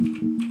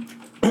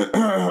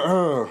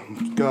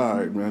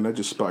right, man. That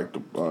just spiked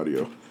the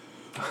audio.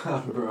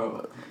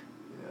 Bro.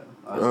 Yeah.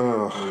 I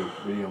was doing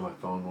a video on my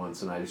phone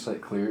once, and I just,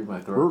 like, cleared my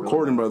throat. We're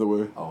recording, by the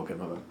way. Oh, okay,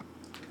 my bad.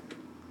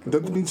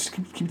 That means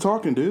keep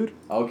talking, dude.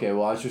 Okay,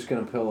 well, I was just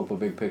going to pull up a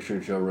big picture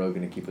of Joe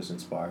Rogan to keep us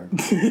inspired.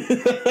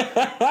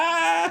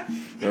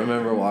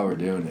 Remember why we're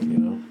doing it, you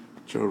know?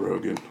 Joe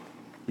Rogan.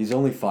 He's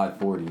only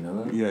 5'4", you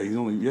know that? Yeah, he's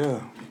only,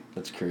 yeah.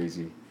 That's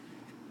crazy.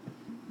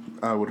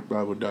 I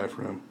would die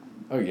for him.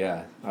 Oh,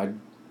 yeah. I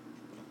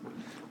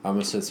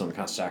almost said something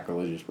kind of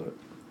sacrilegious, but...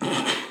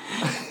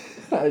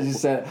 I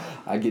just said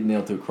I'd get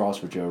nailed to a cross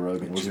for Joe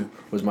Rogan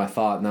was my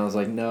thought, and I was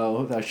like,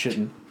 no, I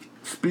shouldn't.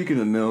 Speaking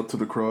of nailed to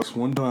the cross,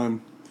 one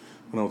time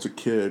when I was a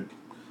kid,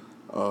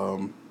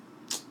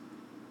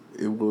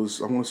 it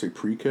was, I want to say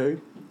pre-K,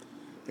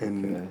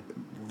 and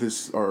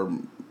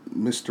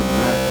Mr.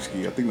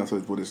 Maxky, I think that's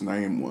what his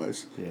name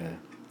was. Yeah.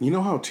 You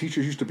know how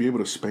teachers used to be able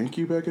to spank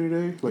you back in the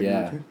day? Like,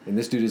 yeah, and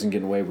this dude isn't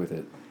getting away with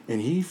it.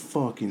 And he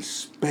fucking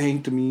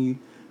spanked me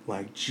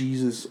like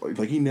Jesus,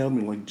 like he nailed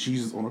me like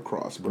Jesus on a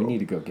cross, bro. We need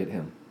to go get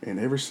him. And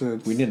ever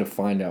since... We need to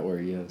find out where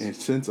he is. And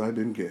since I've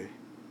been gay.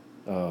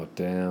 Oh,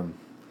 damn.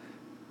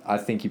 I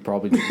think he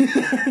probably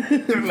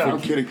did. No,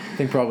 I'm kidding. I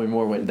think probably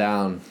more went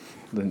down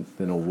than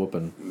a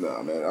whooping.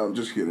 Nah, man, I'm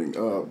just kidding.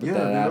 But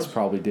that ass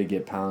probably did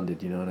get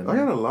pounded, you know what I mean? I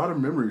got a lot of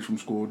memories from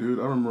school, dude.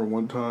 I remember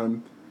one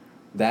time...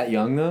 That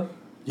young, though?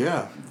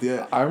 Yeah.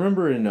 I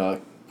remember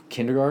in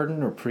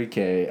kindergarten or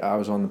pre-K, I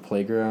was on the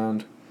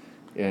playground,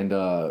 and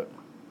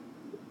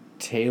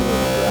Taylor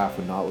McGrath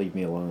would not leave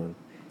me alone.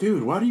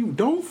 Dude, why do you...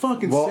 Don't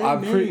fucking say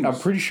names. I'm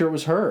pretty sure it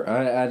was her.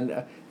 And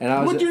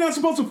I was... But you're not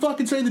supposed to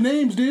fucking say the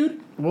names, dude.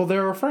 Well,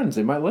 they're our friends.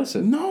 They might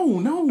listen. No.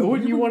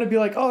 Wouldn't you want to be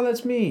like, oh,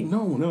 that's me?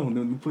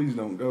 No, please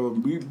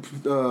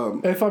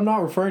don't. If I'm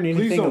not referring to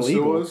anything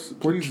illegal...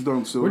 Please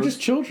don't sue us. We're just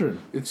children.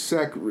 It's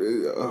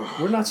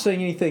We're not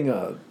saying anything...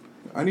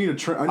 I need a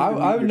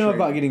I know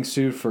about getting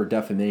sued for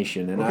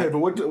defamation, and okay, but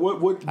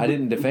what I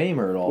didn't defame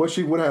her at all.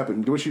 What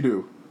happened? What'd she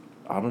do?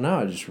 I don't know.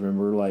 I just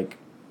remember like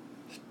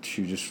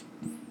she just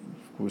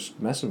was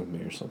messing with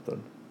me or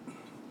something.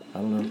 I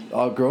don't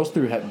know. Girls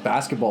threw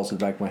basketballs to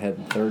the back of my head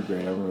in 3rd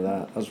grade. I remember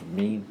that. That was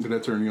mean. Did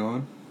that turn you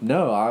on?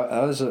 No,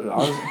 I was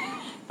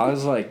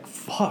like,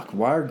 fuck.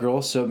 Why are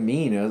girls so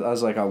mean? I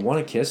was like, I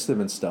want to kiss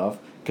them and stuff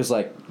because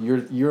like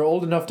you're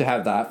old enough to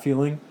have that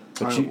feeling.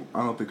 I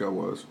don't think I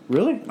was.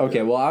 Really? Okay.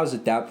 Yeah. Well, I was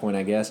at that point,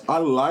 I guess. I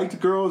liked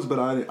girls, but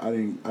I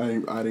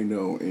didn't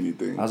know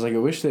anything. I was like, I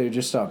wish they would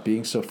just stop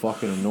being so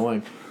fucking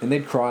annoying, and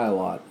they'd cry a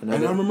lot. And I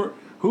remember,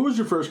 who was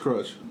your first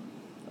crush?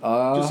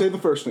 Just say the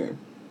first name.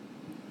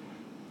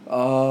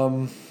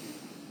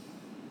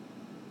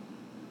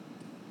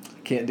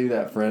 Can't do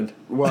that, friend.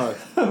 Why?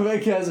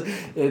 Because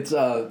it's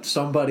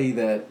somebody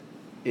that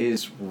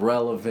is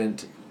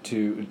relevant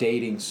to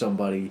dating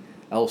somebody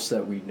else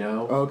that we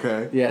know.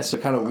 Okay. Yeah, so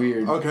kind of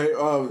weird. Okay.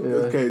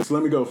 Okay. So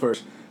let me go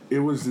first. It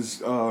was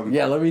this.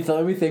 Yeah. Let me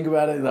think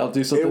about it, and I'll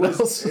do something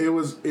else. It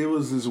was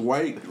this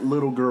white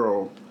little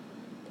girl.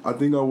 I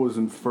think I was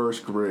in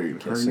 1st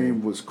grade. Her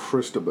name was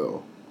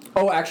Christabel.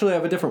 Oh, actually, I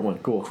have a different one.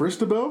 Cool.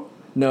 Christabel?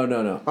 No.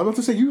 I was about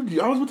to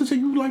say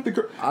you liked the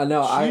girl.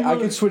 No, I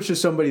could switch to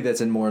somebody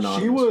that's in more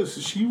anonymous.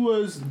 She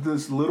was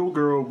this little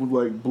girl with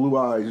like blue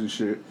eyes and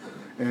shit,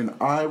 and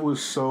I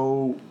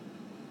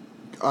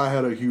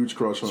had a huge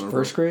crush on her.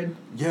 1st grade?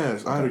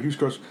 Yes, I had a huge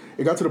crush.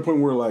 It got to the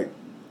point where like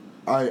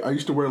I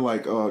used to wear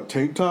like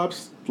tank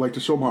tops like to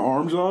show my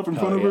arms off in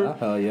front of her.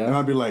 Hell yeah. And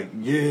I'd be like,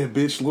 yeah,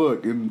 bitch,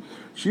 look. And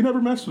she never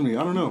messed with me.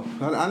 I don't know.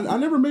 I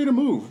never made a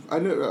move. I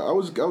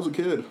was a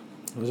kid.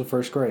 It was a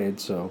 1st grade,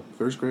 so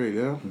 1st grade,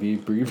 yeah. Be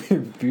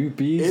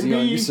easy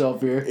on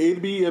yourself here.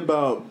 It'd be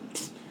about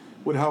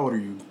how old are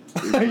you?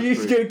 Are you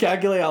just gonna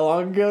calculate how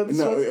long ago?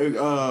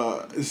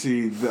 No,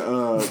 see, the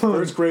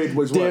 1st grade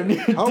was what?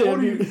 How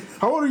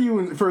old are you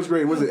in 1st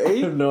grade? Was it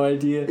 8? I have no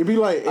idea. It'd be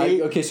like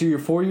 8. Okay, so you're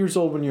 4 years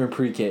old when you're in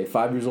pre-K.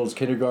 5 years old is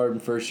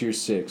kindergarten. 1st year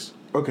 6.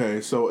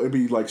 Okay, so it'd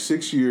be like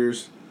 6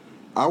 years.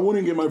 I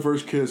wouldn't get my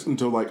first kiss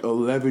until like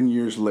 11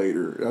 years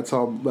later. That's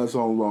how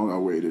long I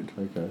waited.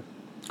 Okay.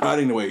 I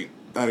didn't wait.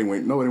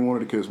 Nobody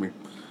wanted to kiss me.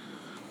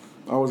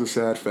 I was a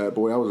sad fat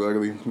boy. I was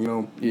ugly, you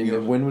know.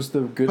 When was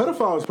the good...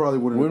 Pedophiles probably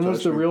wouldn't have touched me. When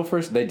was the real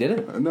first... They did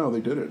it? No,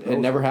 they did it. It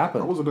never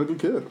happened. I was an ugly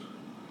kid.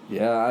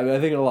 Yeah, I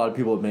think a lot of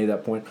people have made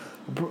that point.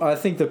 I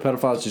think the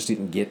pedophiles just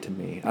didn't get to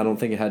me. I don't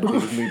think it had to do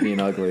with me being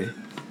ugly.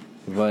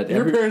 But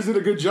your parents did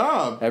a good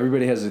job.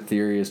 Everybody has a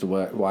theory as to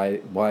why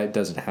it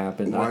doesn't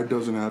happen. Why it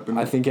doesn't happen?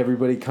 I think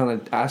everybody kind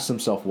of asks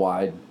themselves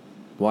why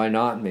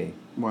not me?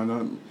 Why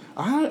not?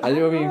 I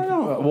mean,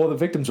 well, the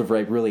victims of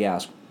rape really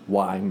ask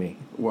why me.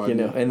 Why you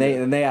know, and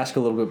they ask a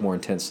little bit more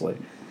intensely.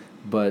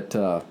 But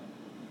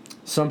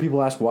some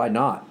people ask why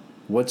not.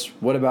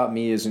 What about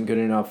me isn't good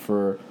enough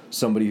for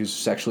somebody who's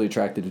sexually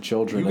attracted to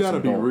children? You gotta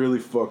be really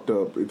fucked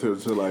up to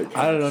like.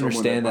 I don't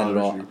understand that at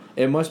all. You.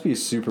 It must be a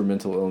super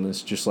mental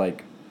illness, just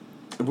like.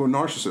 Well,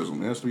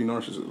 narcissism. It has to be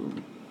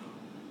narcissism.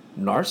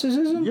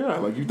 Narcissism? Yeah,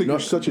 like you think you're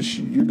such a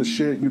you're the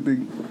shit.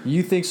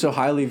 You think so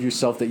highly of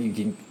yourself that you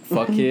can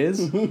fuck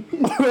kids?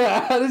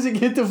 How does it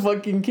get to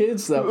fucking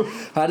kids though?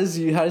 How does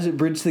it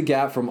bridge the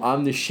gap from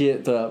I'm the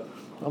shit to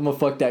I'm gonna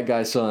fuck that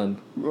guy's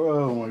son?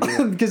 Oh my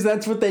god! Because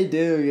that's what they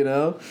do, you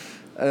know.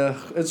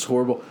 It's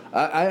horrible.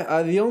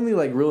 I the only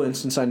like real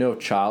instance I know of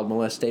child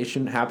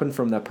molestation happened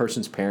from that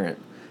person's parent,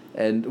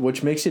 and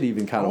which makes it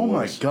even kind of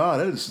worse. Oh my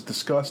god, that is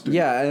disgusting.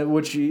 Yeah,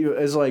 which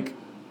is like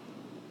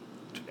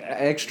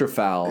extra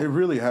foul. It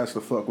really has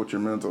to fuck with your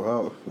mental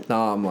health.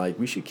 No, I'm like,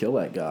 we should kill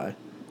that guy.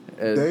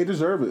 And, they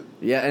deserve it.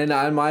 Yeah, and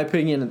in my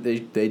opinion,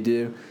 they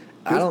do.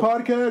 This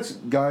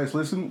podcast, guys,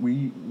 listen,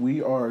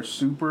 we are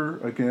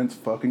super against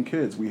fucking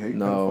kids. We hate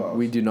pedophiles. No,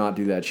 we do not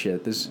do that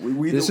shit. This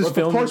is of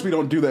filmed. Of course we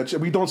don't do that shit.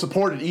 We don't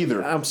support it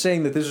either. I'm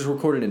saying that this is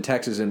recorded in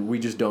Texas, and we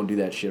just don't do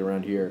that shit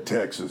around here.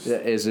 Texas.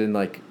 As in,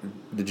 like,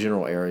 the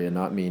general area,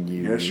 not me and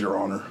you. Yes, Your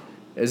Honor.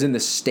 As in the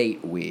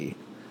state, we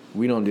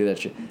don't do that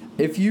shit.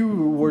 If you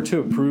were to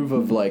approve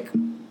of, like,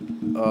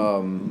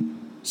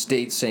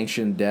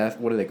 state-sanctioned death,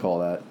 what do they call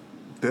that?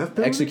 Death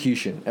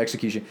penalty?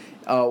 Execution.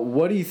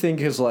 What do you think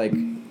is, like,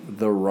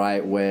 the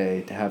right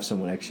way to have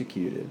someone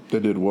executed? They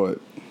did what?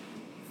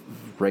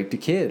 Raped a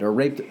kid or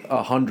raped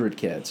 100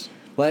 kids.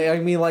 Like, I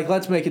mean, like,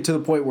 let's make it to the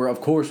point where,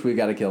 of course, we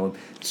got to kill him,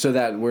 so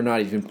that we're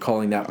not even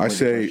calling that. I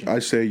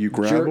say you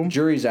grab him.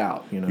 Jury's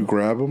out. You know. You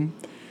grab him,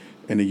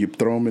 and then you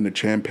throw him in the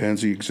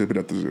chimpanzee exhibit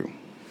at the zoo.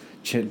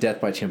 Death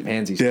by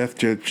chimpanzees.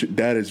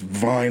 That is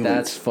violent.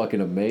 That's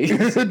fucking amazing.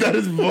 That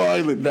is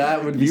violent.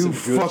 That would be you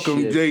some good fuck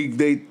him. shit.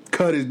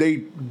 They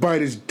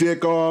bite his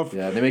dick off.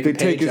 Yeah, they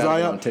take his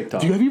eye out. On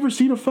TikTok. Have you ever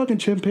seen a fucking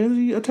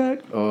chimpanzee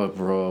attack? Oh,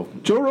 bro.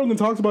 Joe Rogan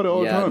talks about it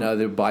all the time. Yeah, no,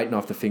 they're biting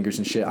off the fingers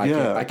and shit.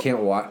 I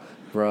can't watch.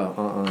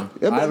 Bro,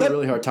 Yeah, I have a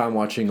really hard time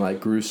watching, like,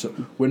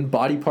 gruesome. When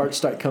body parts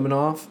start coming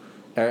off,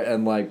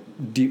 and like,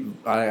 deep,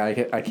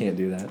 I can't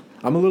do that.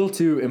 I'm a little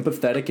too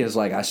empathetic as,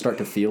 like, I start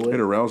to feel it. It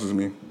arouses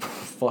me.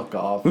 Fuck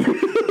off.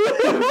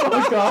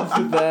 Fuck off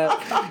with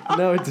that.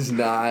 No, it does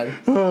not.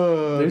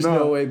 There's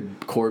no way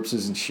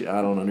corpses and shit.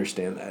 I don't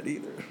understand that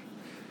either.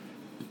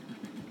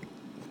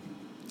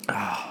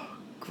 Ah,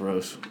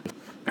 gross.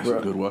 That's a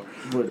good one.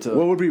 But,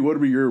 what would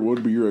be your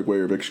way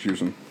of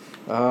execution?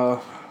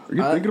 Are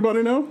you thinking about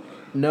it now?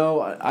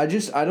 No, I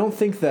don't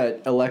think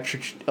that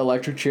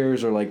electric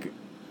chairs are like.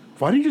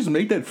 Why did you just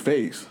make that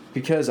face?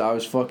 Because I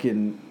was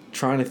fucking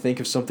trying to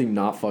think of something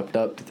not fucked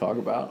up to talk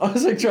about. I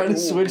was like trying to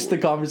switch the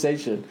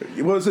conversation.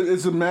 Well,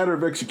 it's a matter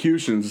of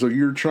execution. So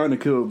you're trying to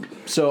kill.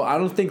 So I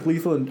don't think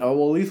lethal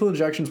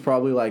injection's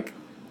probably like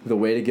the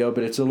way to go,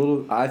 but it's a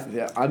little.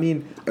 I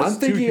mean, I'm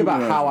thinking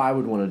about how I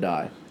would want to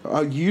die.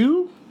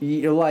 You?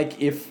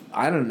 Like, if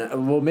I don't know.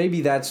 Well,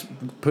 maybe that's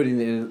putting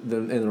it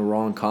in the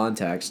wrong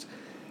context.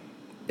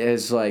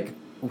 Is like,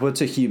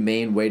 what's a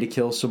humane way to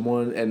kill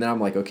someone? And then I'm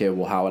like, okay,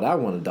 well, how would I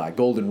want to die?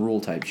 Golden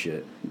rule type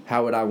shit.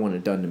 How would I want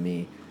it done to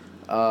me?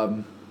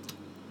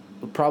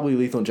 Probably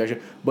lethal injection.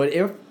 But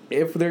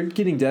if they're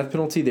getting death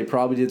penalty, they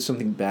probably did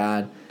something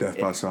bad. Death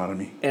by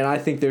sodomy. And I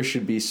think there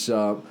should be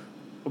some.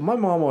 My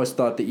mom always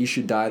thought that you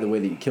should die the way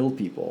that you killed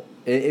people.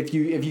 If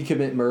you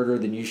commit murder,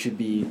 then you should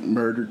be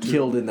murdered,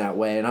 killed in that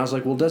way. And I was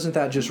like, well, doesn't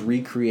that just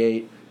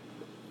recreate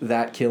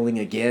that killing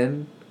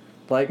again?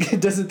 Like,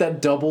 doesn't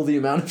that double the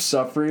amount of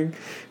suffering?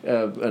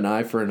 An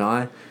eye for an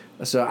eye.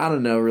 So I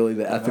don't know really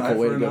the ethical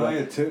way to go. An eye for an eye,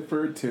 a tit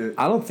for a tit.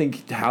 I don't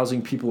think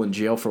housing people in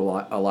jail for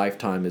a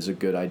lifetime is a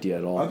good idea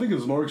at all. I think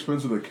it's more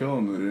expensive to kill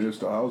them than it is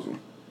to house them.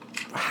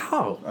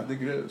 How? I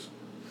think it is.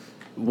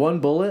 One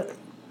bullet,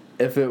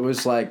 if it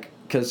was like,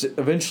 because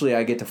eventually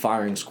I get to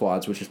firing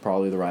squads, which is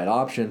probably the right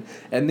option,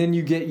 and then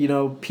you get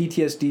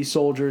PTSD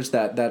soldiers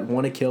that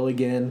want to kill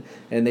again,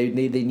 and they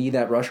need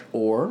that rush,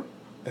 or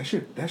that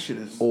shit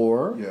is,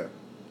 or yeah,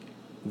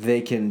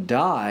 they can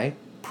die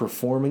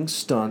performing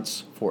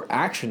stunts for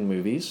action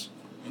movies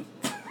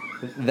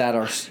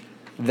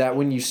that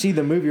when you see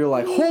the movie you're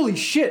like, holy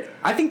shit,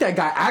 I think that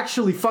guy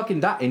actually fucking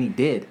died, and he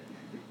did.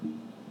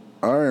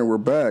 All right, we're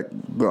back.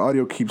 The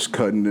audio keeps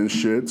cutting and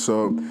shit.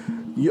 So,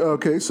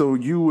 okay. So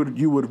you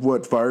would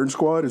what? Firing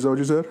squad? Is that what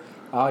you said?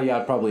 Oh yeah,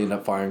 I'd probably end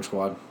up firing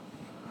squad.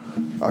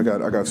 I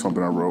got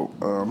something I wrote.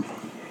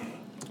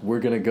 We're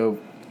gonna go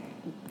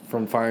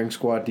from firing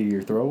squad to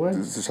your throwaway.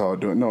 This is how I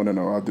do it. No,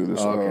 I'll do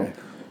this. Oh, okay.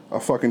 I'll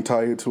fucking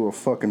tie you to a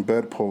fucking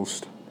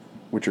bedpost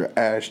with your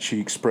ass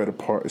cheeks spread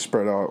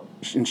out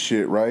and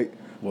shit. Right.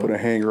 What? Put a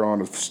hanger on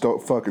the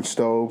fucking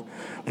stove.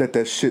 Let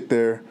that shit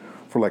there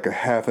for like a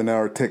half an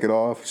hour, take it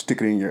off,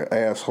 stick it in your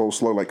asshole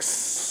slow, like,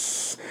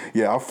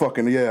 I'll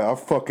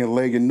fucking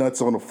lay your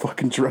nuts on the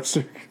fucking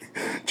dresser.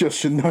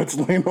 Just your nuts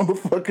laying on the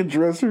fucking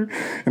dresser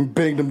and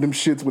bang them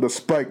shits with a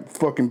spiked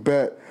fucking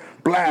bat.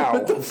 Blow.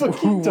 What the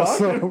fuck you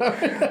talking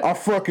about?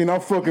 I'll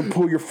fucking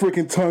pull your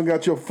freaking tongue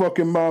out your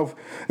fucking mouth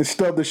and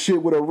stub the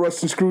shit with a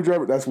rusty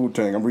screwdriver. That's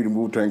Wu-Tang. I'm reading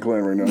Wu-Tang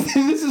Clan right now.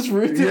 This is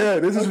real? Yeah,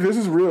 this is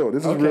real.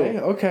 This is real.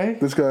 Okay.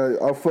 This guy,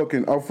 I'll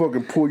fucking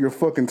pull your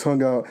fucking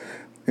tongue out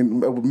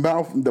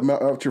and the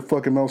mouth out your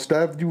fucking mouth,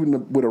 stabbed you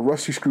with a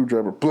rusty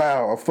screwdriver.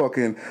 Blow! I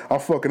fucking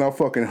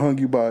hung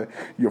you by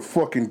your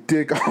fucking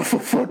dick off a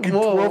fucking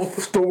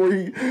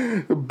 12-story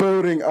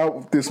building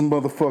out this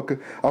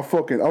motherfucker.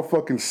 I'll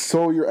fucking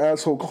sew your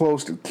asshole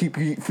close to keep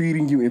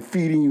feeding you and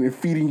feeding you and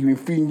feeding you and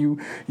feeding you.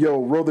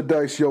 Yo, roll the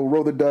dice.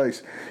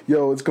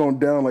 Yo, it's going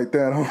down like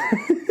that.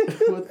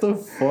 What the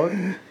fuck?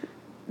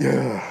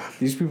 Yeah.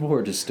 These people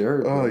are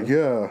disturbed. Oh,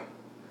 yeah.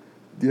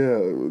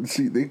 Yeah.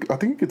 See, I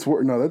think it gets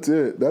worse. No, that's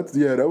it.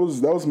 That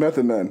was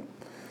Method Man.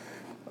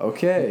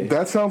 Okay.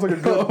 That sounds like a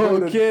good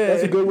way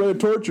that's a good way to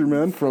torture,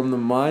 man. From the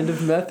mind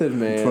of Method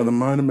Man. From the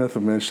mind of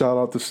Method Man. Shout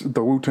out to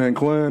the Wu-Tang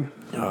Clan.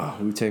 Oh,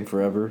 Wu-Tang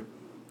forever.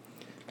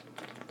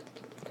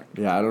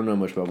 Yeah, I don't know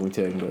much about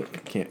Wu-Tang,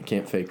 but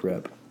can't fake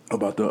rep.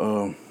 About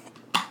the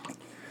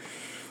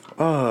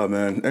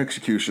man,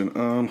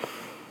 Execution.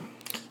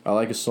 I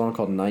like a song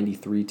called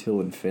 93 Till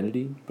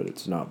Infinity, but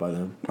it's not by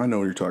them. I know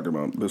what you're talking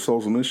about. The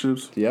Souls of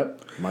Mischiefs?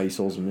 Yep. Mighty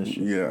Souls of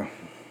Mischief. Yeah.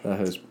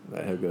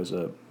 That goes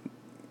up.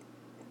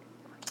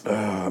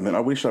 Man, I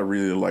wish I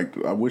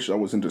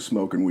was into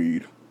smoking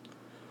weed.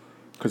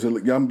 Because you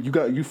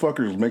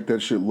fuckers make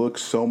that shit look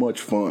so much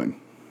fun.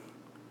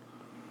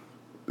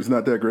 It's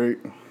not that great.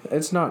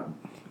 It's not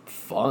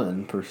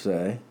fun, per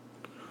se.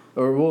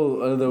 Or,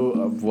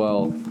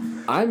 well,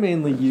 I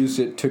mainly use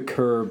it to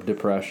curb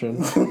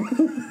depression.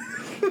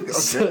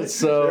 Okay,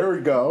 so there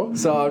we go.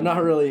 So I'm not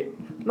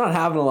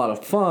having a lot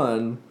of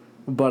fun,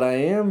 but I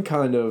am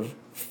kind of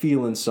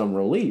feeling some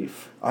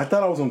relief. I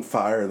thought I was on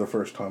fire the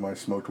first time I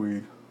smoked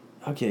weed.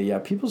 Okay, yeah,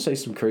 people say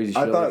some crazy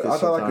shit I like this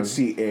thought I could sometimes.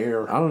 see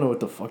air. I don't know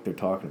what the fuck they're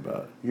talking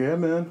about. Yeah,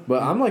 man.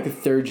 But I'm like a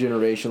third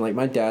generation. Like,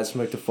 my dad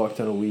smoked a fuck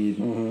ton of weed.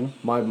 Mm-hmm.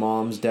 My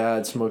mom's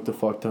dad smoked a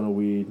fuck ton of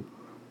weed.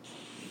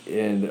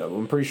 And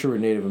I'm pretty sure we're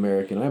Native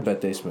American. I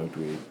bet they smoked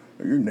weed.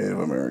 You're Native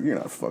American. You're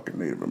not fucking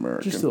Native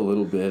American. Just a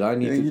little bit.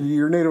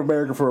 You're Native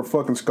American for a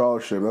fucking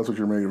scholarship. That's what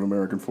you're Native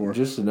American for.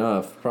 Just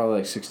enough. Probably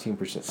like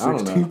 16%. I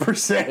don't know.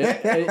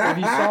 16%. If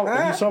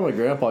you saw my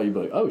grandpa, you'd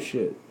be like, oh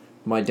shit.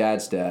 My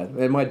dad's dad.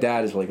 And my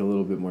dad is like a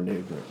little bit more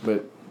Native American.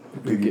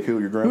 But did you kill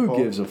your grandpa?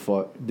 Who gives a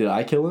fuck? Did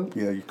I kill him?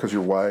 Yeah, because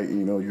you're white.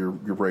 You know, your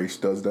race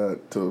does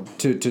that to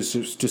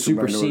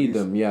supersede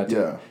them.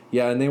 Yeah.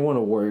 Yeah, and they want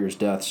a warrior's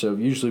death, so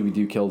usually we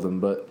do kill them.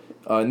 But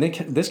in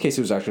this case,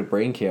 it was actually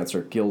brain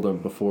cancer. Killed him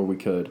before we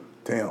could.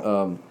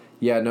 Damn.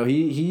 Yeah, no,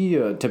 he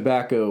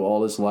tobacco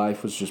all his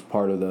life was just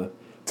part of the...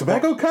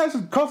 Tobacco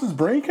causes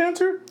brain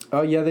cancer?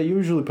 Oh, yeah, they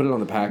usually put it on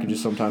the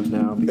packages sometimes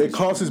now. It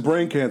causes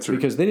brain cancer.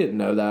 Because they didn't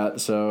know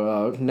that,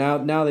 so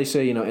now they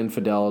say,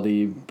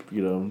 infidelity,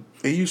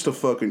 It used to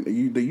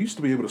they used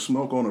to be able to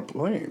smoke on a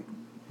plane.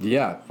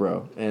 Yeah,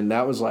 bro, and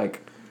that was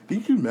like...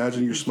 Can you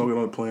imagine you're smoking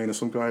on a plane and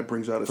some guy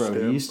brings out a stem?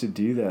 Bro, he used to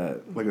do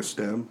that. Like a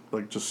stem?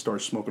 Like just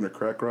start smoking a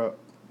crack rock?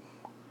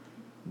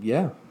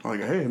 Yeah. Like,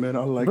 hey, man,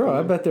 I like Bro,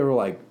 I bet they were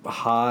like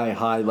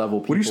high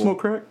level people. Would you smoke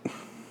crack?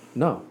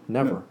 No,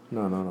 never.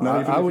 No.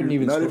 I wouldn't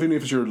even. Not even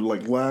if it's your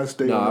like last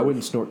day. No, I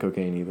wouldn't snort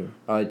cocaine either.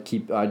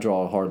 I'd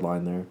draw a hard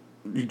line there.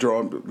 You draw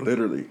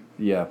literally.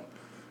 Yeah.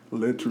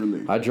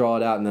 Literally. I draw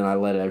it out and then I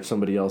let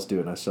somebody else do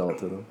it and I sell it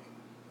to them.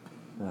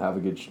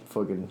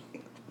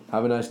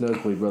 Have a nice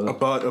nosebleed, brother.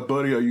 About a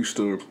buddy I used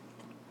to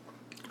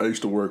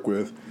work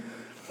with,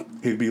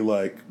 he'd be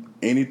like,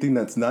 anything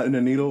that's not in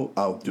a needle,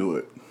 I'll do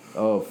it.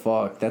 Oh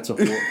fuck, that's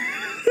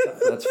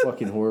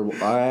fucking horrible.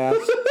 I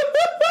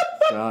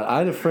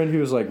had a friend who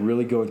was like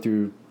really going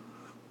through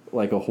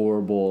like a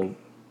horrible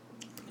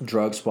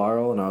drug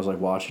spiral, and I was like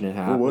watching it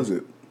happen. What was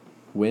it?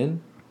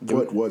 When?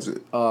 What was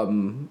it?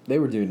 They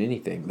were doing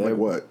anything. Like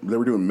what? They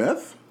were doing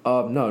meth?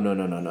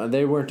 No.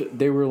 They weren't.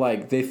 They were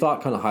like, they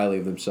thought kind of highly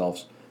of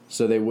themselves,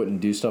 so they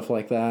wouldn't do stuff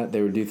like that.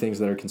 They would do things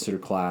that are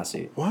considered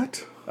classy.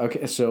 What?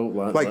 Okay,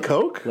 so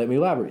Coke? Let me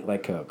elaborate.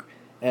 Like Coke,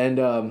 and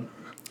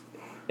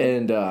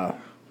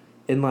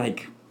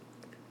like,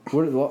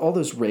 what are all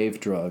those rave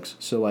drugs?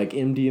 So like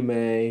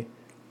MDMA,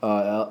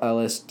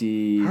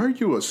 LSD. How are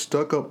you a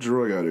stuck-up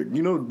drug addict?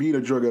 You know, being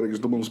a drug addict is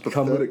the most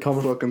pathetic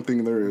fucking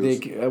thing there is.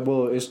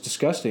 Well, it's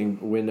disgusting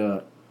when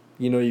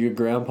your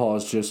grandpa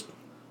is just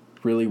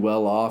really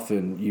well off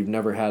and you've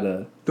never had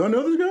a... Do I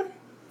know this guy?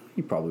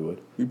 You probably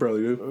would. You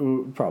probably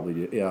do. Probably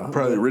do, yeah.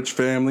 Probably rich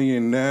family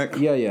and knack.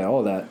 Yeah,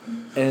 all that.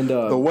 And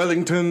the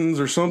Wellingtons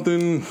or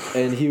something.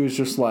 And he was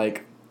just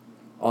like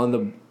on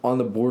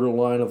the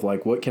borderline of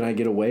like, what can I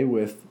get away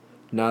with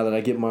now that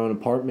I get my own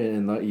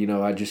apartment and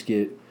I just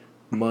get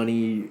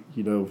money,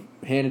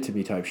 handed to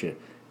me type shit.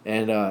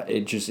 And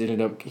it just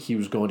ended up, he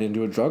was going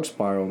into a drug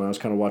spiral and I was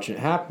kind of watching it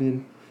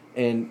happen.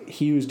 And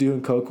he was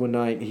doing coke one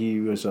night.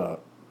 He was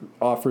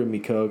offering me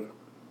coke.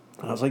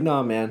 And I was like,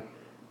 nah, man.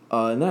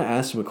 And then I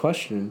asked him a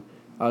question.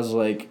 I was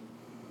like,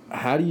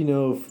 how do you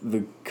know if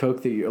the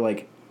coke that you're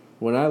like,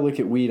 when I look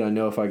at weed, I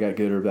know if I got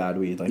good or bad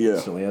weed, like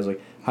instantly. I was like,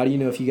 how do you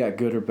know if you got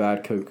good or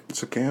bad coke?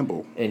 It's a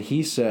gamble. And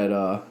he said,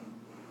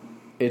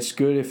 it's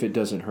good if it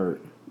doesn't hurt.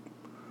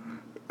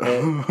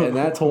 And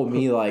that told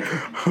me, like,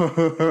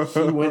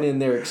 he went in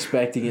there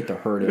expecting it to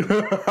hurt him.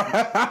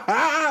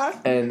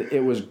 And and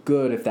it was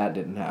good if that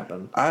didn't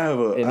happen.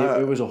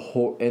 It was a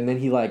whole, and then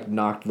he like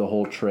knocked the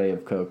whole tray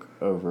of Coke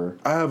over.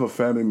 I have a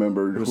family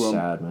member. It was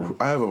sad, man.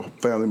 I have a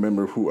family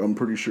member who I'm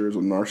pretty sure is a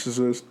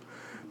narcissist,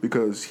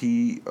 because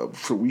me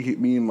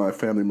and my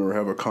family member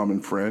have a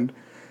common friend,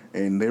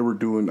 and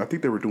I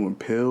think they were doing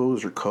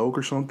pills or Coke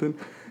or something,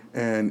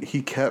 and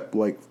he kept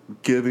like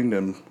giving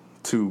them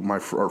to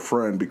our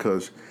friend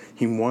because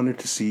he wanted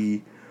to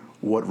see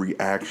what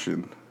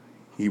reaction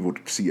he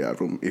would see out of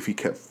him if he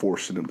kept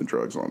forcing him the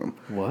drugs on him.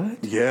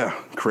 What? Yeah,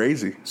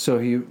 crazy.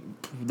 So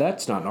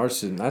that's not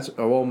narcissism.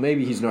 Well,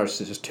 maybe he's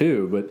narcissist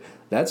too, but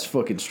that's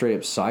fucking straight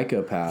up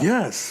psychopath.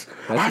 Yes,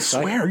 I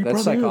swear,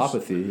 that's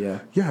psychopathy. Yeah.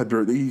 Yeah,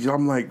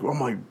 I'm like,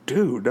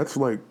 dude, that's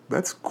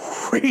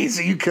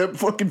crazy. You kept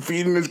fucking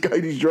feeding this guy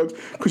these drugs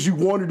because you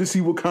wanted to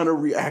see what kind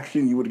of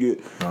reaction you would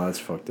get. Oh, that's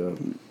fucked up.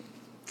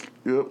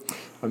 Yep.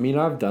 I mean,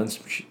 I've done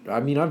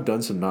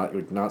some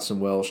not some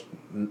well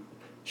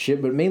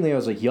shit, but mainly I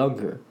was like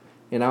younger,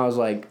 and I was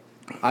like,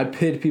 I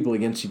pit people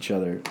against each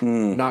other.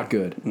 Not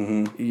good.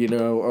 Mm-hmm. You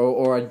know,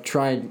 or I'd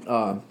try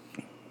and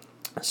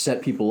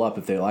set people up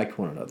if they liked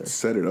one another.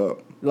 Set it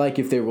up. Like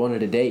if they wanted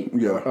to date.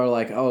 Yeah. Or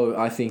like, oh,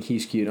 I think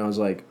he's cute, and I was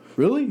like,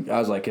 really? I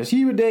was like, 'cause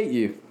he would date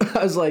you.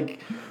 I was like,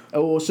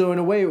 oh, well, so in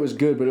a way it was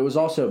good, but it was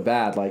also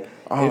bad. Like,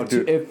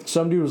 if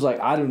some dude was like,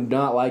 I do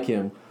not like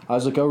him, I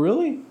was like, oh,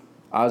 really?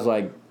 I was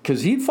like,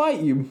 'cause he'd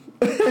fight you.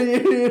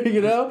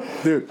 You know?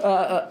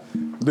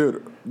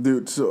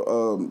 Dude,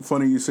 so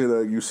funny you say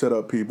that you set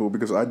up people,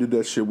 because I did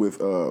that shit with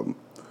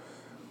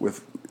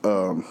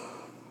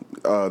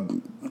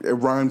it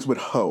rhymes with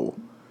hoe.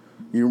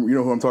 You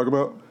know who I'm talking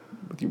about?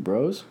 With your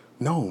bros?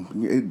 No,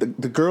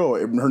 the girl,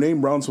 her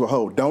name rhymes with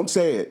hoe. Don't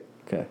say it.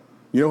 Okay.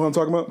 You know who I'm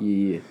talking about?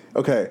 Yeah.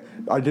 Okay,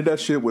 I did that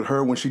shit with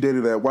her when she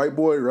dated that white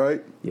boy,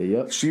 right? Yeah,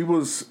 yep. She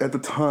was, at the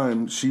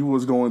time,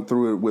 going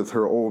through it with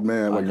her old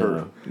man, like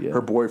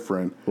her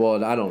boyfriend.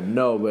 Well, I don't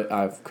know, but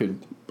I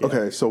could. Yeah.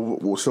 Okay, so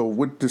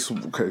with this,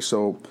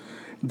 so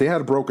they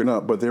had broken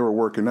up, but they were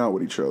working out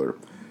with each other.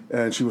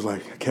 And she was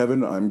like,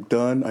 Kevin, I'm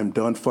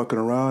done fucking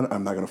around.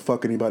 I'm not gonna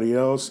fuck anybody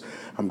else.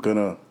 I'm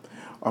gonna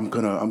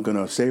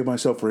save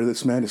myself for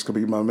this man. It's gonna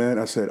be my man.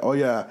 I said, oh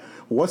yeah,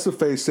 what's the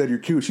face said you're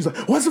cute? She's like,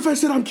 what's the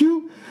face said I'm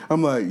cute?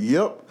 I'm like,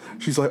 yep.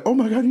 She's like, oh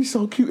my God, he's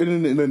so cute.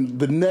 And then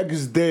the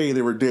next day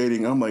they were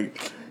dating. I'm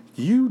like,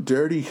 you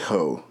dirty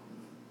hoe.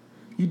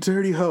 You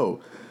dirty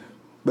hoe.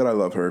 But I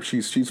love her.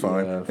 She's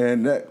fine. Yeah.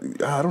 And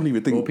I don't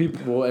even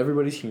think. Well,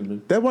 everybody's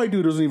human. That white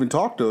dude doesn't even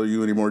talk to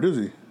you anymore, does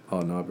he? Oh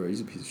no, bro,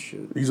 he's a piece of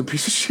shit. He's a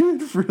piece of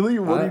shit, really?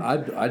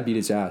 I'd beat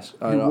his ass.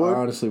 I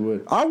honestly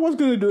would. I was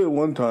gonna do it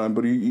one time,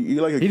 but he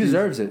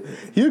deserves it.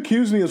 He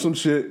accused me of some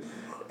shit,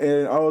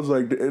 and I was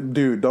like,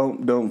 dude,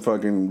 don't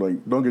fucking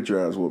don't get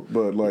your ass whooped.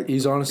 But like,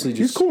 he's honestly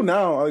he's cool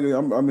now.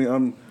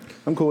 I'm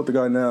cool with the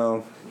guy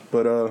now,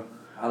 but I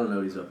don't know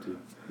what he's up to.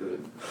 But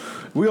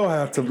we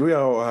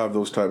all have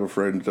those type of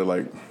friends that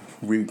like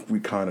we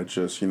kind of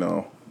just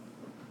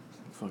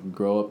fucking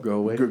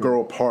grow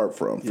apart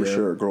from, for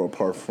sure. Grow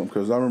apart from,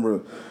 because I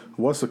remember,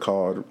 what's it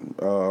called?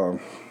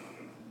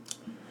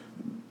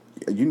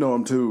 You know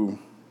him too.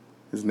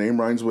 His name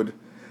rhymes with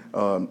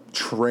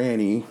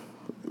Tranny,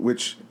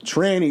 which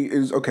Tranny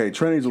is okay.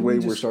 Tranny's a way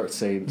we just start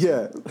saying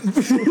yeah.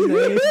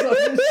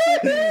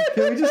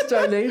 Can we just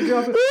start name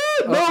dropping?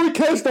 No, we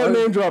can't start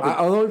name dropping. The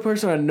only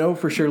person I know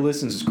for sure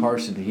listens is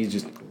Carson. He's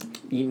just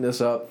eating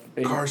us up.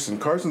 Carson,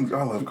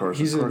 I love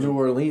Carson. He's in New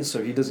Orleans,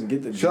 so he doesn't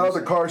get the juice. Shout out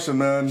to Carson,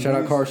 man. Shout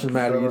out Carson,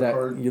 Matt.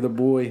 You're the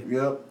boy.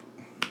 Yep.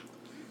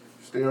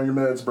 Stay on your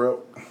meds,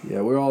 bro.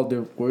 Yeah, we all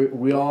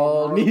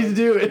need to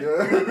do it.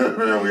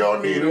 Yeah. we all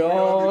need it. We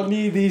all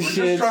need these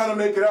shit. We're just trying to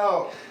make it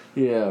out.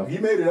 Yeah. He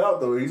made it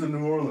out, though. He's in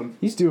New Orleans.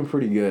 He's doing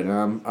pretty good.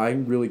 I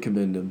really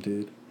commend him,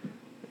 dude.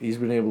 He's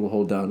been able to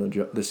hold down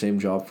the same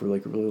job for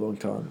like a really long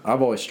time.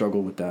 I've always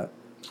struggled with that.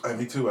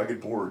 Me too. I get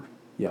bored.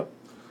 Yep.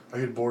 I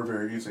get bored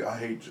very easily. I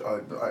hate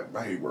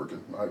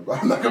working. I'm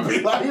not gonna be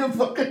lying.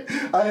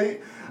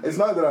 It's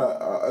not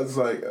that it's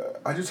like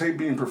I just hate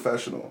being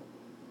professional.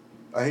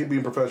 I hate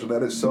being professional.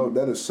 That is so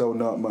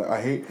not my.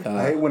 I hate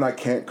when I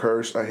can't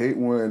curse. I hate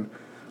when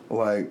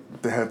like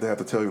they have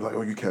to tell you like,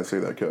 oh, you can't say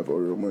that, Kev.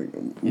 Or I'm like,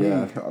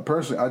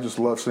 personally, I just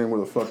love saying where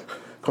the fuck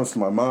comes to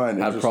my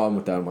mind. I had a problem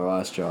with that in my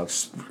last job.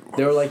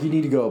 They were like, you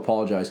need to go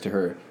apologize to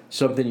her.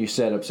 Something you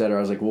said upset her. I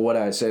was like, well, what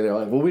did I say? They're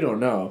like, well, we don't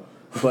know.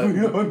 But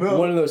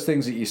one of those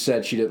things that you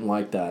said, she didn't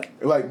like that.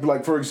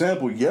 Like for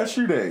example,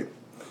 yesterday,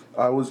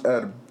 I was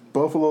at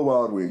Buffalo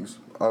Wild Wings.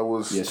 I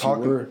was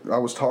trying to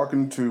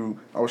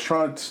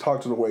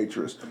talk to the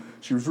waitress.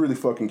 She was really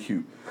fucking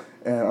cute,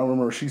 and I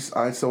remember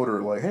I told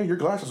her like, "Hey, your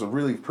glasses are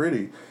really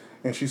pretty,"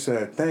 and she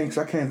said, "Thanks.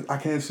 I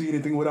can't see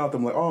anything without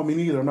them." I'm like, "Oh, me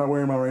neither. I'm not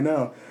wearing mine right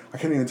now. I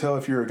can't even tell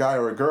if you're a guy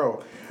or a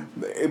girl."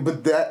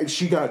 But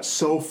she got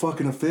so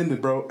fucking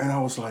offended, bro, and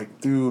I was like,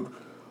 "Dude,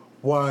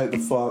 why the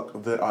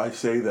fuck did I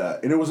say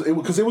that?" And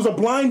because it was a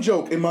blind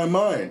joke in my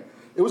mind.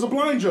 It was a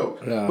blind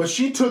joke. Yeah. But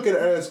she took it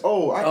as,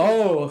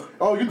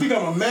 you think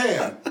I'm a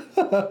man.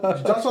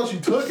 That's how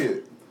she took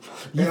it.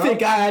 You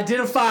think I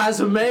identify as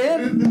a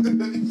man?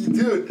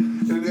 Dude.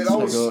 And I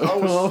was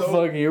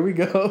so here we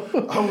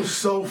go. I was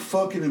so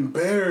fucking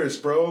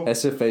embarrassed, bro.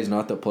 SFA's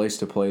not the place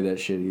to play that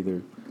shit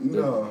either.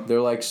 No.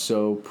 They're like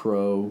so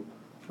pro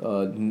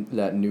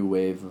that new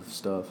wave of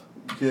stuff.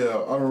 Yeah,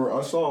 I remember.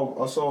 I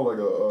saw like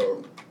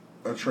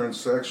a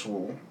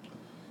transsexual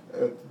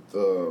at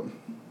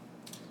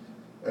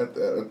I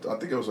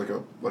think it was like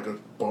a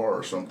bar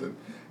or something,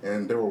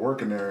 and they were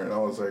working there, and I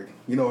was like,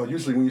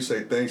 usually when you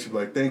say thanks, you're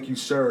like, thank you,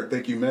 sir,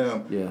 thank you,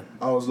 ma'am. Yeah.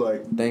 I was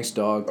like, thanks,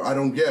 dog. I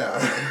don't. Yeah.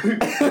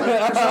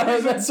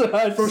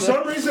 For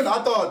some reason,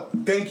 I thought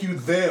thank you,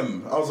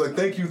 them. I was like,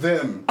 thank you,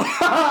 them.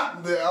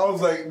 I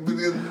was like,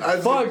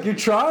 fuck, you're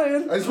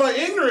trying. It's my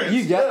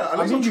ignorance.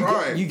 I'm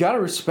trying. You gotta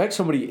respect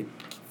somebody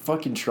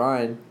fucking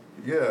trying.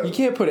 Yeah. You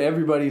can't put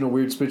everybody in a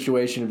weird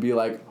situation and be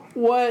like,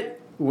 what?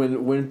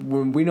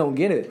 When we don't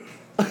get it.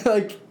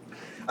 Like,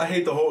 I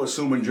hate the whole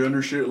assuming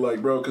gender shit,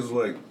 like, bro, because,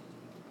 like,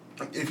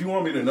 if you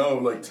want me to know,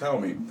 like, tell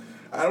me.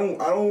 I don't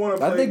want to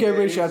play I think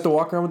everybody games. should have to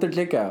walk around with their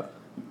dick out.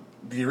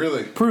 Do you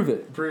really? Prove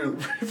it.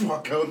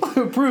 Walk out.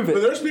 Prove it.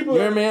 But there's people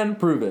You're a man,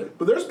 prove it.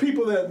 But there's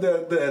people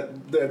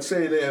that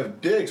say they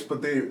have dicks,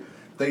 but they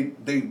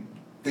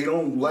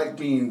don't like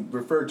being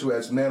referred to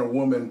as man or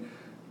woman.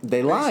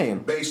 They lying.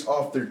 Based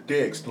off their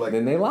dicks. Like,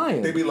 then they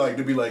lying. They'd be like,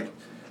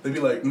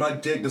 my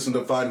dick doesn't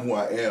define who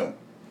I am.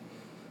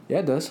 Yeah,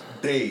 it does.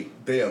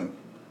 Them.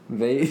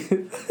 They.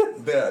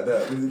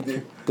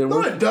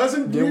 No, it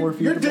doesn't. Your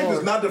dick bar.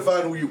 does not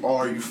define who you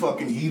are, you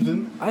fucking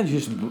heathen. I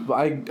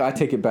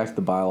take it back to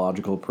the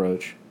biological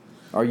approach.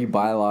 Are you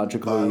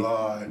biologically?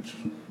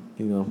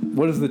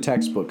 What does the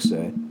textbook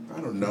say? I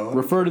don't know.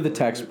 Refer to the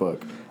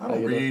textbook. I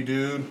don't read,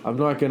 dude. I'm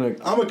not gonna.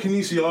 I'm a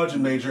kinesiology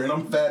major and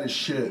I'm fat as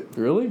shit.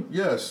 Really?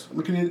 Yes.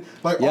 I'm a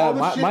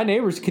my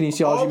neighbor's a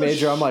kinesiology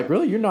major. I'm like,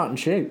 really? You're not in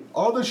shape.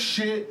 All the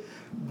shit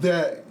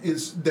that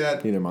is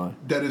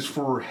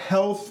for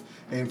health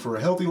and for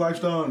a healthy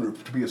lifestyle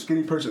and to be a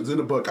skinny person is in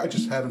the book. I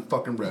just haven't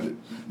fucking read it.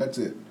 That's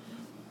it.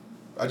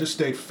 I just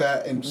stayed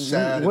fat and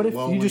sad. What and if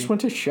lonely. you just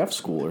went to chef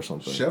school or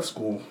something? Chef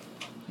school.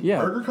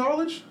 Yeah. Burger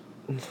college.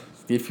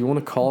 If you want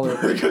to call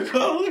it Burger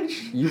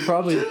college. You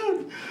probably.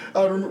 Dude,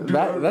 I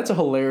remember, that's a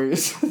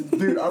hilarious.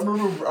 Dude, I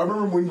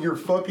remember when your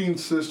fucking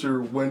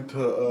sister went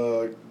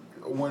to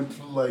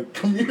like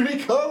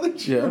community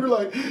college. Yeah. You were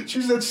like,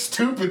 she's at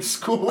stupid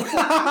school.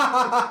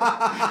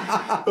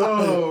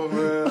 Oh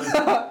man.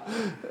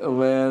 Oh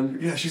man.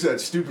 Yeah, she's at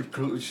stupid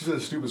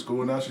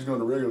school, and now she's going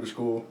to regular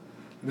school.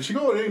 Did she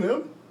go to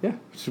A&M? Yeah,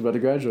 she's about to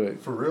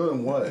graduate. For real?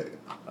 And what?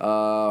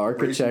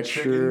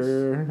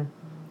 Architecture.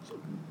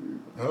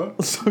 Huh?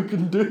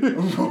 Sucking dick.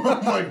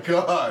 Oh my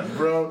god,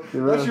 bro.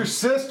 That's your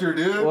sister,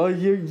 dude. Well,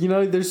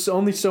 there's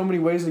only so many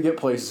ways to get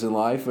places in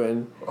life,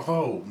 and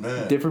oh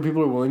man, different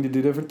people are willing to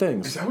do different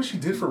things. Is that what she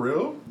did for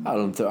real? I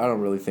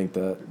don't really think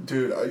that.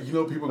 Dude,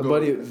 people go.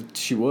 But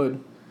she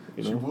would.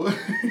 She would.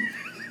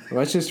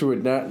 My sister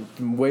would not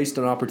waste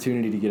an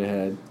opportunity to get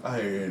ahead.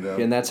 I hate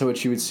A&M. And that's what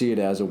she would see it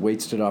as, a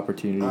wasted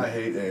opportunity. I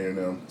hate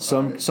A&M.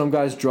 Some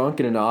guy's drunk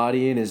in an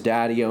Audi and his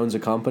daddy owns a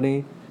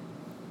company.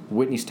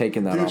 Whitney's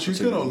taking that opportunity.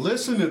 She's going to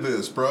listen to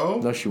this, bro.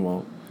 No, she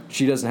won't.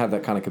 She doesn't have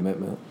that kind of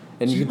commitment.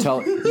 And you can tell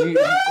and you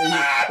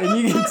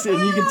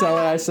can tell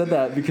her I said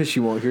that because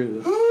she won't hear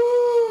this.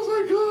 Oh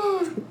my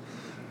god.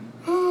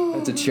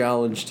 That's a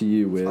challenge to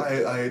you, Whit.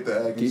 I hate the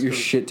Aggies. Get your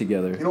shit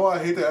together. You know why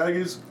I hate the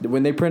Aggies?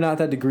 When they print out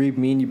that degree,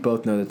 me and you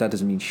both know that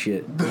doesn't mean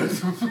shit.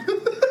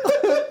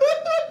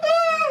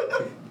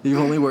 You've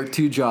only worked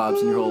 2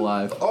 jobs in your whole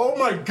life. Oh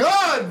my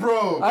god,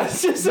 bro! I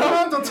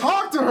have to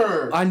talk to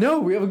her. I know,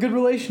 we have a good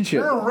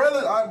relationship. You're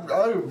really,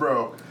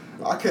 bro.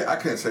 I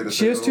can't say the same.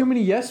 She has too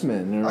many yes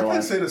men in her life. I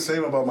can't say the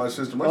same about my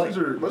sister. My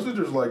sister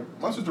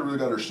really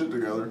got her shit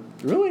together.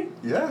 Really?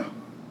 Yeah.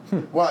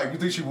 Why? You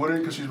think she wouldn't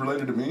because she's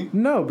related to me?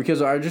 No,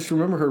 because I just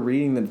remember her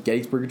reading the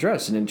Gettysburg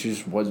Address, and it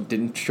just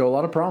didn't show a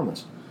lot of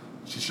promise.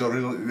 She showed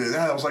it.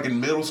 Yeah, I was like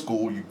in middle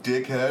school, you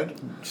dickhead.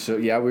 So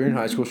yeah, we were in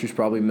high school. She's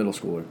probably a middle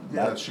schooler.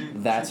 Yeah,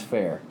 that's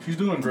fair. She's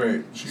doing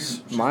great.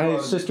 My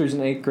sister's in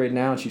 8th grade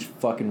now, and she's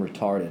fucking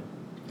retarded.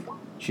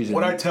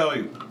 What I tell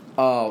you?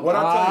 Oh, what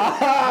I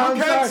tell you?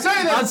 You can't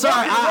say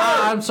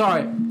that. I'm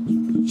sorry.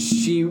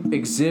 She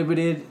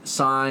exhibited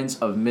signs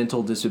of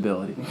mental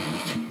disability.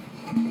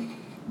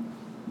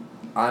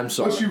 I'm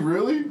sorry. Was she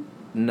really?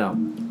 No.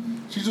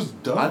 She's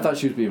just dumb. I thought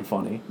she was being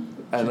funny.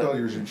 She thought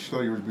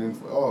you were being.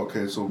 Oh,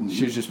 okay. So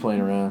she was just playing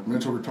around.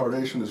 Mental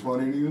retardation is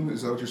funny to you?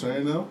 Is that what you're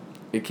saying now?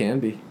 It can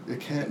be. It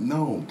can't.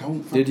 No,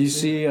 don't. Did you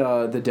see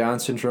the Down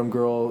syndrome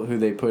girl who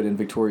they put in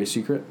Victoria's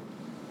Secret?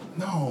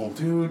 No,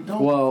 dude.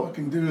 Don't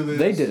fucking do this.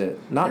 They did it,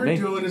 not me.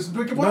 You're doing this.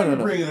 Why are you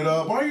bringing it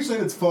up? Why are you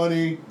saying it's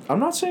funny? I'm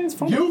not saying it's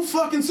funny. You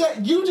fucking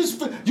said you just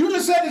said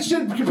it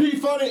shouldn't be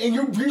funny, and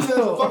you're using it as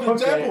a fucking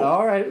example.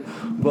 All right.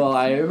 Well,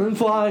 I am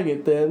implying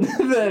it then.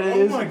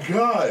 Oh my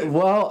god.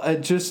 Well, it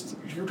just.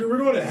 We're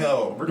going to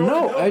hell. We're going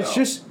to hell. It's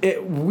just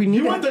we need.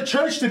 You went to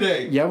church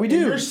today. Yeah, we do.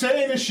 And you're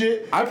saying this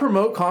shit. I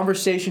promote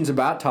conversations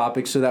about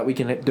topics so that we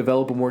can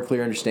develop a more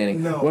clear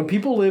understanding. No. When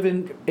people live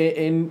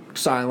in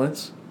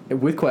silence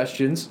with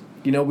questions,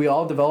 we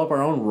all develop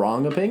our own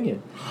wrong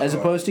opinion as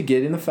opposed to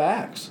getting the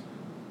facts.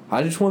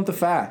 I just want the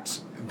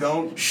facts.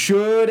 Don't.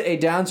 Should a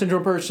Down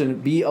syndrome person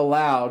be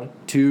allowed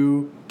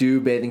to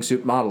do bathing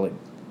suit modeling?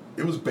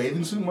 It was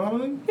bathing suit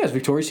modeling? Yes,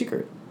 Victoria's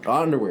Secret.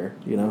 Underwear,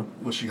 you know.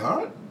 Was she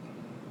hot?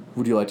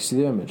 Would you like to see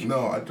the image?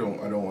 No, I don't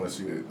want to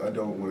see it. I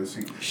don't want to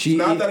see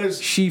it.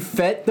 She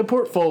fit the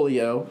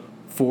portfolio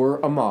for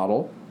a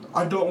model.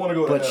 I don't want to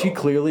go to hell. But she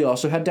clearly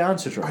also had Down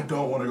syndrome. I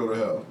don't want to go to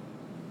hell.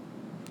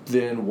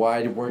 Then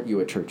why weren't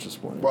you at church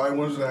this morning? Why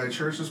wasn't I at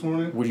church this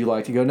morning? Would you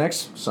like to go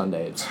next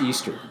Sunday? It's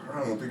Easter. I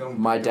don't think I'm...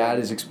 My dad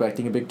is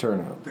expecting a big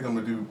turnout. I think I'm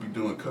going to be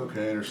doing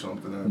cocaine or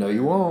something. No,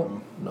 you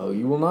won't. No,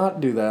 you will not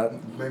do that.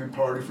 Maybe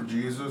party for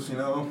Jesus, you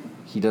know?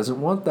 He doesn't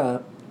want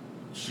that.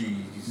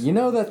 Jeez. You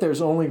know that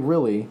there's only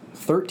really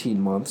 13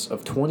 months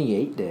of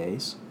 28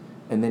 days,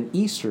 and then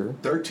Easter...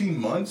 13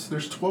 months?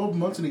 There's 12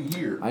 months in a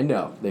year. I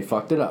know. They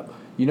fucked it up.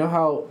 You know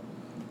how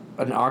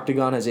an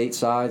octagon has 8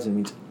 sides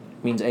and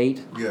means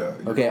 8? Yeah.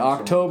 Okay,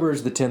 October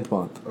is the 10th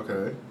month.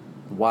 Okay.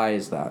 Why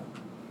is that?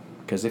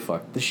 Because they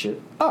fucked the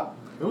shit up.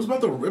 It was a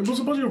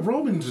bunch of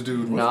Romans,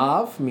 dude.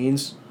 Nav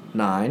means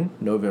 9,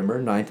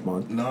 November, 9th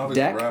month. Nav is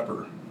a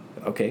rapper.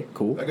 Okay,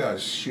 cool. That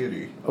guy's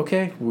shitty.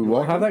 Okay, we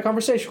won't have that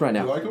conversation right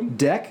now. You like him?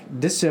 Deck,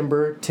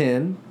 December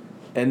 10,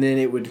 and then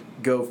it would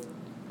go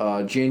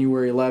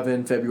January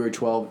 11, February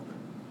 12,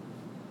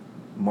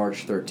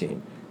 March 13.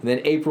 And then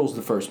April's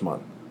the first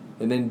month.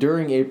 And then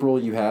during April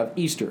you have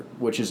Easter,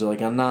 which is like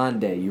a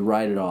non-day. You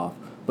write it off.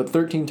 But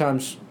 13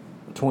 times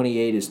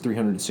 28 is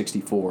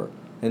 364.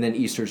 And then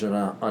Easter's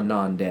a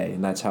non-day,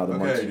 and that's how the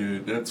months... Okay,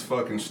 dude, that's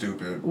fucking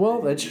stupid.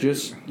 Well, that's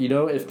just, you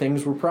know, if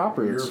things were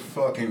proper. You're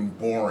fucking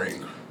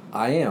boring.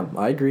 I am.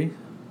 I agree.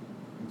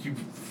 You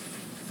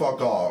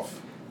fuck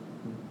off.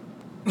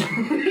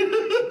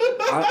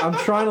 I'm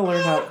trying to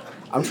learn how...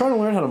 I'm trying to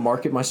learn how to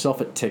market myself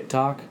at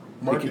TikTok.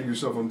 Market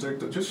yourself on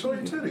TikTok. Just show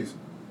your titties.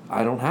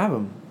 I don't have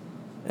them.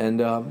 And,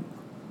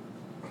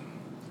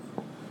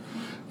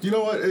 you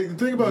know what? The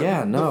thing about...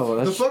 Yeah,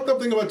 no, the fucked up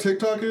thing about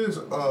TikTok is,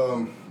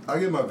 I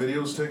get my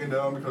videos taken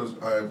down because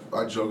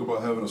I joke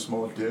about having a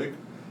small dick,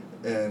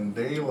 and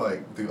they,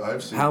 like...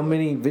 I've seen... How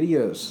many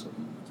videos?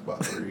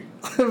 About 3.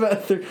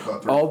 About 3.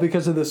 All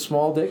because of the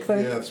small dick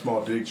thing? Yeah, the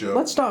small dick joke.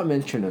 Let's stop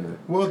mentioning it.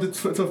 Well,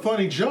 it's a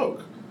funny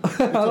joke. It's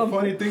a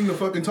funny thing to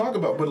fucking talk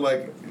about, but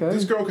like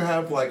this girl could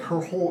have like her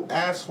whole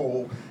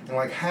asshole and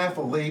like half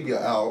a labia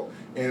out,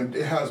 and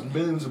it has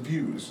millions of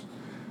views,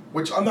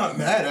 which I'm not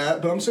mad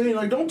at, but I'm saying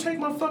like don't take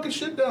my fucking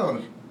shit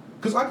down,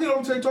 cause I get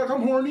on TikTok,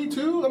 I'm horny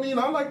too. I mean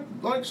I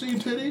like seeing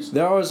titties.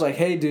 They're always like,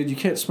 hey dude, you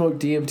can't smoke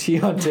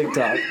DMT on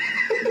TikTok.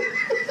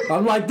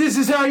 I'm like, this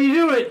is how you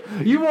do it.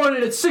 You want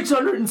it at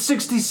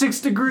 666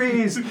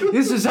 degrees.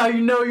 This is how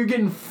you know you're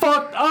getting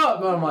fucked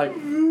up. And I'm like,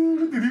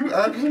 did you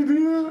actually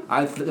do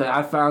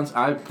that?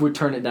 I would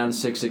turn it down to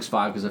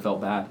 665 because I felt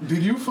bad.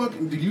 Did you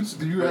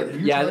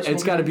yeah,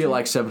 it's got to be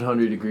like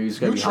 700 degrees. It's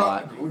got to be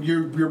hot.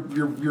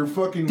 You're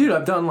fucking... Dude,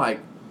 I've done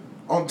like...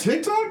 On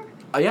TikTok?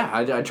 Yeah,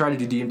 I tried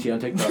to do DMT on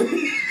TikTok.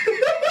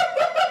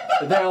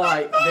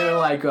 They're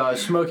like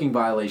smoking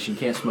violation.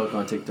 Can't smoke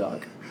on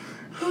TikTok.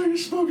 Oh, you're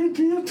smoking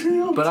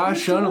DMT on But I was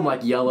showing them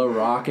like yellow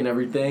rock and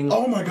everything.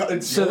 Oh my god,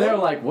 it's so yellow? They're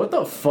like, what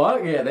the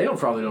fuck? Yeah, they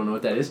probably don't know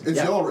what that is. It's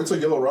yellow. It's a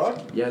yellow rock?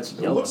 Yeah, it's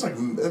yellow. It looks like...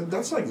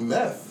 That's like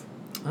meth.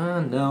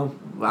 No.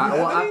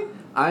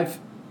 I've...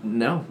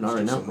 No, not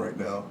right now. Right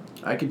now.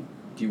 I could...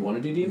 Do you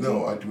want to do DMT?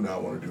 No, I do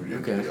not want to do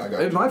DMT.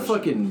 Okay. It might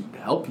fucking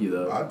help you,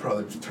 though. I'd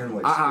probably just turn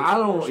like... I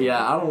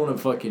don't want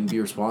to fucking be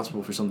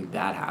responsible for something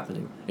bad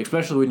happening.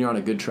 Especially when you're on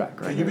a good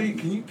track, right?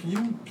 Can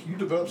you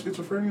develop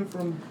schizophrenia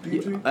from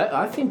DMT? Yeah,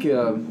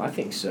 I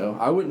think so.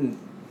 I wouldn't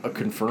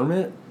confirm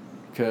it,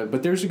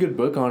 but there's a good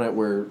book on it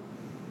where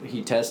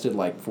he tested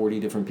like 40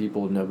 different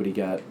people and nobody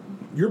got...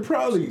 You're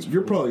probably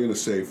in a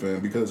safe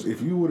end, because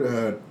if you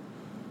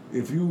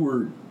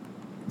were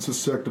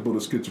susceptible to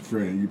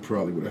schizophrenia, you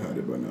probably would have had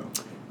it by now.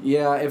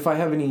 Yeah, if I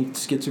have any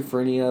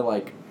schizophrenia,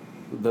 like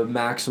the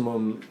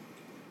maximum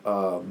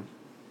of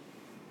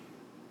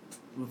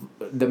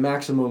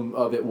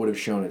it would have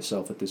shown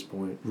itself at this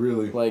point.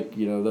 Really? Like,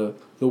 you know,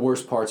 the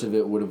worst parts of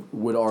it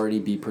would already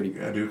be pretty.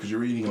 Yeah, dude, because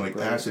you're eating like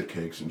acid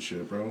cakes and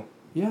shit, bro.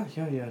 Yeah.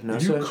 No,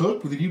 Did you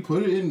cook? Did you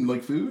put it in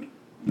like food?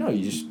 No,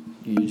 you just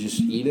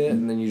eat it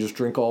and then you just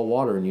drink all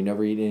water and you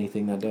never eat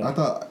anything that day. I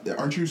thought,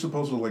 aren't you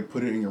supposed to like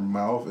put it in your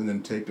mouth and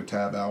then take the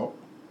tab out?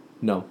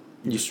 No.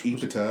 You just eat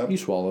the tab? You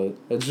swallow it.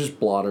 It's just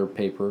blotter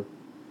paper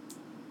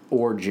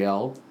or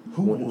gel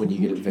when you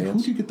get advanced.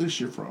 Who do you get this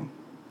shit from?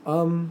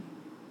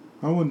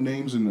 I want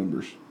names and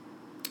numbers.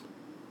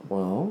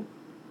 Well,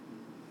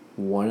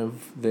 one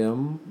of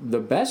them, the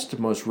best,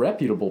 most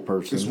reputable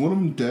person. Is one of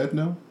them dead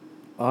now?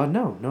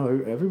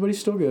 No, everybody's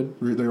still good.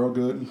 They're all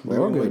good?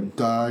 They're all good. Like,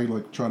 die,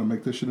 like, trying to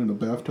make this shit in a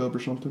bathtub or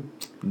something?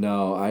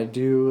 No, I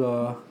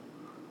do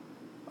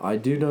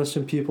know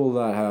some people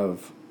that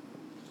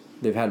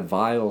they've had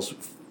vials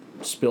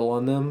spill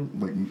on them.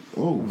 Like,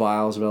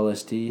 vials of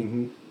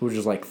LSD, which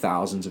is like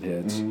thousands of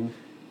hits.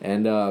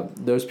 And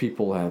those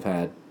people have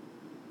had,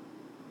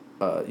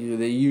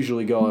 they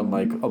usually go on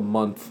like a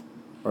month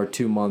or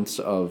 2 months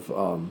of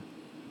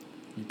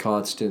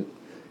constant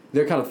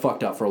they're kind of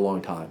fucked up for a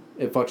long time.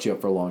 It fucks you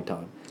up for a long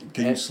time.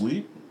 Can you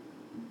sleep?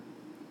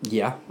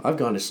 Yeah, I've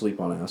gone to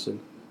sleep on acid.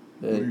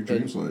 What are your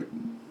dreams like?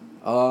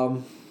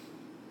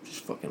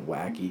 Just fucking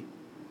wacky.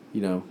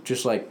 You know,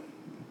 just like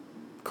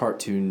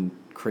cartoon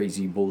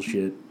crazy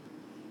bullshit.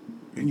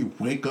 And you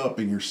wake up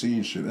and you're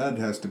seeing shit. That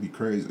has to be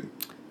crazy.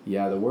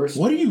 Yeah, the worst.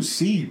 What do you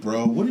see,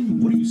 bro? What do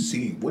you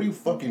see? What do you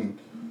fucking...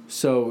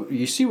 So,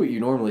 you see what you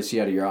normally see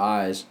out of your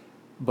eyes,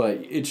 but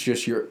it's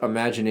just your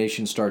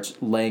imagination starts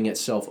laying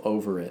itself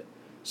over it.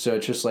 So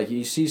it's just like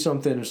you see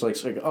something, it's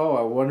like, oh,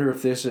 I wonder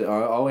if this is,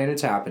 oh, and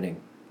it's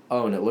happening.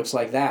 Oh, and it looks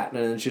like that.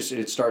 And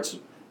it starts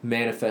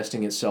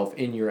manifesting itself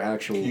in your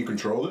actual... Can you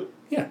control it?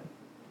 Yeah.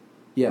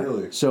 Yeah.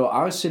 Really? So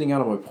I was sitting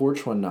out on my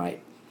porch one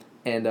night,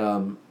 and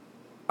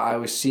I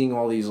was seeing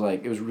all these,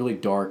 like, it was really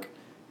dark,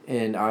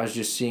 and I was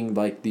just seeing,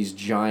 like, these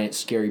giant,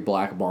 scary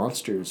black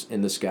monsters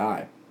in the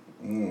sky.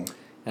 Mm.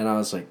 And I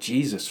was like,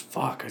 Jesus,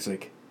 fuck. I was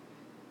like,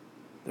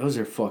 those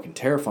are fucking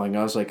terrifying.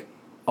 I was like,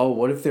 oh,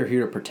 what if they're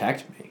here to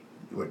protect me?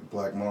 Like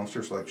black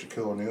monsters like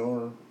Shaquille O'Neal?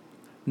 Or...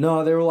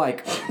 No, they were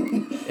like,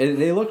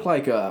 they looked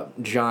like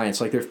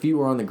giants. Like their feet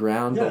were on the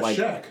ground, yeah, but like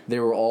Shaq. They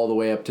were all the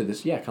way up to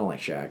this. Yeah, kind of like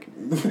Shaq,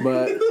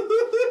 but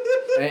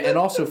and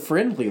also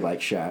friendly like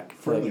Shaq.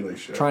 Friendly like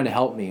Shaq. Trying to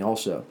help me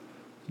also,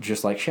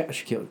 just like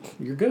Shaquille.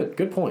 You're good.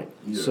 Good point.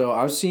 Yeah. So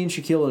I was seeing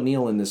Shaquille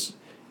O'Neal in this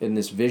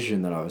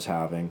vision that I was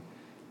having,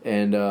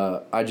 and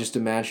I just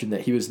imagined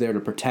that he was there to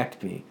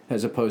protect me,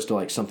 as opposed to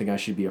like something I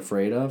should be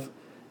afraid of.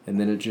 And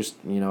then it just,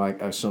 you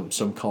know,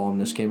 some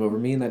calmness came over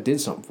me, and that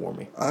did something for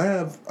me.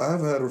 I've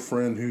had a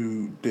friend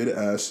who did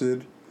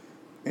acid,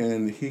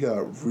 and he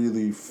got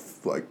really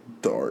like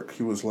dark.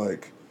 He was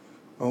like,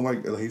 "Oh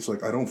my!" He's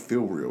like, "I don't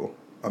feel real.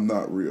 I'm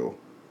not real.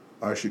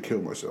 I should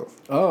kill myself."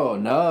 Oh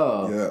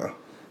no! Yeah.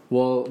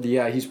 Well,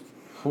 yeah, he's.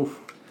 Oof.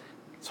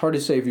 It's hard to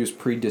say if he was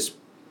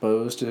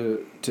predisposed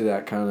to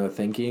that kind of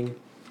thinking,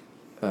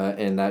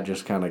 and that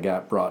just kind of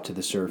got brought to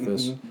the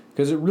surface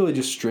because it really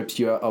just strips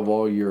you of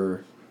all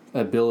your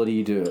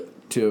ability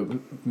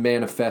to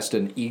manifest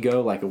an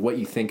ego, like what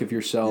you think of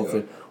yourself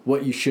and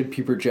what you should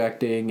be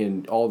projecting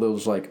and all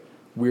those like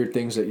weird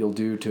things that you'll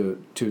do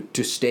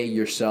to stay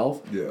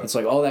yourself. Yeah. It's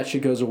like all that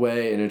shit goes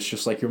away and it's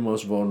just like your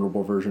most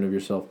vulnerable version of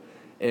yourself.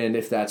 And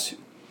if that's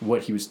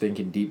what he was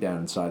thinking deep down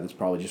inside, that's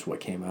probably just what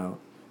came out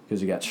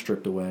because he got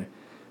stripped away.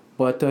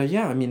 But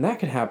yeah, I mean that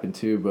could happen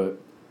too, but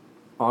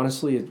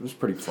honestly it was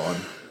pretty fun.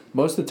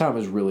 Most of the time it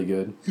was really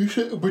good.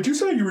 But you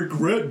said you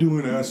regret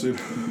doing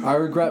acid. I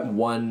regret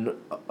one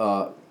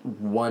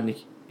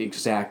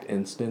exact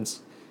instance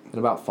and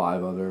about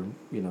 5 other,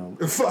 you know.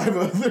 5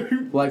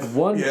 other? Like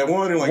one... Yeah,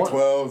 one in like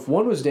 12.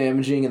 One was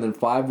damaging and then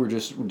 5 were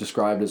just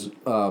described as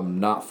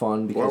not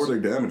fun. Because why were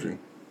they damaging?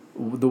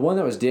 The one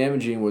that was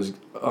damaging was...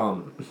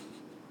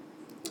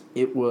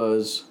 it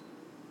was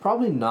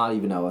probably not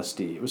even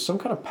LSD. It was some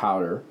kind of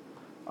powder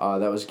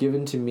that was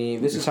given to me.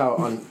 This is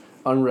how...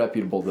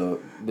 unreputable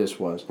this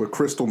was. What,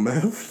 crystal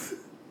meth?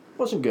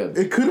 Wasn't good.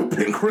 It could have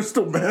been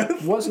crystal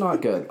meth. Was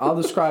not good.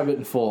 I'll describe it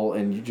in full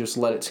and you just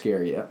let it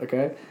scare you,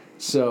 okay?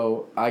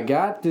 So I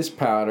got this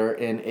powder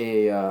in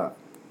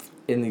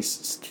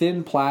this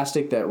thin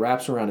plastic that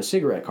wraps around a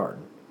cigarette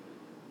carton.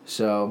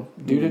 So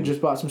dude had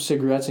just bought some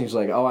cigarettes and he's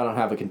like, oh, I don't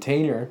have a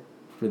container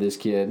for this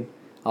kid.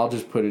 I'll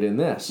just put it in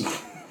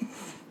this.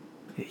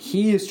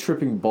 He is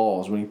tripping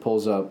balls when he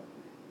pulls up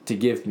to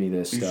give me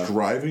this stuff. He's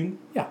driving?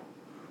 Yeah.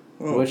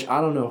 Oh. Which I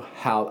don't know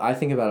how. I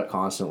think about it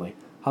constantly.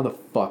 How the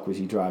fuck was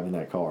he driving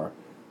that car?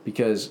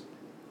 Because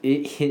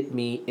it hit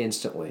me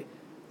instantly.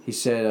 He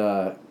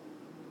said,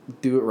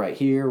 do it right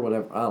here,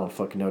 whatever. I don't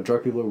fucking know.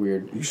 Drug people are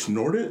weird. You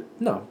snort it?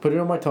 No. Put it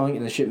on my tongue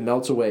and the shit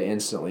melts away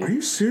instantly. Are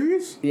you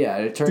serious? Yeah.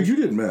 It turns... Dude, you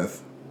did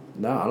meth.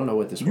 No, I don't know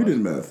what this was. You did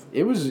meth.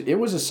 It was a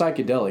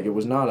psychedelic. It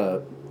was not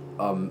a...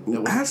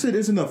 Acid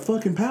isn't a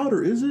fucking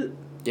powder, is it?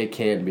 It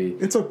can be.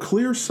 It's a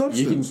clear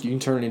substance. You can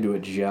turn it into a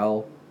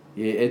gel.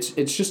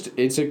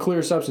 It's a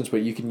clear substance,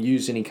 but you can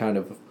use any kind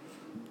of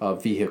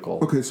vehicle.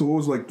 Okay, so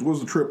what was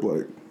the trip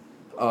like?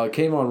 It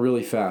came on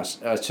really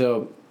fast.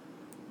 So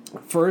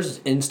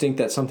first instinct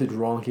that something's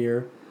wrong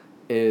here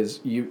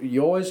is you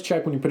always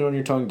check when you put it on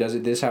your tongue, does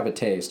this have a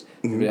taste?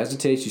 If it has a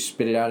taste, you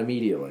spit it out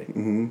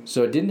immediately.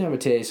 So it didn't have a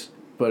taste,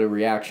 but a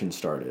reaction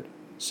started.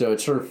 So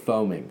it's sort of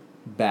foaming.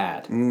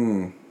 Bad.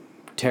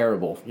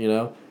 Terrible, you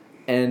know?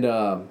 And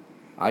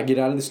I get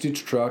out of the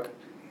Stooge truck,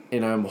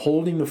 and I'm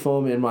holding the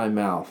foam in my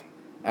mouth.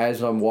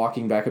 As I'm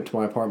walking back up to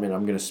my apartment,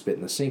 I'm going to spit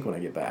in the sink when I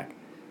get back.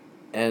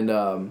 And,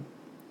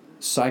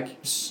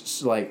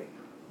 like,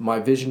 my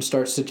vision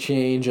starts to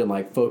change and,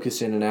 like,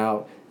 focus in and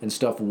out and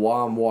stuff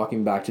while I'm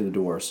walking back to the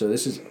door. So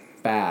this is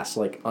fast,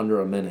 like, under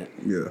a minute.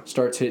 Yeah.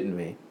 Starts hitting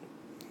me.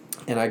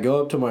 And I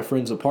go up to my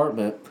friend's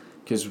apartment,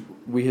 because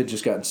we had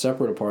just gotten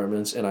separate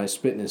apartments, and I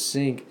spit in his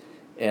sink,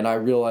 and I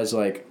realized,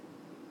 like,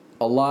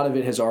 a lot of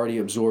it has already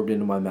absorbed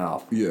into my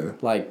mouth. Yeah.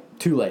 Like,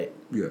 too late.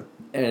 Yeah.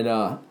 And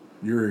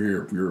you're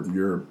here.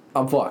 You're.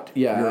 I'm fucked.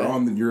 Yeah.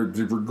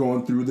 We're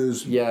going through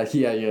this. Yeah.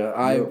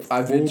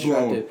 I've been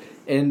distracted,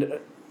 and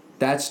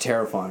that's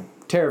terrifying.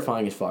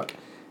 Terrifying as fuck.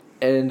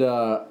 And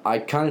I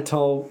kind of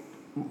tell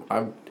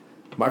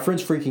my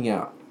friend's freaking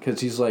out because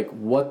he's like,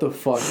 what the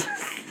fuck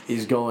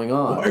is going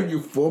on? Why are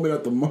you foaming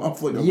at the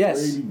mouth like a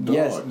crazy dog?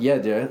 Yes, yeah,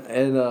 dude.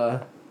 And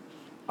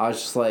I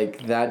was just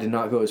like, that did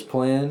not go as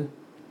planned.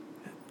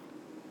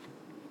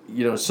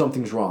 You know,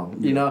 something's wrong.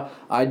 Yeah. You know,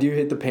 I do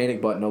hit the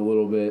panic button a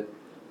little bit.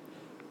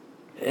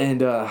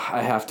 And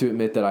I have to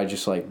admit that I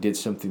just, like, did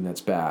something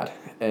that's bad.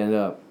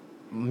 And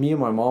me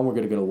and my mom were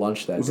going to go to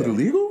lunch that day. Was it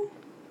illegal?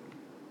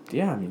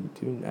 Yeah, I mean,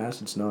 doing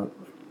acid's not...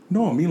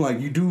 No, I mean,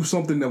 like, you do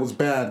something that was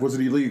bad. Was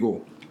it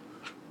illegal?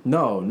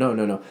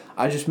 No.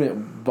 I just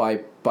meant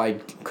by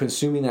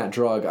consuming that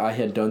drug, I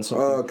had done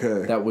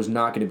something that was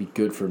not going to be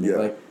good for me. Yeah.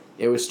 Like,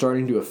 it was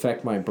starting to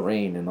affect my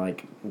brain, and,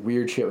 like,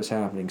 weird shit was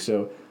happening.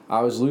 So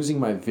I was losing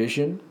my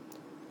vision.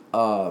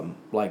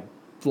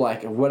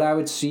 Like what I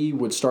would see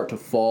would start to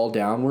fall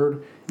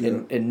downward,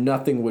 and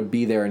nothing would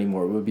be there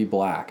anymore. It would be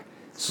black.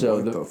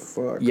 So what the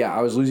fuck? Yeah,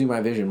 I was losing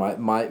my vision.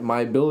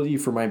 My ability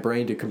for my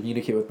brain to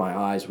communicate with my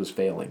eyes was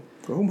failing.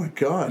 Oh my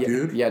god,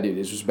 dude. Yeah, dude,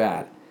 this was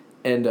bad.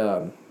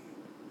 And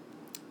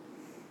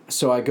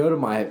so I go to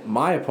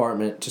my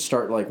apartment to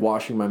start like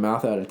washing my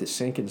mouth out at the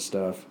sink and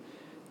stuff,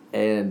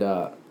 and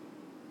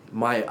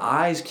my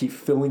eyes keep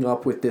filling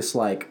up with this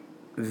like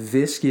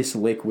viscous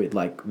liquid,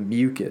 like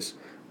mucus,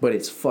 but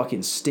it's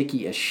fucking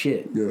sticky as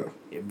shit. Yeah.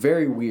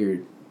 Very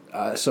weird.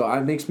 So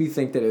it makes me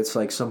think that it's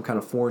like some kind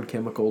of foreign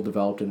chemical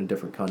developed in a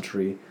different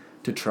country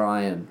to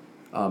try and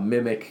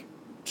mimic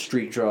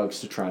street drugs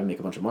to try and make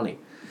a bunch of money.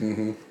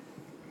 Mm-hmm.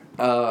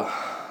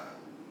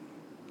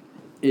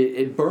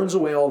 It burns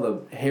away all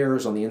the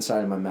hairs on the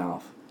inside of my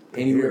mouth.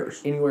 Anywhere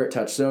it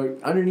touched. So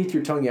underneath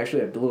your tongue, you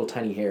actually have little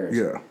tiny hairs.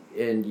 Yeah.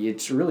 And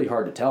it's really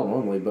hard to tell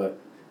normally, but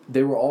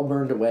they were all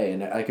burned away,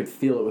 and I could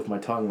feel it with my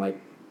tongue. Like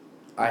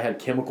I had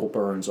chemical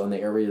burns on the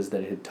areas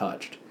that it had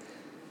touched.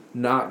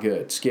 Not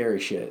good. Scary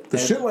shit.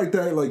 Shit like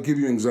that like give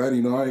you anxiety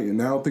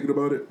now thinking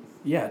about it?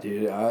 Yeah,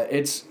 dude.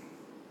 It's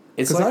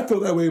because like, I feel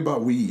that way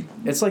about weed.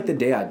 It's like the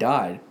day I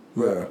died.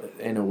 Yeah.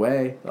 In a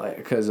way, like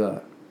because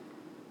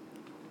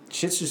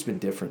shit's just been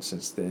different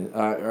since then.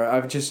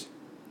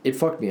 It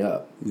fucked me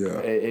up. Yeah.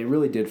 It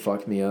really did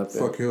fuck me up.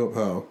 Fuck you up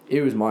how? It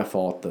was my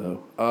fault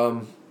though.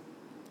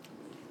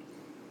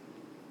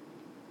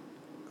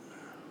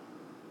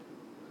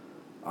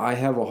 I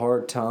have a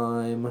hard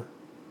time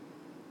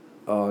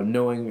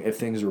knowing if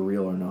things are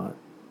real or not.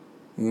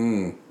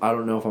 I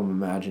don't know if I'm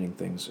imagining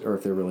things or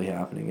if they're really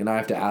happening, and I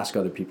have to ask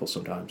other people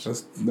sometimes.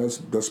 That's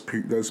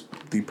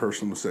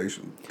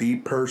depersonalization.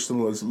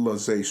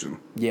 Depersonalization.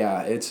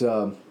 Yeah,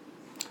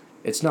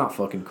 it's not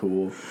fucking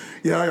cool.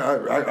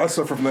 Yeah, I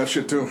suffer from that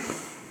shit too.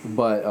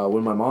 But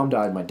when my mom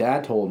died, my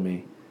dad told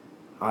me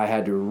I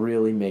had to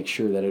really make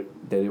sure that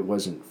it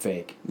wasn't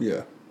fake.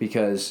 Yeah.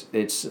 Because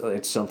it's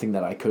something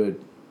that I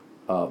could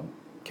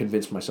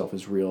convince myself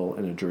is real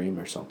in a dream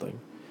or something.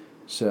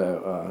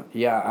 So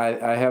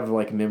I have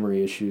like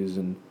memory issues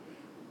and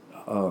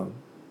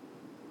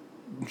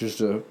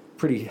just a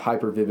pretty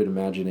hyper vivid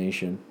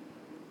imagination.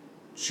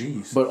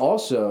 Jeez. But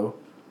also,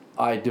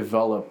 I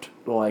developed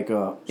like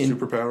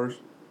superpowers.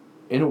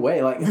 In a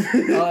way, like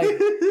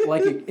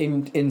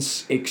in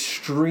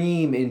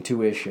extreme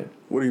intuition.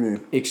 What do you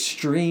mean?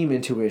 Extreme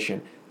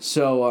intuition.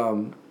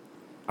 So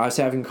I was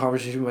having a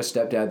conversation with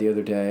my stepdad the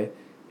other day,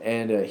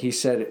 and he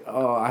said,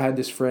 "Oh, I had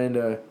this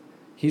friend.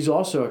 He's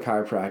also a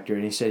chiropractor,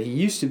 and he said he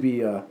used to be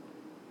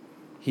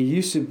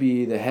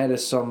the head of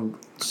some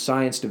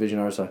science division."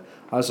 I was like,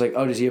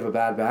 "Oh, does he have a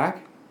bad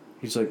back?"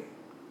 He's like,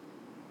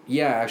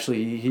 "Yeah,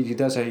 actually, he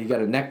does. He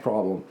got a neck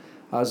problem."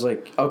 I was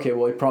like, okay,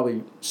 well, he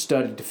probably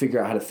studied to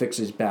figure out how to fix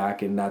his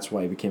back, and that's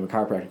why he became a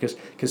chiropractor.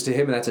 Because to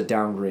him, that's a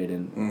downgrade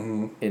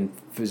in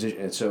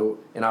physician.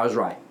 And I was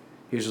right.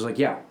 He was just like,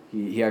 yeah,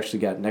 he actually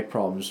got neck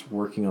problems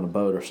working on a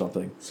boat or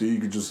something. So you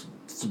could just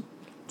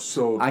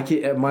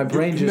my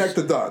brain connect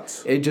the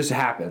dots. It just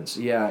happens,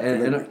 yeah,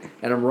 and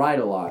I'm right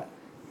a lot,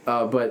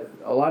 but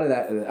a lot of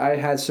that I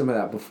had some of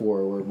that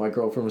before, where my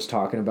girlfriend was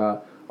talking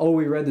about, oh,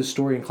 we read this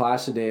story in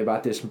class today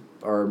about this,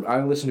 or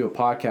I listened to a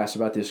podcast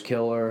about this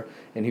killer,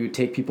 and he would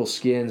take people's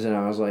skins, and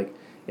I was like,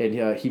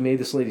 and he made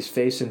this lady's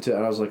face into,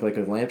 and I was like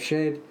a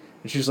lampshade,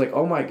 and she was like,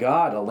 oh my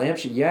god, a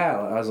lampshade, yeah.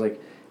 I was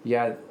like,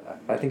 yeah,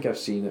 I think I've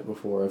seen it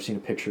before. I've seen a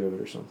picture of it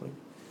or something,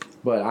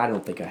 but I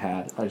don't think I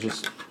had. I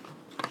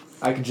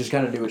could just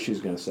kind of do what she was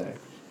gonna say,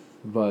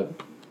 but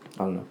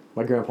I don't know.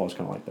 My grandpa's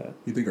kind of like that.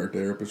 You think our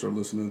therapists are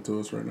listening to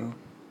us right now?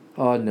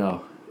 Oh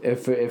no.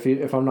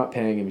 If I'm not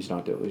paying him, he's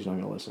not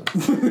gonna listen.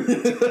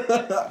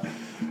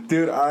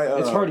 Dude,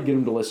 it's hard to get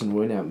him to listen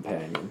when I'm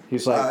paying him.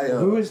 He's like,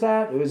 who is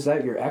that? Is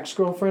that your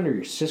ex-girlfriend or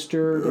your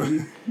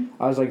sister?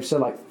 I was like, you said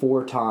like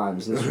 4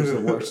 times. This was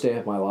the worst day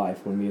of my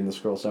life when me and this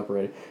girl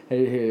separated.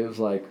 And he was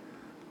like,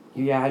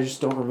 yeah, I just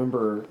don't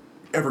remember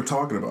ever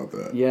talking about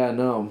that. Yeah,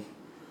 no.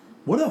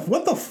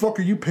 What the fuck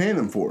are you paying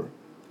him for?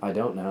 I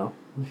don't know.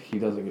 He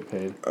doesn't get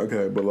paid.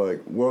 Okay, but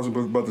like, what I was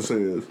about to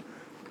say is,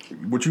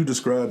 what you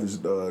described as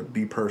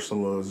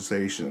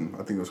depersonalization,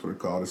 I think that's what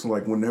it's called. It's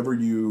like whenever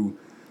you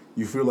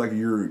feel like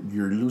you're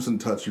losing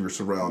touch of your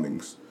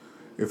surroundings,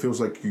 it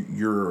feels like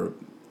you're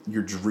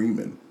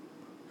dreaming.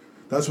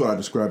 That's what I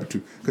describe it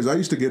to. Because I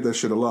used to get that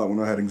shit a lot when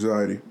I had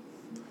anxiety.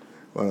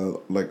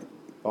 Like.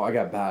 Oh, I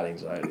got bad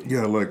anxiety.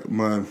 Yeah, like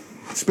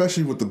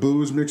especially with the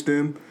booze mixed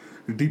in,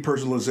 the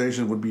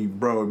depersonalization would be,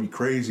 bro, it'd be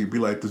crazy. It'd be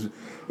like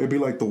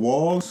the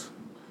walls.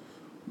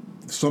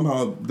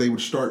 Somehow they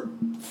would start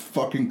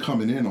fucking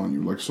coming in on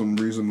you, like some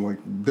reason, like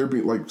there'd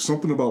be like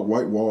something about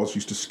white walls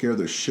used to scare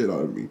the shit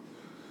out of me.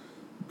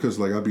 Because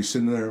like I'd be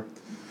sitting there,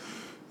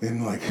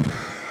 and like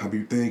I'd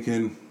be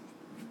thinking.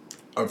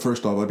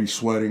 First off, I'd be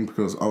sweating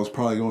because I was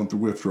probably going through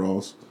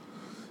withdrawals.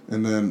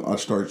 And then I'd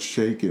start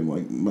shaking,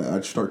 like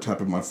I'd start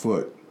tapping my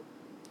foot,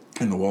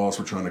 and the walls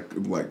were trying to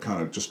like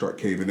kind of just start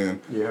caving in.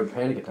 You have a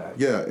panic attack.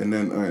 Yeah, and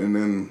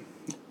then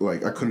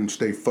like I couldn't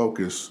stay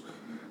focused.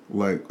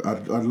 Like I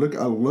look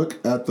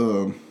at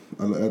the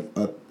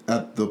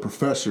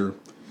professor,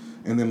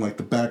 and then like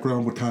the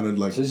background would kind of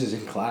like. So this is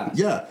in class.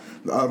 Yeah,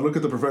 I'd look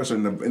at the professor,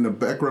 and the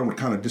background would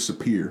kind of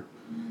disappear,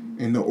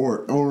 and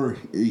or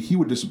he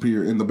would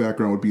disappear, and the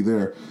background would be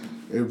there.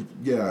 It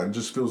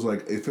just feels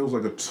like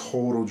a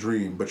total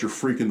dream, but you're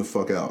freaking the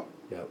fuck out.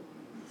 Yep.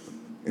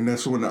 And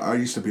that's when I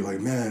used to be like,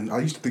 man, I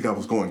used to think I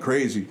was going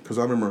crazy because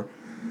I remember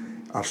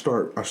I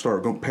start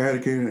going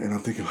panicking, and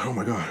I'm thinking, oh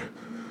my god,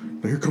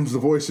 here comes the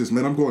voices,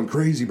 man. I'm going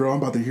crazy, bro. I'm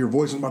about to hear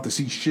voices, I'm about to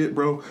see shit,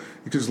 bro.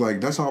 It's just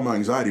like that's how my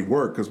anxiety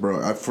worked, because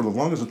bro, for the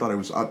longest I thought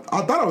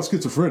I was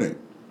schizophrenic.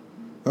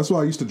 That's why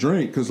I used to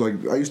drink, because like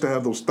I used to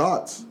have those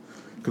thoughts,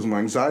 because my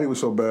anxiety was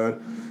so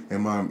bad,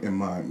 and my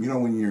you know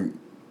when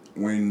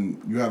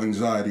you have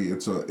anxiety,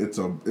 it's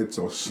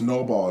a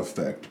snowball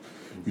effect.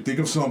 You think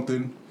of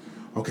something,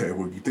 okay,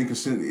 well, you think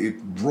it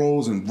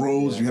rolls and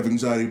rolls. Yeah. You have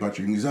anxiety about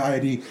your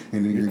anxiety,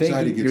 and then your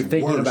anxiety gets worse. You're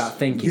thinking about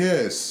thinking.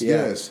 Yes,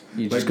 yeah. Yes.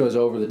 It just goes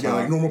over the top. Yeah,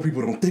 like normal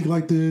people don't think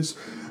like this,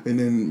 and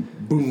then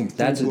boom.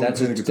 That's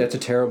a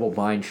terrible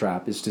mind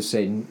trap. Is to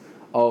say,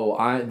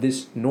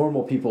 this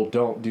normal people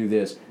don't do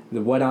this.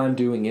 What I'm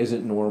doing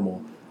isn't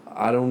normal.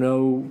 I don't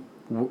know.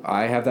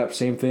 I have that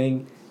same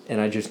thing. And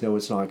I just know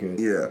it's not good.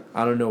 Yeah.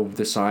 I don't know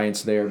the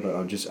science there, but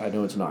I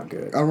know it's not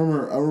good. I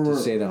remember to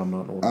say that I'm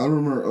not normal. I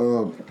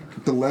remember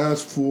the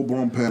last full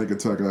blown panic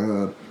attack I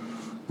had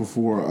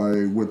before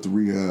I went to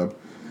rehab.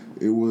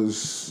 It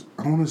was,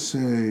 I want to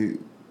say,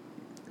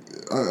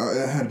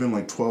 it had been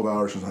like 12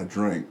 hours since I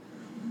drank,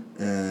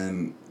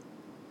 and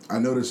I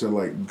noticed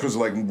that because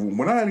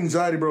when I had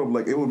anxiety, bro,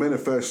 like it would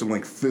manifest in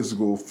like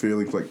physical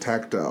feelings, like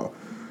tactile.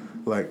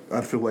 Like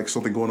I'd feel like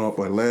something going up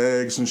my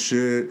legs and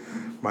shit.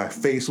 My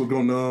face would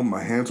go numb,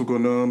 my hands would go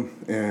numb,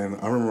 and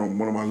I remember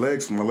one of my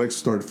legs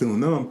started feeling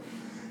numb,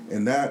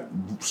 and that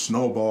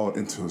snowballed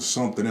into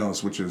something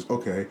else, which is,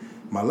 okay,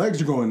 my legs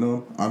are going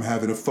numb, I'm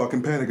having a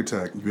fucking panic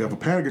attack. You have a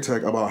panic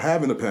attack about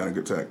having a panic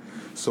attack.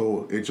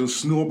 So it just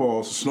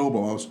snowballs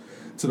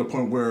to the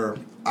point where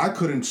I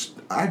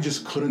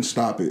just couldn't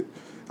stop it.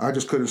 I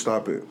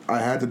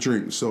had to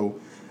drink, so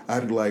I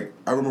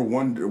remember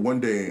one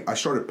day I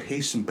started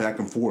pacing back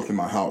and forth in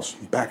my house,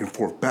 back and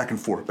forth.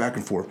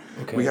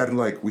 Okay.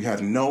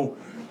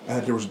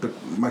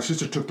 My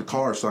sister took the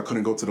car, so I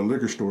couldn't go to the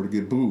liquor store to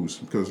get booze,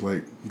 because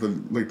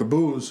the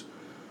booze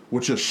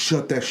would just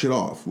shut that shit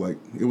off. Like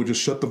it would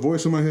just shut the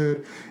voice in my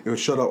head. It would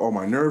shut out all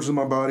my nerves in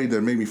my body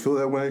that made me feel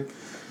that way.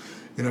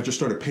 And I just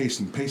started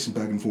pacing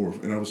back and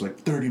forth, and I was like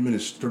 30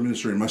 minutes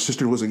straight. My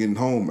sister wasn't getting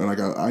home,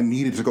 and I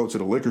needed to go to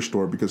the liquor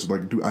store because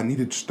I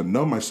needed just to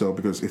numb myself,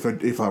 because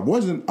if I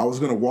wasn't, I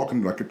was gonna walk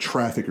into like a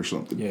traffic or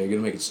something. Yeah, you're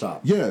gonna make it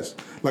stop. Yes,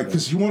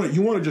 because you want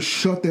to just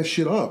shut that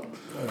shit up.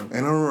 Yeah.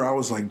 And I remember I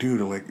was like,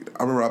 dude,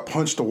 I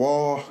punched the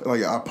wall.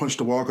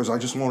 Because I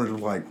just wanted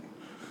to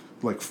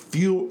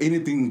feel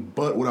anything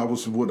but what I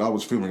was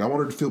feeling. I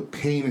wanted to feel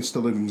pain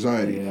instead of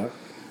anxiety. Yeah.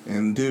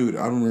 And dude,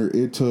 I remember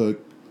it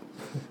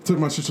took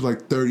my sister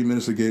like 30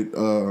 minutes to get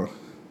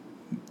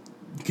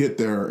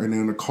there, and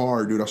in the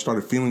car, dude, I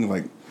started feeling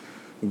like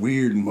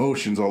weird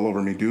emotions all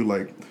over me, dude.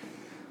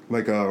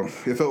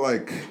 It felt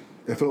like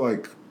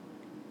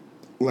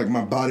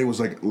my body was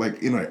like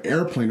in an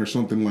airplane or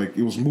something. Like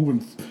it was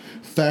moving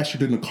faster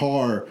than the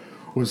car.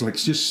 It was like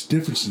just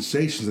different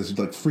sensations that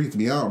like freaked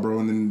me out, bro.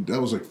 And then that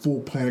was like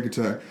full panic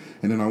attack.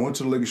 And then I went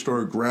to the liquor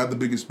store, grabbed the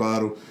biggest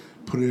bottle,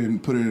 put it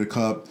in a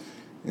cup,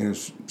 and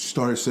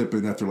started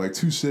sipping. After like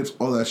 2 sips,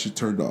 all that shit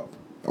turned off.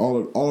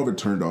 All of it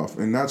turned off.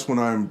 And that's when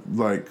I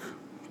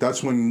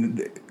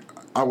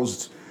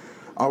was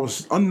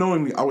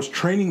unknowingly, I was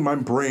training my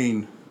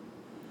brain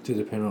to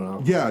depend on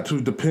alcohol. Yeah,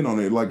 to depend on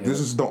it. This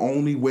is the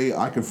only way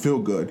I can feel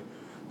good.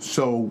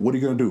 So what are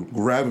you gonna do?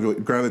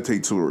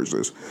 Gravitate towards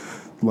this.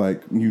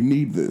 Like, you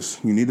need this.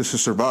 You need this to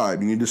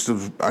survive. You need this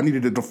to. I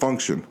needed it to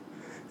function.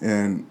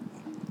 And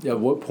at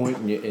what point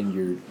in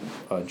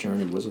your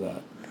journey was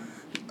that?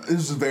 This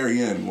is the very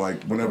end.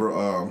 Like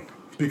whenever,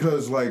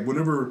 because like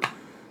whenever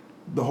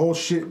the whole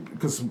shit,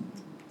 because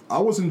I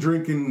wasn't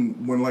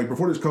drinking when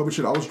before this COVID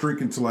shit. I was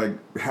drinking to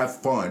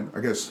have fun. I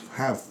guess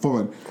have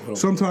fun. Oh.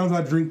 Sometimes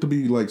I drink to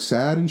be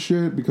sad and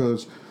shit,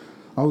 because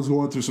I was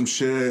going through some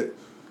shit.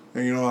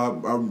 And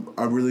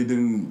I really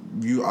didn't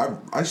view.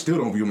 I still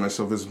don't view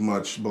myself as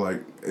much,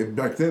 but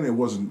back then it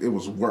was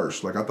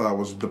worse. I thought I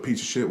was the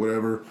piece of shit,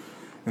 whatever.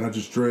 and I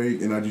just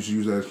drank, and I just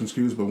used that as an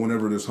excuse. But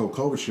whenever this whole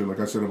COVID shit, like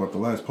I said about the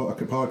last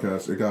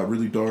podcast, it got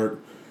really dark,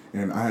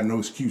 and I had no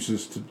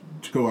excuses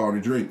to go out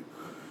and drink.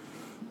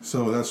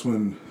 So that's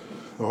when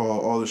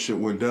all this shit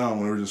went down.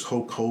 Whenever this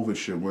whole COVID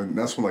shit went,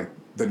 that's when like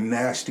the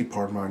nasty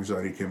part of my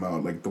anxiety came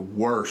out, like the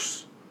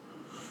worst.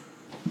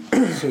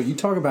 So you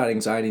talk about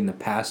anxiety in the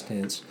past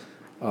tense,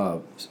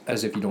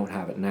 as if you don't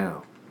have it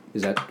now.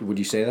 Would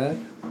you say that?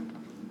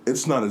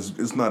 It's not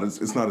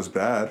as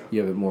bad.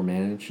 You have it more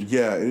managed?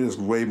 Yeah, it is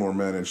way more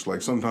managed.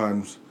 Like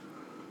sometimes,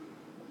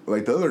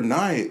 like the other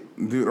night,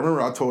 dude, I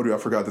remember I told you I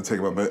forgot to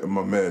take my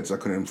meds. I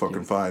couldn't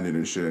fucking find it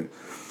and shit.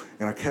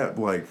 And I kept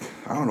like,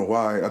 I don't know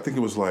why. I think it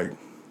was like,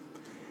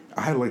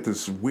 I had like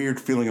this weird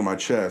feeling in my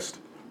chest,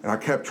 and I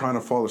kept trying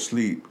to fall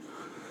asleep,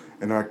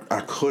 and I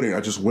couldn't.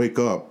 I just wake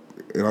up,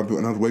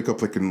 and I'd wake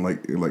up like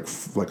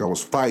I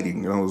was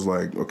fighting, and I was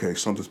like, okay,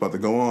 something's about to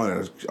go on,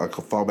 and I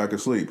could fall back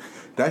asleep.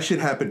 That shit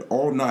happened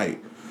all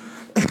night.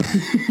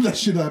 That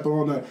shit happened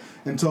all night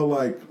until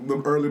like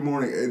the early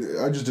morning.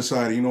 I just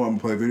decided, I'm gonna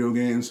play video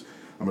games.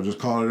 I'm gonna just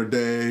call it a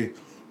day,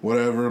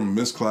 whatever. I'm gonna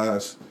miss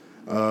class.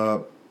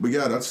 But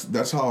yeah,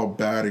 that's how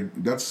bad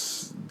it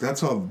gets.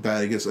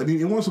 I mean,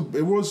 it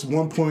was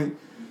one point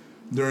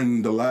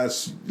during the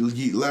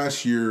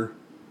last year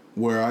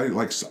where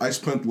I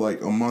spent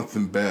like a month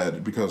in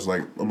bed because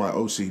like of my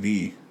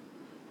OCD,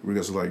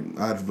 because like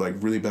I had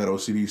like really bad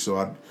OCD. So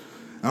I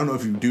don't know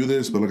if you do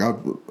this, but like I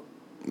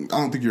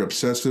don't think you're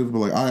obsessive, but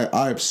like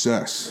I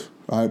obsess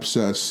a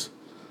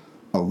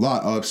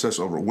lot. I obsess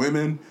over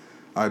women.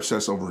 I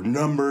obsess over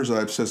numbers.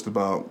 I obsessed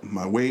about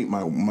my weight,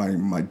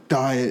 my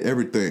diet,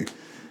 everything.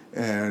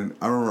 And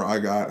I remember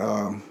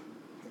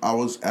I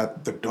was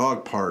at the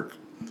dog park,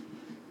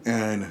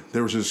 and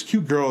there was this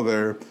cute girl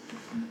there.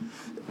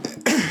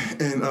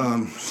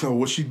 And so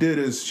what she did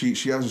is she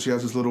has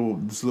this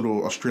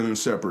little Australian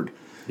Shepherd.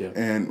 Yeah.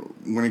 And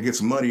when it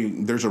gets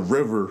muddy, there's a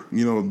river,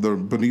 the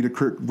Bonita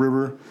Creek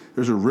River.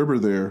 There's a river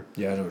there.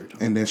 Yeah, I know what you're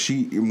talking And then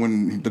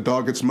when the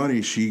dog gets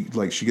muddy, she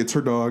gets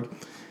her dog,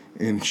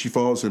 and she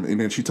follows him, and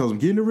then she tells him,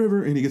 get in the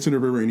river, and he gets in the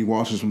river, and he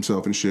washes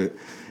himself and shit.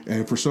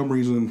 And for some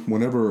reason,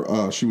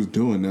 whenever she was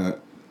doing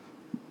that,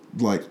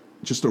 like,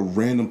 just a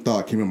random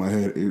thought came in my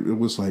head. It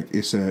was like,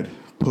 it said,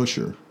 push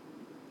her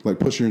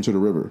into the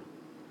river.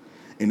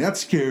 And that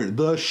scared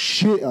the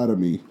shit out of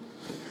me.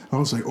 I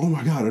was like, oh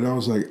my God. And I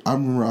was like, I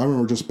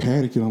remember just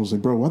panicking. I was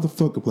like, bro, why the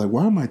fuck? Like,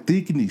 why am I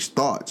thinking these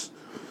thoughts?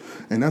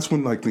 And that's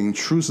when like the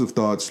intrusive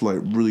thoughts like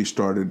really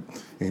started.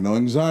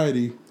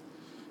 Anxiety,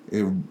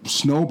 it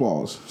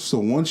snowballs. So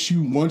once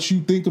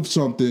you think of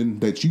something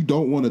that you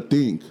don't want to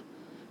think,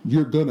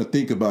 you're gonna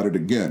think about it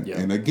again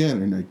and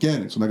again and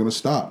again. It's not gonna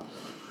stop.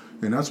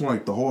 And that's when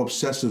like the whole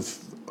obsessive,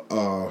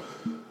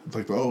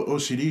 like the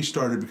OCD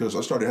started, because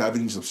I started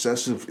having these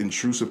obsessive,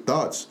 intrusive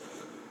thoughts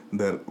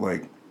that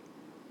like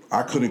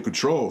I couldn't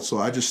control. So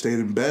I just stayed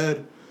in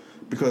bed,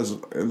 because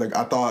like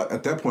at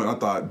that point I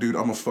thought, dude,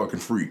 I'm a fucking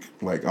freak.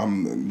 Like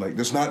I'm like,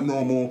 that's not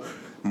normal.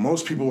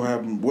 Most people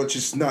have, which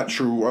is not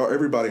true.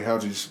 Everybody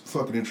has these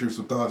fucking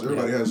intrusive thoughts.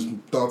 Everybody has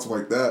thoughts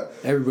like that.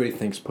 Everybody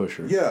thinks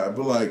pusher. Yeah,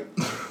 but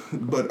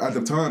at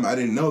the time I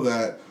didn't know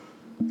that,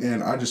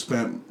 and I just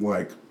spent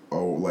like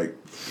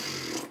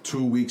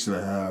 2 weeks and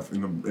a half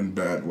in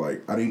bed.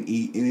 Like I didn't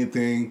eat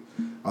anything.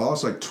 I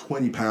lost like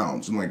 20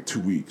 pounds in like 2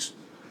 weeks,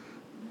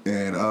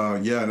 and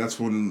that's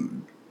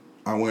when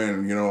I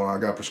went. I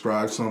got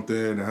prescribed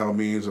something to help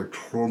me. It's like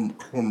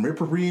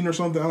chlormipirine or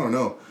something. I don't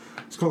know.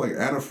 It's called like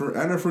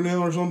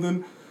anafranil or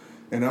something.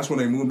 And that's when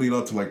they moved me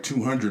up to like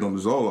 200 on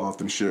the Zoloft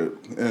and shit.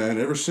 And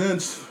ever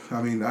since,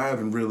 I mean, I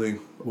haven't really...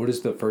 What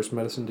does the first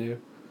medicine do?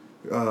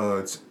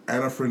 It's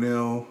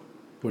anafranil.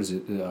 What is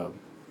it? I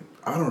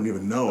don't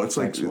even know. It's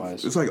like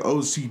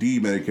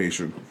OCD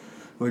medication.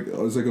 Like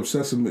it's like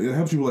obsessive. It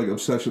helps you with like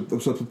obsessive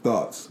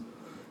thoughts.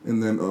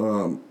 And then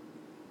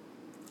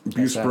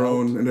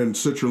buspirone and then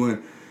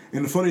citrulline.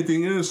 And the funny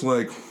thing is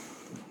like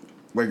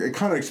it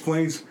kind of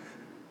explains...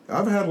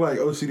 I've had like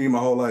OCD my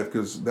whole life,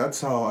 because that's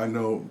how I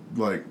know,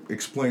 like,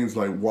 explains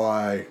like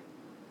why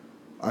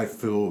I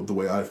feel the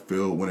way I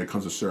feel when it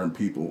comes to certain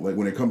people. Like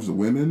when it comes to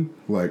women,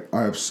 like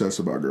I obsess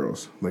about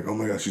girls. Like, oh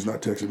my God, she's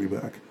not texting me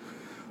back.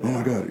 Oh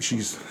my God,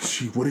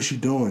 what is she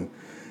doing?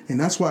 And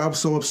that's why I was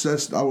so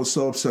obsessed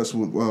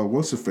with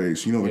what's her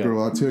face, the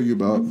girl I tell you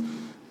about.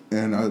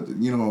 And I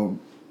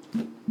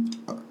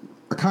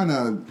kind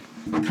of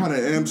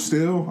am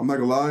still. I'm not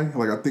gonna lie.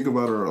 Like I think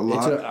about her a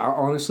lot.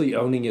 Honestly,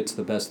 owning it's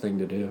the best thing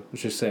to do.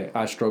 Let's just say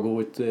I struggle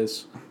with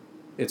this.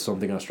 It's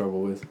something I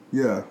struggle with.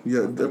 Yeah,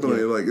 definitely.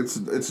 Yeah. Like it's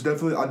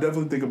definitely. I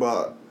definitely think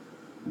about.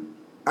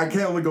 I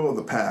can't let go of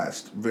the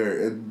past.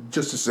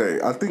 Just to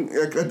say, I think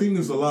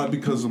there's a lot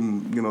because of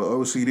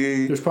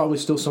OCD. There's probably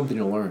still something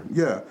to learn.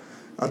 Yeah,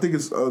 I think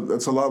it's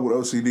a lot with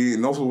OCD,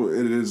 and also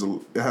it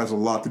has a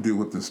lot to do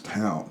with this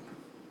town.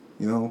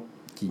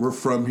 We're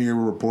from here.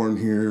 We were born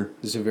here.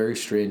 It's a very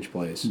strange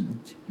place.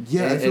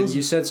 Yeah, and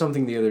you said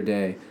something the other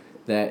day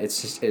that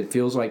it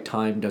feels like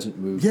time doesn't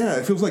move. Yeah,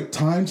 it feels like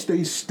time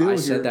stays still. I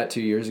said that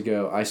 2 years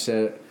ago. I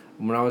said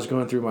when I was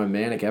going through my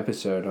manic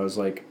episode, I was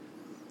like,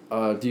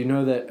 Do you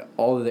know that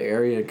all of the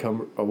area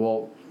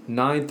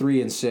 9,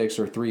 3, and 6,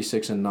 or 3,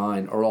 6, and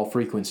 9 are all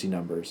frequency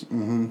numbers,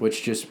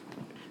 which just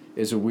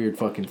is a weird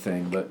fucking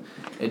thing. But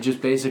it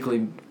just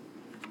basically,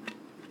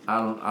 I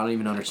don't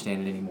even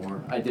understand it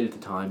anymore. I did at the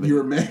time. But you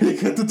were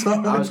manic at the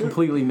time. I was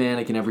completely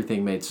manic and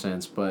everything made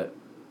sense, but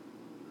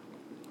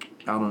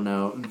I don't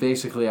know.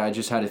 Basically, I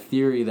just had a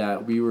theory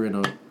that we were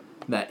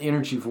that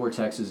energy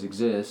vortexes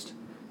exist,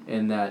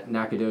 and that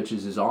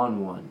Nacogdoches is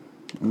on one,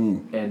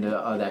 and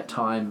that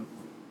time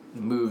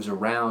moves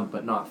around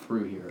but not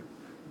through here,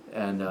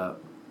 and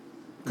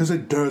because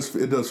it does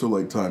feel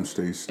like time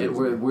stays. And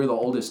we're the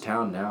oldest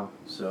town now,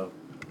 so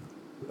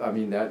I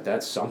mean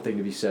that's something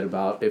to be said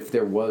about if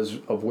there was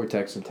a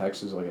vortex in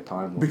Texas, like a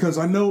time. Because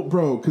I know,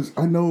 bro. Because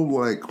I know,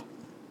 like,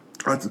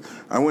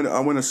 I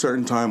went a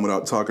certain time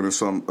without talking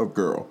to a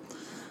girl.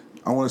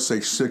 I want to say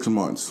 6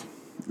 months.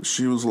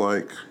 She was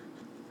like,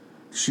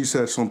 she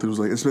said something. Was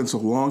like, it's been so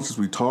long since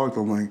we talked.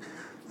 I'm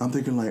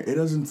thinking like, it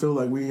doesn't feel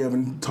like we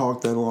haven't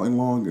talked that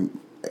long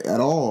at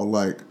all.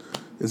 Like,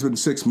 it's been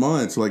 6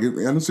 months. Like,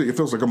 honestly, it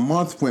feels like a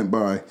month went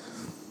by.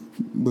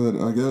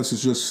 But I guess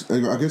it's just a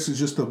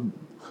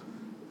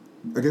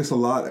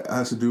lot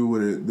has to do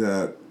with it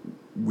that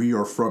we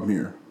are from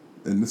here,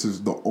 and this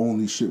is the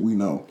only shit we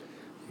know.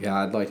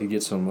 Yeah, I'd like to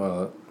get some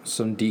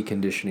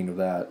deconditioning of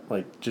that,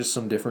 like just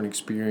some different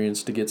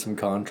experience to get some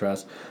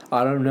contrast.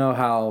 I don't know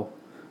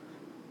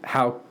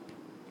how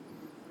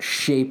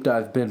shaped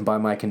I've been by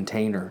my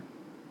container.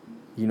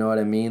 You know what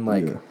I mean?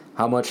 Like,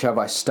 how much have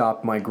I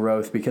stopped my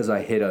growth because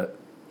I hit a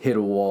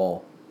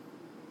wall,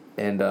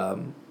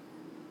 and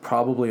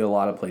probably a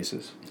lot of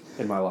places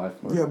in my life.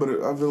 Yeah, but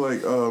I feel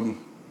like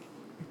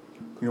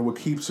what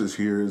keeps us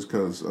here is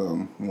because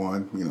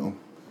one,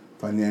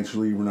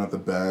 financially we're not the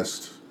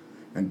best,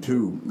 and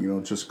two,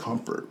 just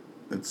comfort.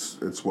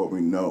 It's what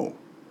we know.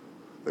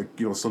 Like,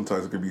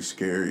 sometimes it can be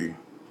scary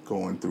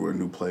going through a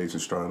new place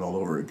and starting all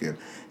over again.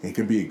 It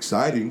can be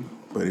exciting,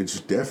 but it's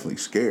definitely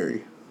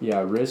scary.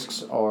 Yeah,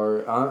 risks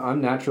are.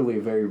 I'm naturally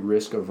a very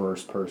risk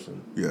averse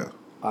person. Yeah.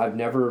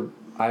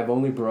 I've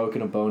only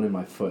broken a bone in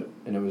my foot,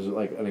 and it was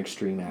like an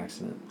extreme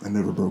accident. I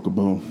never broke a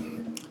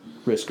bone.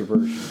 Risk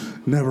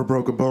aversion. Never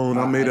broke a bone.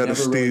 I'm made out of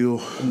steel.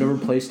 I've never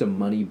placed a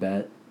money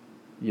bet.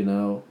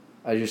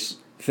 I just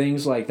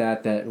things like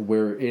that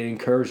where it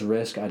incurs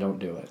risk. I don't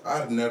do it.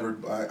 I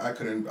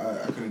couldn't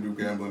do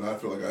gambling. I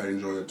feel like I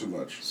enjoy it too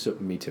much. So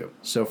me too.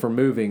 So for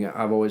moving,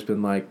 I've always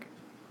been like,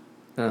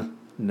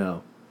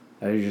 no.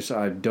 I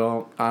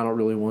don't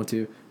really want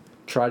to.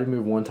 Try to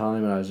move one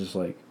time, and I was just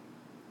like,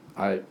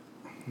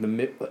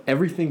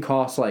 everything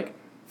costs like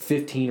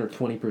 15 or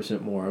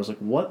 20% more. I was like,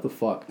 what the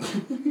fuck?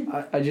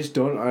 I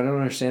don't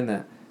understand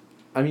that.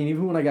 I mean,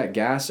 even when I got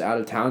gas out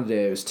of town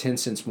today, it was 10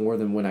 cents more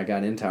than when I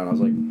got in town. I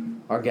was like,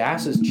 our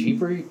gas is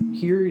cheaper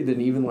here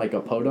than even like a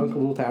podunk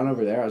little town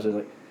over there. I was just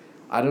like,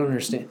 I don't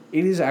understand.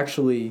 It is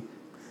actually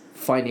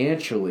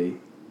financially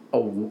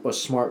a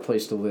smart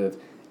place to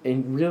live.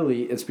 And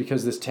really, it's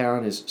because this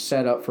town is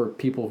set up for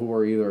people who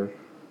are either,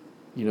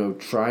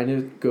 trying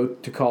to go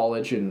to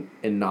college and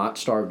not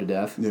starve to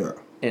death. Yeah.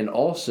 And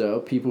also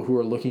people who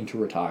are looking to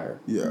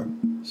retire. Yeah.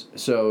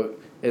 So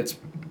it's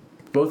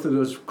both of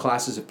those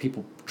classes of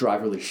people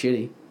drive really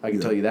shitty. I can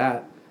tell you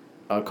that.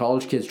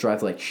 College kids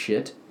drive like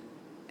shit.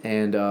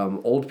 And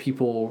old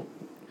people,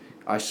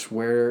 I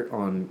swear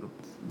on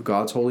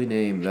God's holy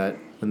name that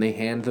when they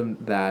hand them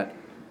that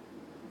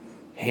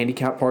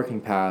handicap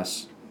parking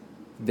pass,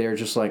 they're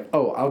just like,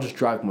 oh, I'll just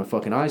drive with my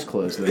fucking eyes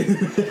closed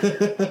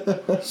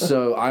then.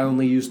 So I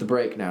only use the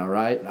brake now,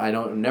 right? I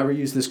never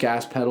use this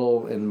gas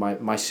pedal, and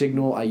my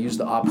signal, I use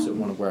the opposite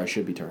one of where I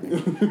should be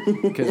turning.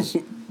 Because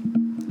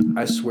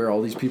I swear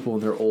all these people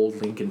in their old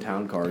Lincoln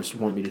Town cars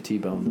want me to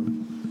T-bone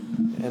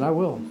them. And I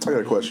will. I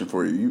got a question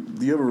for you.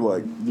 Do you ever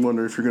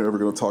wonder if you're ever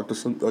going to talk to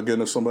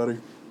somebody?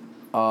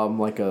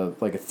 Like a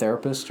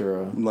therapist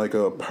or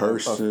a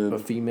person, a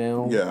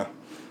female? Yeah.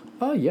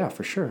 Oh yeah,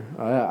 for sure.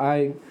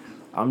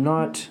 I'm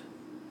not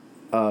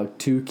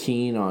too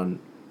keen on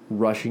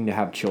rushing to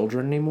have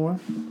children anymore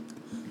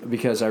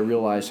because I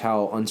realize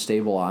how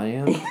unstable I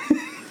am.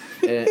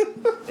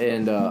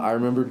 and I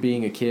remember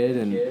being a kid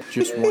and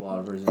just a lot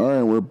of reasons. All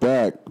right, we're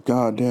back.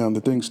 God damn,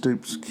 the thing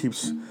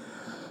keeps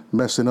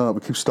messing up.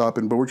 It keeps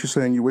stopping. But what you're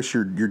saying, you wish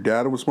your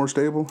dad was more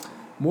stable?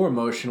 More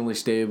emotionally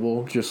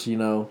stable, just,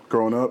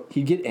 growing up?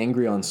 He'd get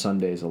angry on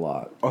Sundays a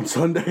lot. On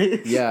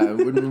Sundays? Yeah,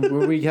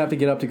 when we have to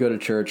get up to go to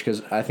church,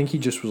 because I think he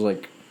just was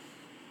like,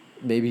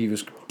 maybe he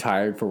was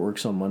tired for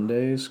works on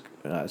Mondays.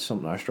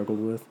 Something I struggled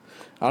with.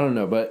 I don't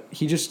know, but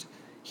he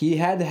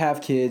had to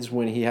have kids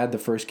when he had the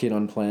first kid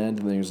unplanned,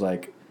 and then he was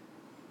like,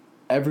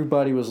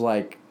 everybody was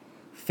like,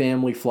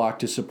 family flock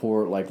to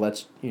support, like,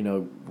 let's,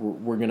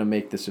 we're going to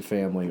make this a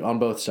family. On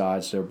both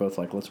sides, they were both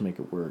like, let's make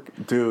it work.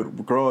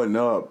 Dude, growing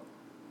up,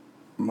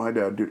 my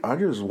dad, dude, I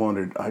just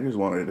wanted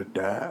a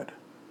dad.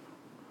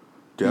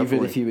 Definitely.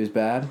 Even if he was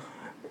bad?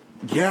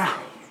 Yeah,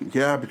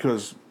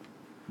 because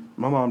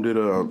my mom did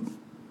a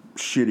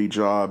shitty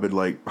job at,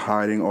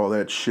 hiding all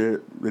that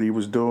shit that he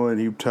was doing.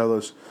 He'd tell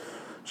us,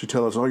 she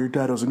tells us, "Oh, your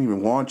dad doesn't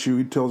even want you."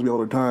 He tells me all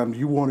the time,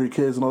 "You want your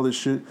kids and all this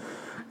shit."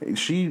 And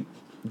she,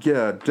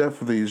 yeah,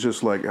 definitely is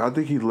just like, I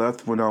think he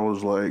left when I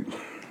was like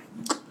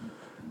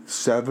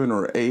 7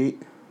 or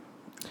 8,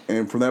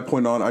 and from that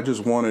point on, I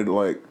just wanted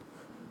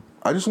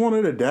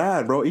a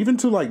dad, bro. Even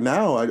to like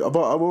now, I've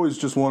always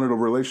just wanted a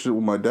relationship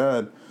with my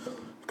dad,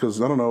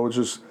 because I don't know,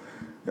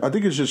 I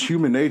think it's just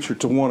human nature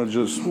to want to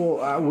just.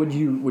 Well, would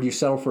you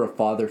settle for a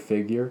father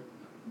figure,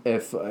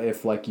 if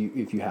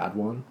you had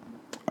one?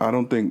 I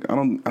don't.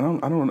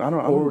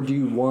 Or do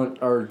you want,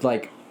 or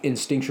like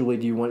instinctually,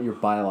 do you want your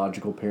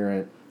biological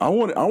parent? I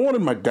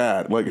wanted my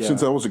dad. Like,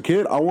 since I was a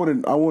kid, I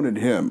wanted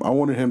him. I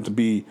wanted him to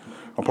be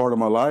a part of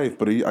my life.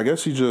 But I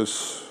guess he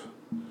just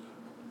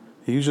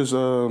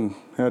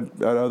had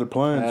other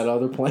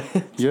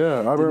plans. Yeah,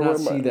 I remember.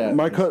 See that.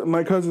 My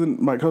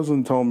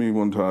cousin told me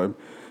one time.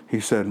 He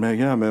said, "Man,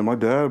 my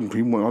dad."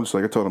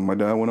 I told him my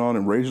dad went on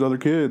and raised other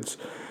kids.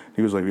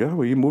 He was like, "Yeah,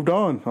 well, he moved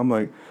on." I'm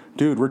like,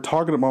 "Dude, we're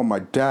talking about my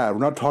dad. We're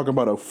not talking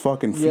about a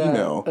fucking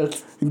female."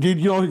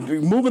 Dude,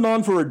 moving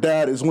on for a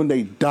dad is when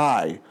they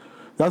die.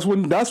 That's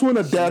when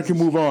a dad can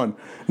move on.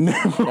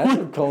 That's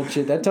some cold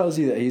shit. That tells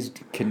you that he's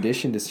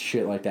conditioned to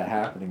shit like that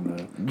happening,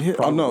 though. Yeah,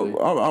 I know.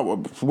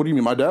 What do you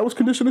mean? My dad was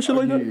conditioned to shit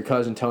like that? Your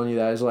cousin telling you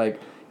that is like,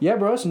 yeah,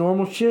 bro, it's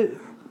normal shit.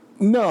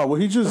 No, well,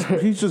 he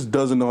just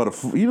doesn't know how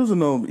to. He doesn't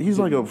know. He's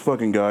like a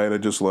fucking guy that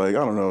just like,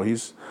 I don't know.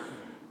 He's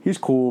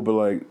cool, but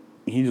like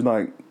he's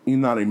not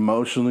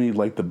emotionally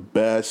like the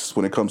best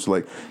when it comes to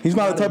like. He's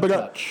not the type of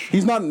guy.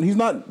 He's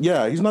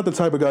not the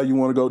type of guy you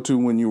want to go to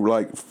when you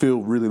like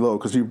feel really low,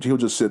 because he'll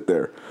just sit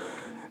there.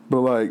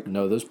 But like,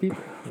 know those people.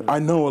 I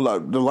know a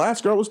lot. The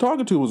last girl I was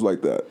talking to was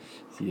like that.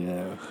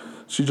 Yeah.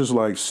 She just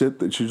like sit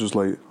there. She's just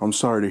like, "I'm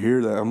sorry to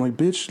hear that." I'm like,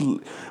 "Bitch,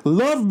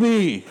 love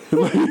me."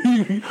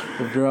 The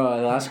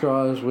last girl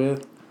I was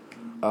with,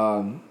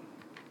 I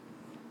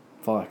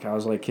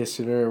was like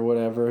kissing her or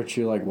whatever, and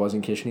she like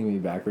wasn't kissing me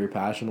back very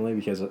passionately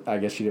because I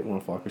guess she didn't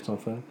want to fuck or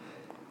something.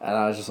 And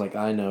I was just like,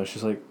 "I know."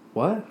 She's like,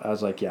 "What?" I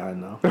was like, "Yeah, I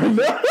know." I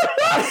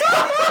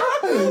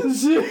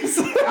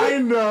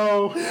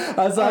know.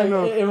 I was like,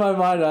 in my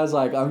mind, I was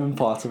like, I'm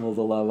impossible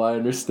to love. I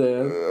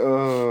understand.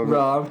 Bro,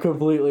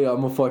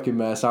 I'm a fucking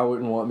mess. I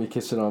wouldn't want me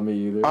kissing on me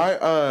either.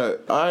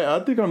 I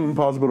think I'm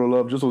impossible to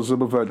love just for the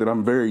simple fact that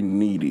I'm very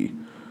needy.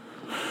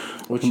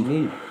 What you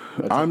need?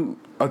 I'm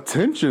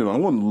attention. I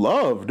want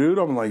love, dude.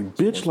 I'm like,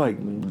 bitch, like,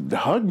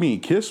 hug me,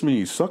 kiss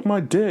me, suck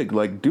my dick,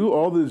 like, do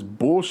all this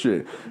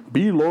bullshit.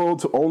 Be loyal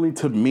only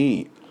to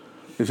me.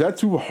 Is that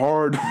too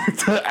hard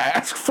to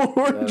ask for?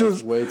 Yeah,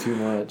 just way too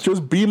much.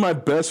 Just be my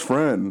best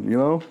friend, you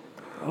know?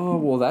 Oh,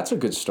 well, that's a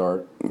good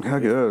start. I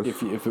guess.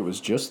 If it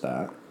was just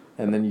that,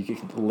 and then you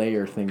could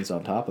layer things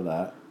on top of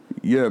that.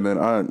 Yeah,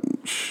 man.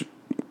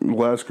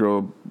 Last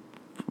girl,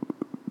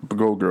 the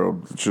gold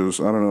girl, just,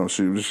 I don't know.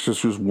 She was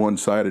just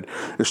one-sided.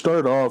 It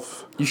started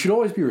off. You should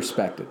always be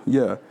respected.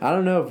 Yeah. I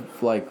don't know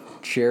if like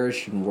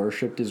cherished and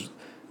worshipped is.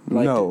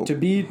 Like, no. To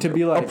be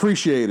like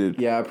appreciated.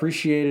 Yeah,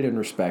 appreciated and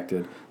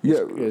respected.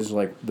 Is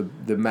like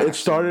the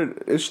maximum.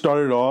 It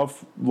started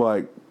off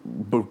like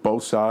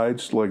both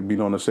sides like being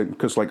on the same,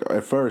 because like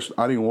at first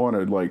I didn't want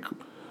to, like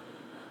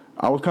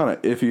I was kind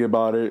of iffy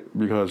about it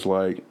because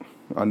like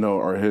I know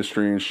our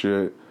history and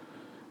shit.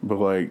 But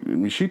like, I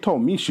mean, she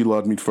told me she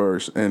loved me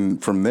first,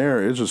 and from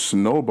there it just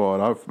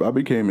snowballed. I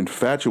became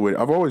infatuated.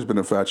 I've always been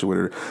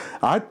infatuated.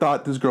 I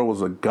thought this girl was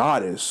a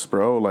goddess,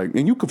 bro. Like,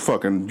 and you could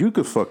fucking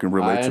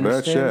relate to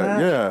that shit.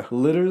 Yeah,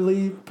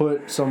 literally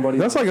put somebody.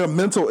 That's like a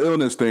mental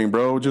illness thing,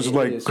 bro. Just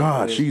like,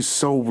 God, she's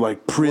so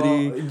like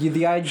pretty. Well,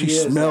 the idea she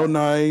smell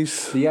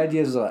nice. The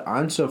idea is that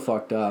I'm so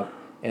fucked up,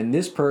 and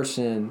this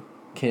person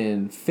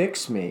can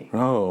fix me.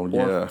 Oh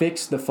yeah, or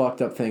fix the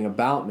fucked up thing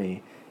about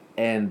me.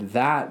 And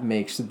that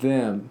makes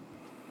them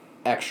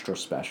extra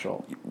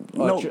special,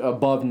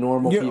 above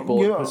normal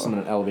people. It puts them in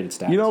an elevated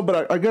status. You know,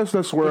 but I guess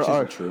that's where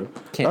true.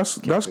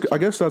 I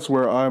guess that's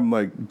where I'm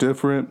like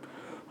different,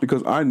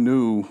 because I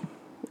knew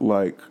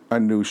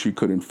she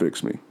couldn't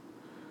fix me,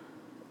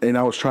 and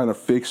I was trying to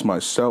fix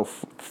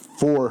myself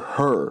for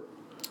her,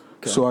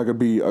 so I could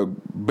be a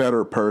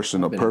better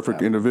person, a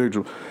perfect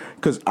individual.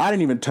 Because I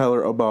didn't even tell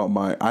her about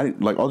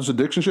all this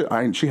addiction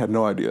shit. She had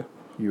no idea.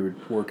 You were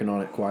working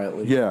on it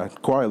quietly. Yeah,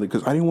 quietly,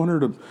 because I didn't want her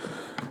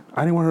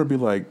to be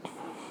like,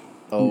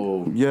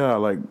 oh yeah,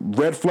 like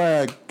red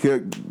flag,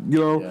 you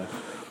know. Yeah.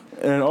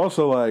 And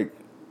also like,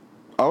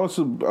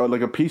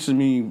 like a piece of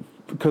me,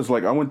 because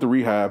like I went to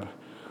rehab,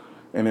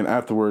 and then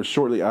afterwards,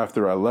 shortly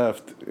after I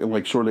left,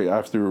 like shortly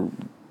after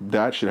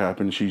that shit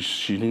happened, she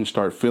didn't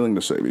start feeling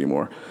the same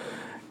anymore.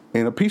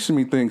 And a piece of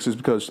me thinks it's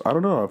because, I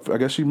don't know, I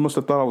guess she must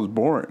have thought I was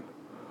boring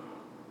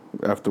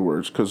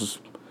afterwards, because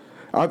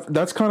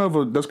that's kind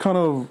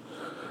of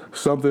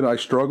something I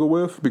struggle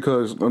with,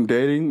 because I'm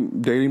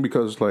dating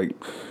because like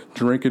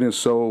drinking is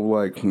so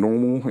like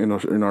normal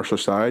in our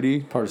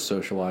society. Part of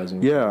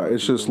socializing. Yeah,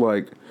 it's just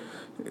like,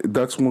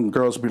 that's when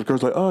girls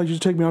like, oh, you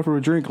should take me out for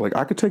a drink. Like,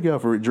 I could take you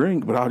out for a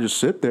drink, but I'll just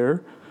sit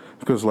there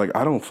because like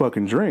I don't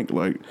fucking drink.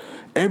 Like,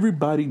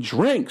 everybody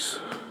drinks.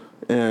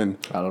 And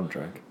I don't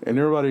drink. And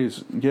everybody's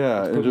It's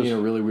put me in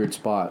a really weird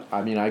spot.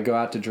 I mean, I go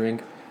out to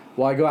drink.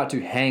 Well, I go out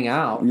to hang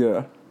out.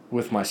 Yeah.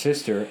 With my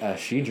sister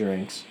as she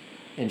drinks,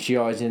 and she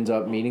always ends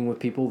up meeting with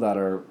people that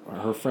are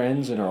her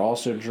friends and are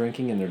also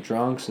drinking, and they're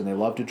drunks and they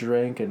love to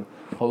drink, and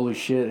holy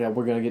shit,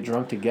 we're gonna get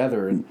drunk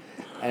together,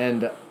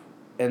 and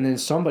then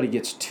somebody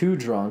gets too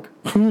drunk,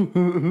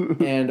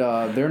 and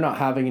they're not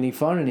having any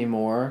fun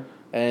anymore.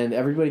 And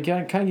everybody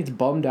kind of gets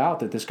bummed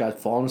out that this guy's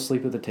falling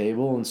asleep at the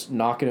table and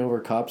knocking over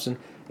cups, and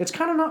it's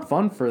kind of not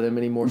fun for them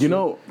anymore.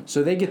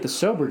 So they get the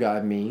sober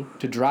guy, me,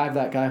 to drive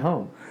that guy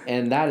home.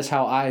 And that is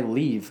how I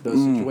leave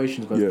those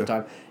situations most of the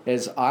time,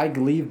 is I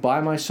leave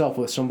by myself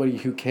with somebody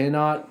who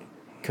cannot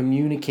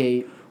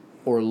communicate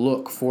or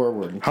look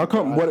forward. How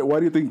come? Why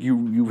do you think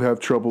you have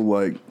trouble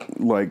like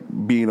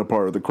being a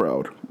part of the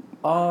crowd?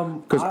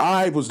 Because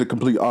I was the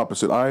complete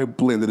opposite. I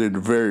blended in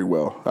very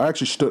well. I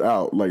actually stood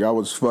out. Like, I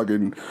was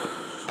fucking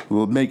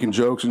making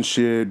jokes and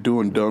shit,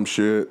 doing dumb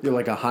shit. You're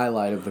like a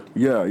highlight of the...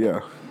 Yeah.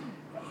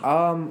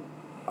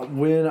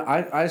 When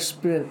I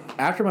spent...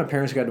 After my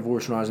parents got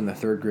divorced when I was in the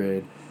 3rd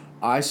grade,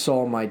 I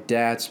saw my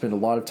dad spend a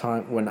lot of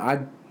time... When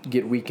I'd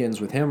get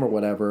weekends with him or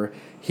whatever,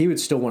 he would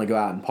still want to go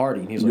out and party.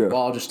 And he's like,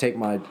 well, I'll just take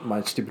my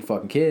stupid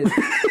fucking kids.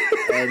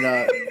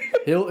 And...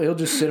 He'll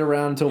just sit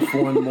around until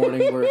 4 in the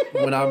morning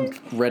when I'm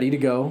ready to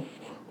go,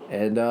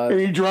 and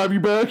he drive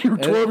you back. You're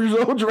 12 years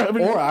old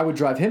driving, or I would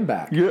drive him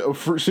back. Yeah,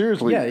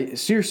 seriously. Yeah,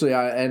 seriously.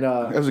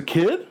 As a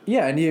kid.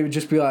 Yeah, and he would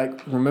just be like,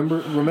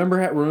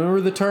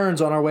 remember the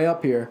turns on our way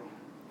up here.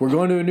 We're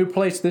going to a new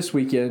place this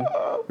weekend.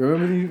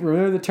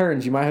 Remember the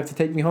turns. You might have to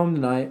take me home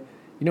tonight.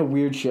 You know,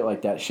 weird shit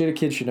like that. Shit a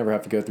kid should never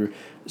have to go through.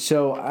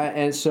 So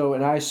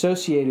I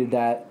associated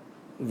that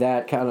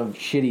kind of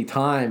shitty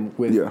time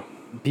with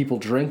people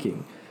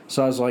drinking.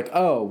 So I was like,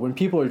 oh, when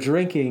people are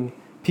drinking,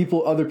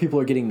 other people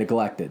are getting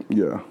neglected.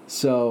 Yeah.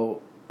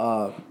 So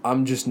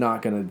I'm just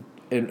not gonna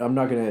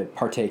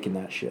partake in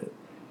that shit.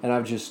 And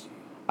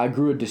I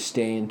grew a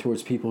disdain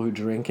towards people who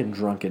drink and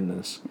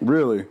drunkenness.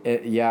 Really?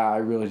 I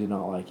really did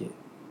not like it.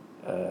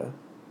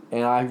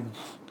 And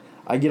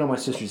I get on my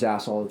sister's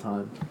ass all the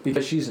time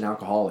because she's an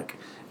alcoholic,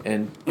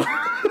 and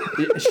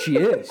she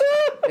is.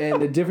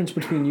 And the difference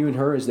between you and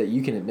her is that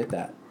you can admit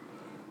that.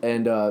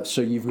 And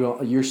so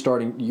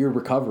you're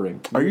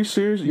recovering. Are you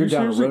serious? You're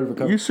down the road of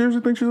recovery. You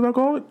seriously think she's an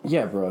alcoholic?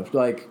 Yeah, bro.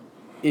 Like,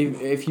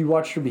 if you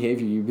watch her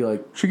behavior, you'd be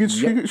like, she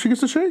gets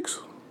the shakes.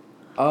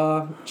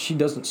 She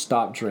doesn't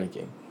stop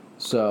drinking,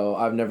 so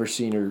I've never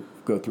seen her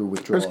go through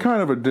withdrawal. There's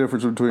kind of a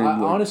difference between.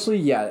 Honestly,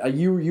 yeah.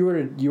 You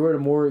were at a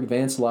more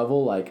advanced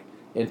level, like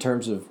in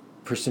terms of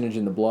percentage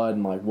in the blood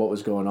and like what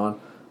was going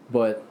on,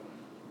 but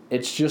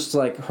it's just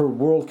like her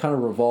world kind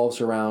of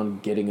revolves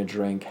around getting a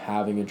drink,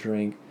 having a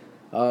drink.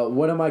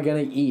 What am I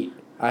gonna eat?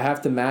 I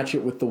have to match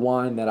it with the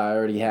wine that I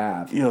already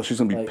have. Yeah, she's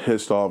gonna be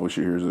pissed off when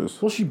she hears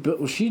this. Well,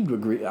 she'd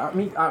agree. I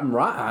mean, I'm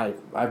right.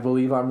 I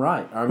believe I'm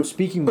right. I'm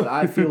speaking what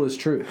I feel is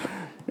true.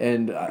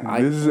 And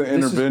this is an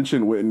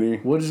intervention, Whitney.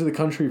 What is the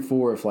country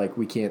for if like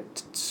we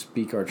can't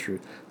speak our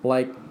truth?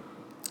 Like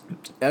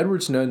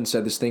Edward Snowden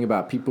said this thing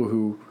about people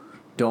who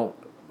don't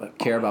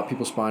care about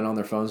people spying on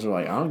their phones. They're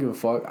like, I don't give a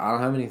fuck. I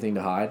don't have anything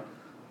to hide.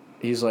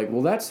 He's like,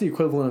 well, that's the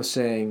equivalent of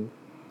saying,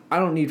 I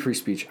don't need free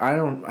speech. I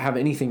don't have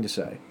anything to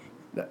say.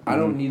 I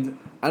don't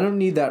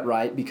need that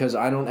right because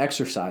I don't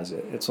exercise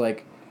it. It's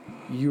like,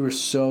 you are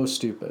so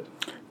stupid.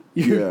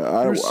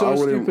 You're so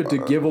stupid to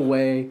give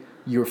away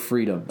your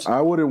freedoms.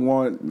 I wouldn't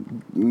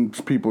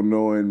want people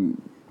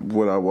knowing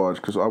what I watch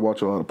because I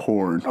watch a lot of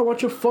porn. I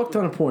watch a fuck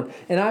ton of porn,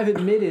 and I've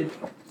admitted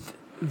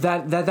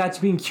that's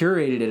being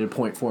curated at a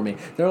point for me.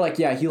 They're like,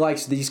 yeah, he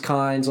likes these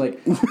kinds.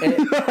 Like, he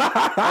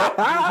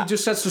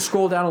just has to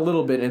scroll down a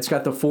little bit, and it's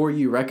got the For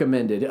You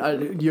recommended.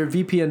 Your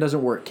VPN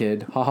doesn't work,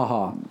 kid. Ha ha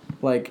ha.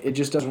 Like, it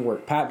just doesn't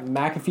work. Pat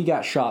McAfee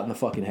got shot in the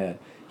fucking head.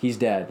 He's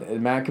dead.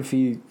 And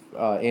McAfee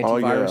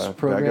antivirus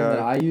program that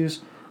I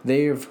use,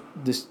 they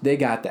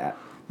got that.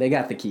 They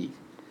got the key.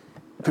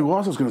 Dude,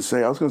 what I was gonna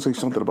say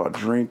something about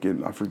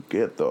drinking. I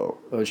forget though.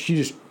 She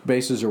just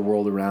bases her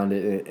world around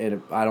it,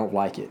 and I don't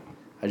like it.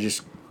 I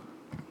used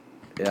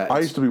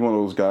to be one of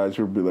those guys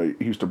who would be like,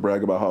 he used to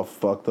brag about how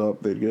fucked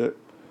up they'd get.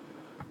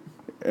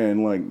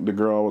 And like the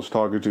girl I was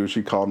talking to,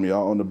 she called me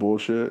out on the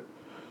bullshit.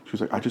 She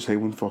was like, I just hate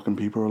when fucking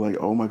people are like,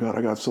 oh my God,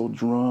 I got so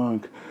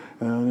drunk.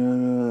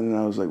 And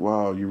I was like,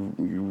 wow, you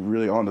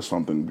really onto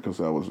something, because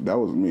that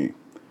was me.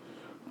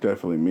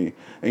 Definitely me.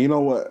 And you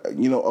know what?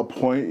 You know, a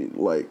point,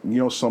 like, you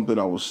know, something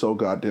I was so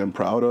goddamn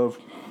proud of,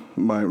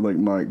 my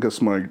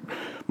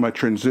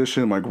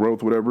transition, my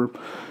growth, whatever.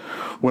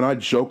 When I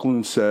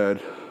jokingly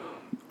said,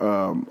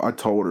 I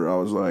told her, I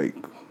was like,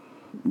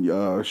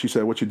 she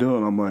said, what you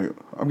doing? I'm like,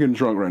 I'm getting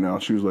drunk right now.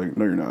 She was like,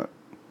 no, you're not.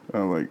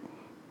 And I'm like,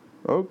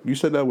 oh, you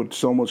said that with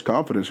so much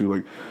confidence. She was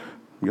like,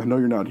 yeah, no,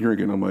 you're not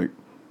drinking. I'm like,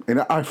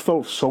 and I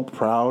felt so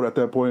proud at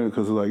that point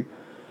because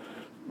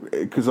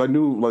I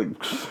knew, like,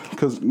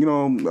 because, you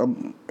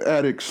know,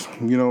 addicts,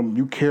 you know,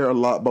 you care a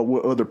lot about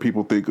what other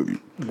people think of you.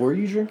 Were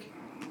you drinking?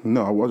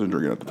 No, I wasn't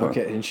drinking at the time.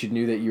 Okay, and she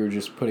knew that you were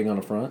just putting on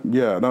a front?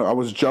 Yeah, no, I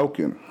was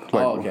joking.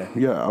 Like, oh, okay.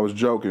 Yeah, I was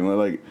joking.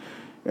 Like,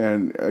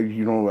 and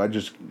I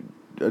just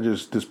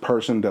this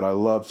person that I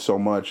loved so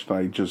much, and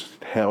I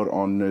just held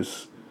on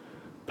this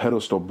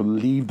pedestal,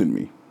 believed in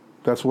me.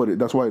 That's why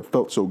it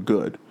felt so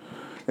good,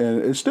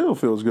 and it still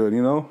feels good.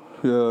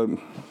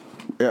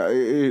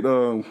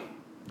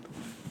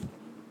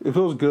 It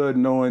feels good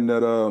knowing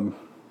that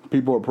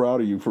people are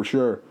proud of you for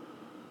sure.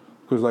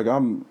 Because like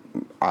I'm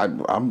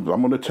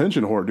an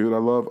attention whore, dude. I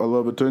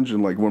love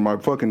attention. Like when my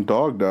fucking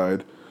dog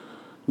died,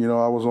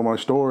 I was on my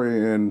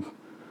story and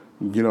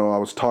I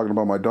was talking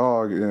about my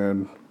dog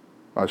and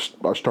I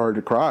started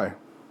to cry,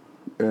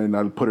 and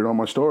I put it on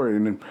my story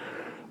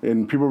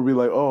and people would be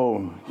like,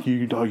 "Oh,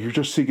 you're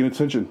just seeking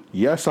attention."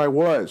 Yes, I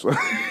was,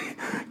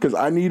 because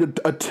I needed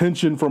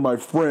attention from my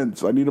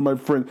friends. I needed all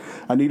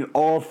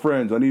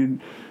friends. I needed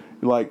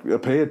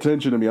pay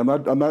attention to me. I'm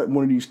not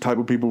one of these type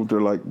of people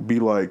that be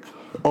like,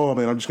 "Oh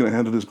man, I'm just gonna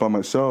handle this by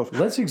myself."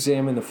 Let's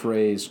examine the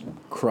phrase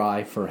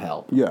 "cry for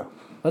help." Yeah.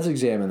 Let's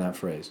examine that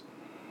phrase.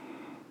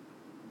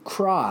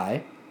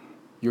 Cry,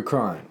 you're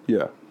crying.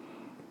 Yeah.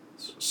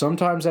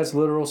 Sometimes that's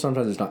literal,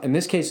 sometimes it's not. In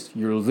this case,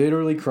 you're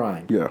literally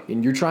crying. Yeah.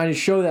 And you're trying to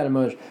show that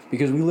emotion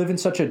because we live in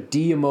such a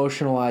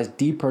de-emotionalized,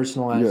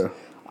 depersonalized. Yeah.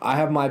 I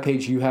have my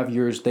page, you have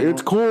yours.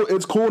 It's cool.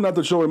 It's cool not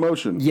to show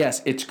emotion.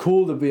 Yes, it's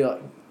cool to be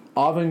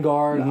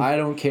avant-garde. I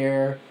don't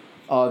care.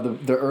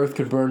 The earth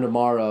could burn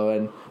tomorrow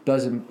and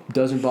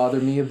doesn't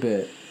bother me a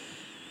bit.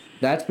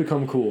 That's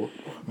become cool,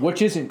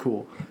 which isn't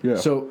cool. Yeah.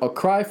 So a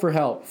cry for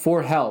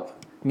help,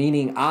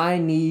 meaning I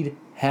need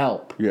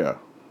help. Yeah.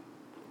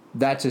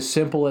 That's as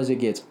simple as it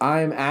gets.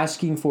 I'm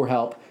asking for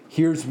help.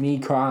 Here's me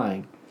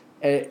crying.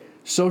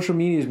 Social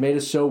media has made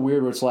us so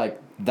weird where it's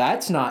like,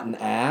 that's not an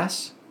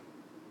ass.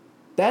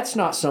 That's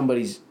not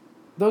somebody's...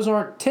 Those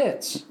aren't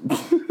tits.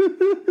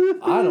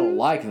 I don't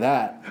like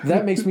that.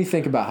 That makes me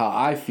think about how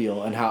I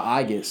feel and how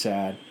I get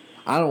sad.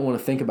 I don't want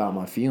to think about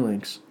my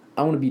feelings.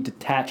 I want to be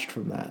detached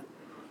from that.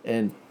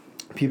 And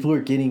people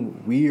are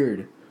getting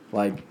weird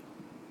like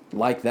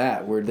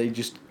that, where they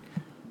just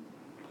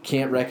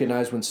can't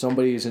recognize when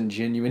somebody is in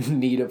genuine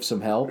need of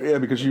some help. Yeah,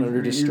 because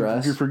under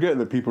distress. You forget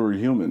that people are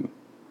human.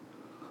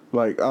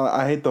 Like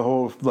I hate the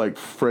whole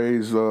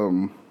phrase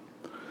in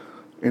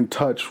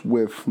touch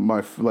with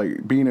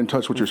being in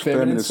touch with your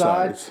feminine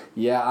side.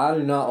 Yeah, I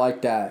do not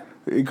like that.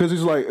 Because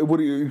it's like, what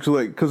do you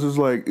because it's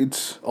like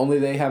it's only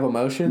they have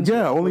emotions.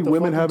 Yeah, only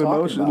women have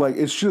emotions. Like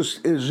it's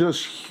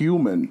just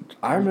human.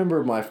 I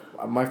remember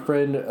my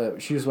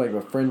friend. She was like a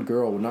friend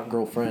girl, not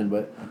girlfriend,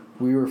 but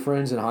we were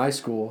friends in high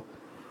school,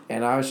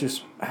 and I was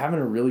just having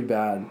a really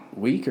bad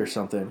week or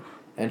something,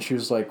 and she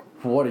was like,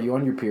 "What, are you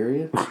on your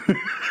period?"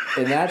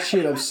 And that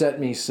shit upset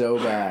me so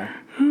bad.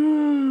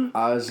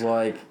 I was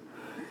like,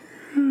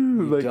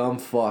 you dumb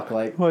fuck,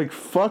 like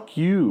fuck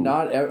you.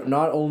 Not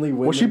only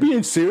women. Was she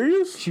being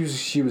serious? She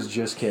was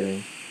just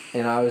kidding,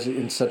 and I was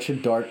in such a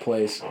dark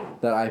place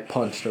that I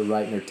punched her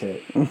right in her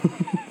tit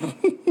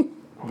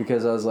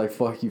because I was like,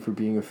 "Fuck you for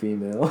being a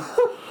female."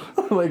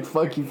 Like,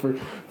 fuck you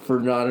for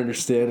not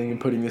understanding and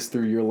putting this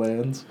through your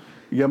lens.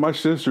 Yeah, my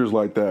sister's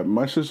like that.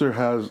 My sister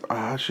has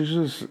she's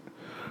just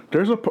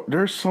there's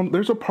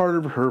a part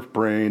of her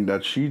brain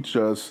that she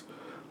just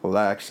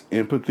lacks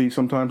empathy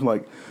sometimes.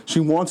 Like she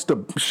wants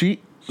to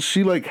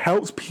she like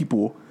helps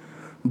people,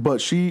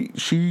 but I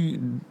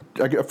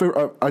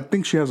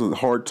think she has a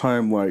hard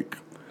time like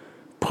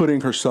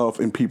putting herself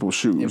in people's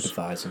shoes.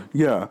 Empathizing.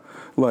 Yeah,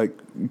 like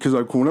because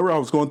whenever I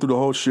was going through the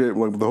whole shit,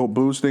 like the whole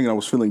booze thing, and I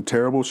was feeling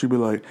terrible, she'd be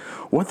like,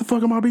 "What the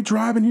fuck am I be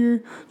driving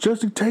here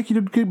just to take you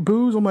to get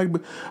booze?" I'm like,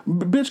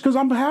 "Bitch, because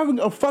I'm having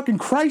a fucking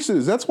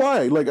crisis. That's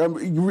why." Like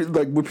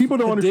when people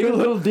don't understand, dig a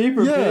little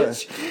deeper,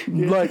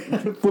 bitch. Like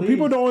what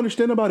people don't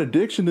understand about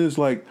addiction is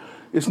like,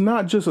 it's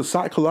not just a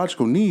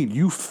psychological need.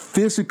 You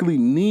physically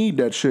need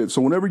that shit.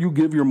 So whenever you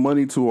give your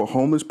money to a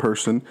homeless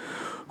person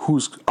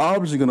who's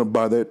obviously going to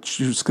buy that,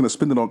 she's going to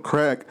spend it on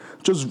crack,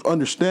 just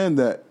understand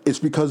that it's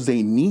because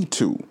they need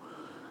to.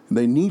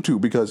 They need to,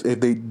 because if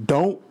they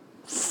don't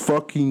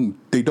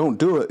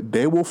do it,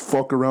 they will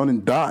fuck around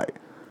and die.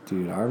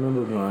 Dude, I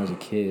remember when I was a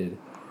kid,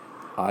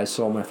 I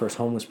saw my first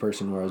homeless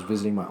person where I was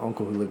visiting my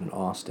uncle who lived in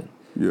Austin.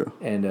 Yeah.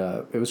 And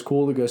it was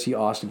cool to go see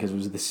Austin because it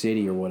was the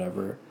city or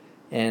whatever.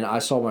 And I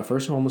saw my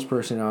first homeless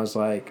person, and I was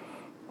like,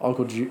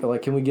 "Uncle,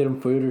 can we get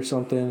him food or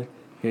something?"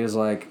 He was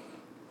like,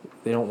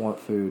 "They don't want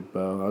food,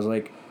 Beau." I was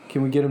like,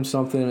 "Can we get him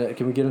something?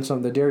 Can we get him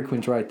something? The Dairy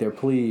Queen's right there,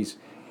 please.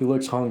 He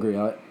looks hungry."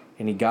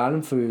 And he got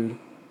him food,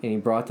 and he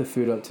brought the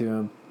food up to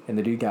him, and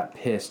the dude got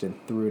pissed and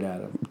threw it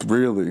at him.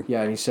 Really?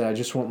 Yeah, and he said, "I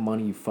just want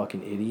money, you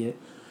fucking idiot."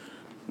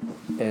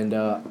 And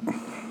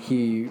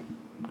he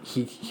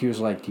was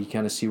like, "Do you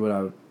kind of see what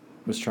I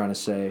was trying to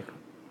say?"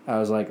 I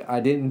was like,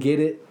 "I didn't get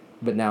it,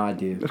 but now I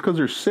do." That's because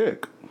they're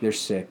sick. They're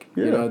sick.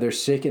 Yeah. They're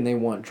sick and they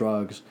want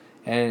drugs.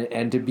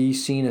 And to be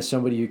seen as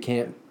somebody who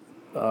can't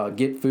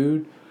get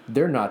food,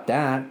 they're not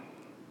that.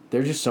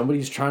 They're just somebody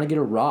who's trying to get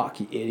a rock,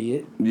 you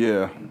idiot.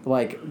 Yeah.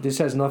 Like, this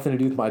has nothing to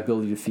do with my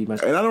ability to feed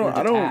myself. And I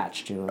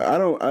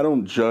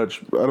don't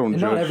judge.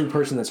 Not every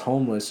person that's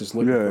homeless is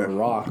looking for a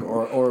rock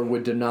or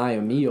would deny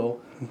a meal.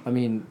 I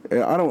mean,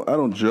 I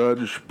don't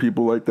judge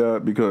people like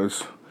that,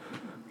 because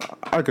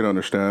I can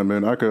understand,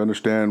 man. I can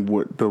understand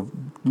what the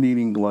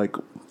needing, like,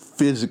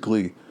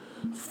 physically,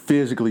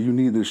 you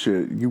need this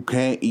shit. You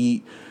can't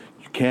eat,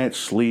 you can't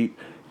sleep.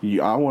 I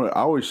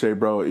always say,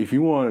 bro, if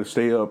you want to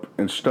stay up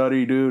and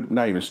study, dude,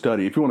 not even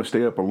study. If you want to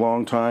stay up a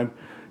long time,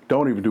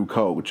 don't even do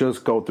coke.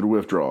 Just go through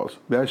withdrawals.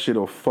 That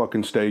shit'll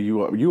fucking stay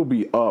you up. You'll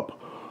be up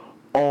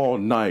all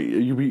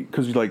night.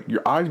 Because like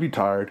your eyes be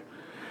tired,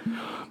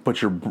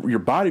 but your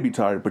body be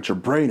tired, but your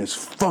brain is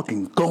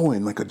fucking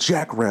going like a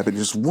jackrabbit.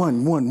 Just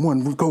one,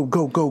 go.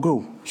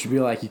 You should be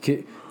like, you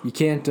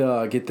can't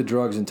get the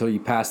drugs until you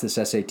pass this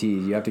SAT.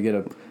 You gotta get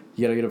a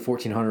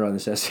 1400 on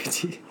this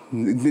SAT.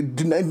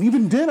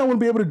 Even then, I wouldn't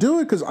be able to do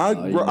it because I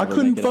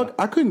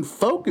couldn't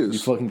focus. You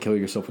fucking kill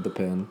yourself with a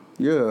pen.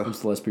 Yeah.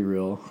 Let's be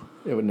real.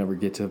 It would never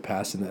get to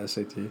passing the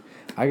SAT.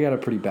 I got a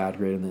pretty bad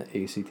grade in the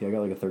ACT. I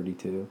got like a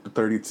 32. A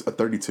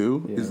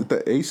 32? Yeah. Is it the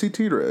ACT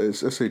or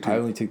SAT? I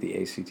only took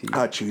the ACT.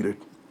 I cheated.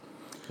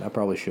 I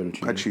probably should have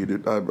cheated. I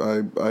cheated.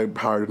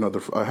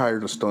 I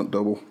hired a stunt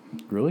double.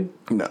 Really?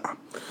 Nah.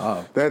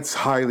 Oh. That's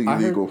highly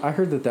illegal. I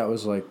heard that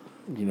was like,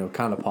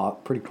 kind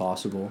of pretty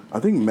possible. I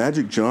think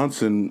Magic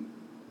Johnson.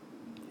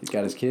 He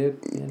got his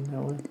kid in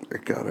that way?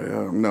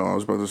 No, I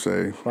was about to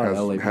say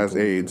has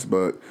AIDS,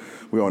 but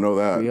we all know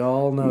that. We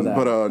all know that.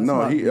 But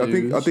no,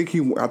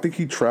 I think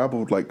he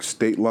traveled like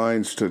state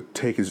lines to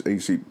take his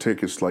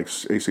like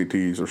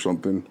ACTs or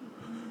something,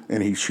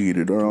 and he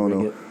cheated. Or I don't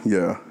know.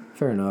 Yeah.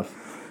 Fair enough.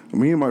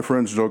 Me and my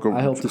friends joke.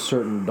 I helped a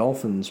certain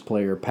Dolphins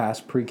player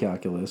pass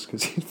pre-calculus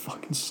because he's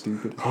fucking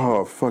stupid.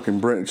 Oh, fucking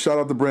Brandon. Shout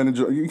out to Brandon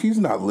Jones. He's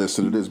not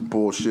listening to this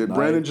bullshit.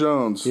 Brandon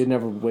Jones. He'd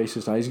never waste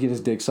his time. He's getting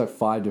his dick sucked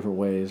 5 different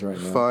ways right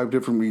now. 5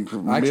 different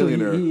millionaire.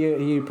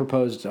 Actually, he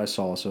proposed, I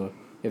saw, so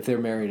if they're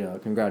married,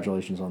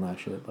 congratulations on that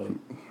shit. Like,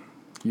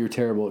 you're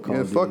terrible at Call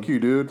of Duty. Yeah, fuck you,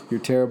 dude. You're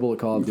terrible at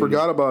Call of Duty. You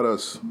forgot about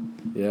us.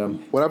 Yeah.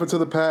 What happened to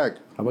the pack?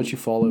 How about you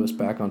follow us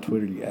back on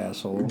Twitter, you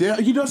asshole? Yeah,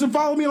 he doesn't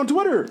follow me on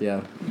Twitter.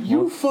 Yeah.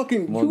 You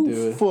fucking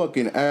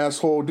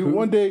asshole, dude.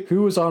 One day.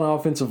 Who was on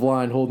offensive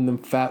line holding them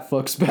fat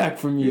fucks back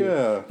from you?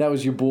 Yeah. That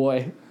was your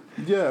boy.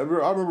 Yeah, I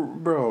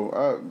remember,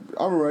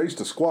 I remember I used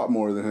to squat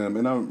more than him,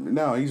 and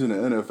now he's in the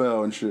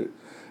NFL and shit.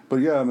 But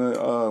yeah, man,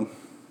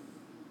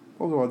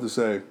 what was I about to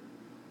say?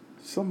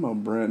 Something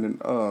about Brandon.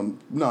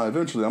 No,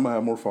 eventually I'm going to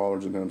have more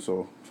followers than him,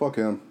 so fuck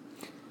him.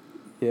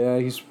 Yeah,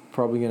 he's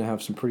probably going to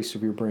have some pretty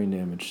severe brain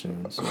damage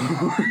soon. So.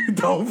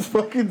 Don't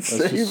fucking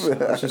say that.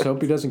 Let's just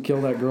hope he doesn't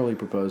kill that girl he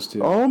proposed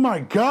to. Oh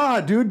my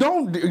God, dude.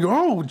 Don't.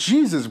 Oh,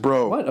 Jesus,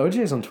 bro. What?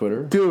 OJ's on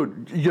Twitter.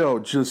 Dude,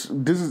 this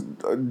is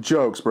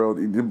jokes, bro.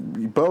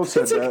 Beaux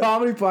said it's a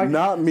comedy podcast.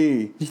 Not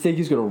me. You think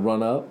he's going to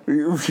run up?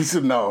 He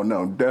said, no,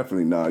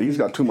 definitely not. He's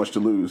got too much to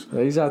lose.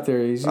 He's out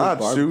there.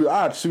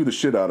 I'd sue the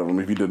shit out of him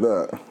if he did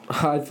that.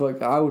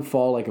 I would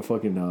fall like a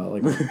fucking,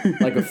 like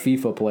a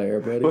FIFA player,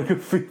 buddy. Like a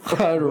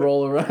FIFA I'd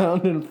roll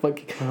around and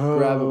fucking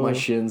grab at my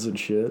shins and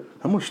shit.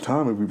 How much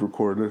time have we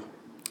recorded?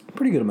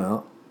 Pretty good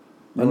amount.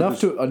 Enough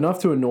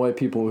to annoy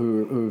people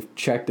who've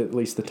checked at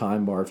least the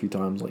time bar a few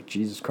times. Like,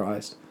 Jesus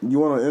Christ. You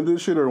want to end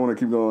this shit or want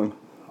to keep going?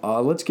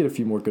 Let's get a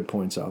few more good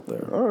points out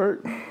there. All right.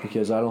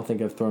 Because I don't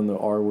think I've thrown the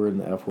R word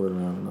and the F word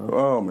around enough.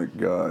 Oh my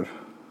God.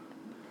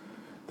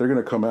 They're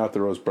gonna come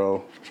after us,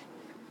 bro.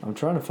 I'm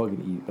trying to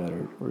fucking eat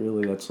better.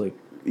 Really, that's like...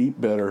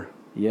 Eat better.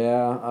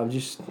 Yeah,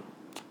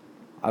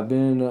 I've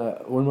been...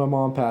 when my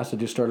mom passed, I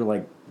just started,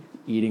 like,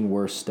 eating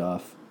worse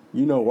stuff.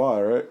 You know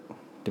why, right?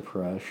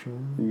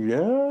 Depression. Yeah,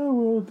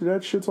 well,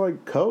 that shit's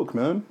like Coke,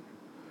 man.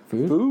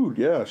 Food,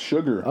 yeah.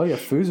 Sugar. Oh, yeah,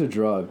 food's a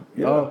drug.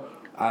 Yeah.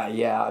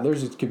 Yeah,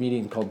 there's a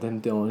comedian called Tim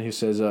Dillon who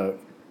says,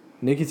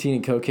 nicotine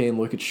and cocaine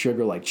look at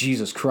sugar like,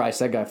 Jesus Christ,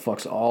 that guy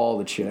fucks all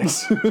the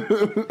chicks.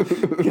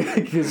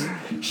 Because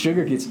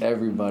sugar gets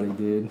everybody,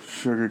 dude.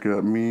 Sugar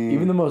got me.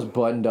 Even the most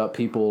buttoned up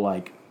people,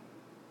 like,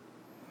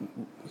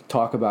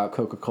 talk about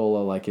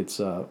Coca-Cola like it's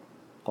a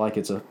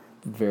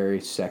very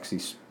sexy,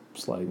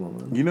 slutty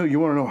woman. You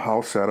want to know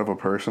how sad of a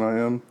person I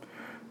am?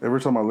 Every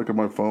time I look at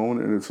my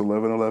phone and it's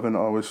 11:11, I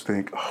always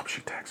think, oh,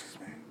 she texts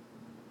me.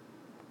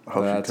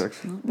 That's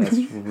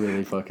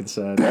really fucking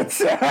sad. That's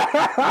sad.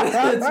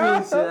 That's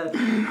really sad.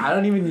 I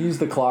don't even use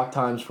the clock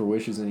times for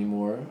wishes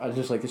anymore. I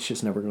just like, it's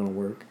just never gonna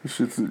work.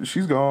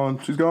 She's gone.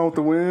 She's gone with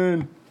the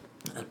wind.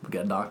 We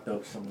got knocked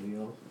up somebody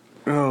else.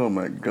 Oh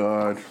my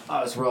God. Oh,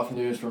 it's rough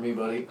news for me,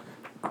 buddy.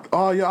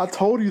 Oh yeah, I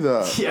told you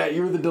that. Yeah,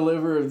 you were the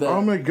deliverer of that.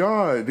 Oh my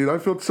God, dude, I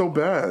felt so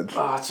bad.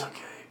 Oh, it's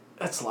okay.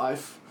 That's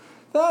life.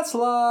 That's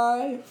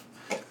life.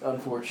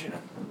 Unfortunate,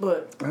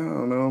 but I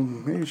don't know.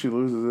 Maybe she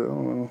loses it. I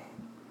don't know.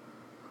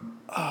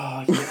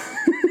 Oh,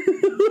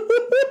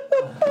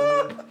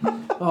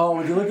 oh,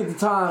 when you look at the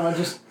time,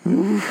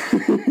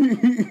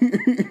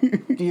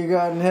 dear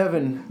God in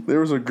heaven. There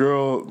was a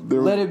girl.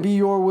 Let it be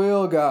your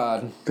will,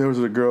 God. There was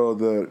a girl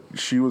that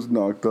she was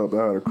knocked up.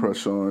 I had a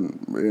crush on,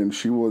 and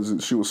she was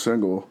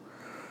single.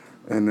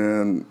 And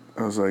then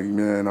I was like,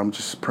 man, I'm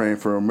just praying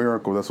for a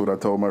miracle. That's what I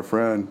told my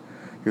friend.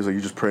 He's like,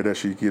 you just pray that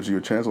she gives you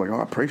a chance. I'm like,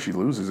 oh, I pray she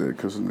loses it,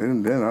 because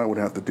then I would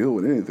have to deal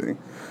with anything.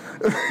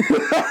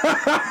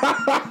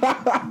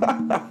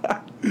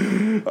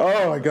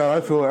 Oh my God,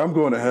 I feel like I'm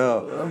going to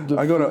hell.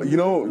 You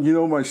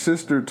know, my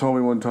sister told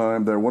me one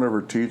time that one of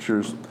her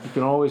teachers. You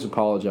can always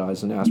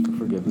apologize and ask for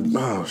forgiveness.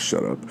 Oh,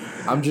 shut up.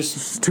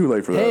 It's too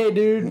late for that. Hey,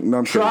 dude, no,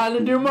 I'm trying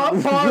to do my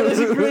part as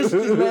a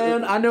Christian,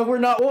 man. I know we're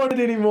not wanted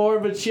anymore,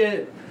 but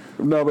shit.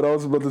 No, but I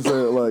was about to say,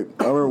 like,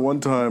 I remember one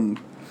time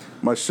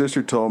my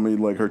sister told me,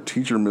 like, her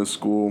teacher missed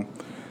school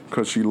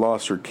because she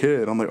lost her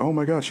kid. I'm like, oh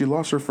my God, she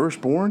lost her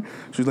firstborn?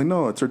 She's like,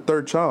 no, it's her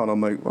third child. I'm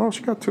like, oh,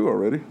 she got two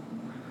already.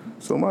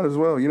 So might as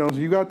well,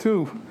 you got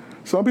two.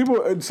 Some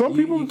people.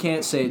 You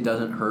can't say it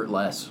doesn't hurt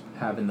less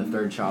having the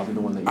third child than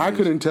the one that you I used.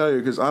 couldn't tell you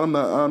because I'm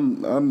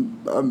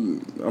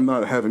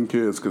not having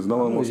kids because no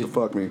one wants to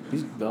fuck me.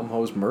 These dumb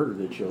hoes murder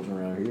their children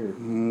around here.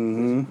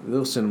 Mm-hmm.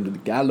 They'll send them to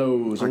the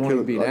gallows. It won't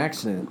even be an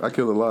accident. I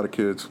killed a lot of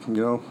kids.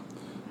 They're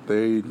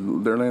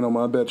laying on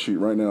my bed sheet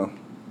right now.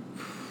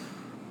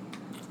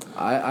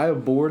 I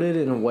aborted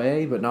in a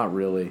way, but not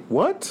really.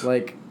 What?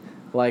 Like.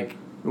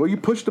 Well, you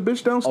pushed the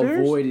bitch downstairs?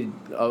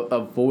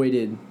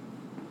 Avoided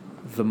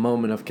the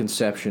moment of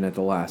conception at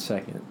the last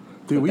second.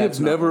 Dude, we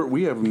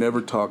have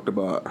never talked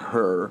about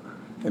her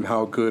and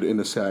how good in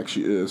the sack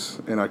she is,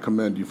 and I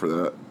commend you for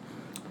that.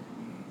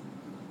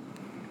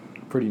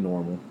 Pretty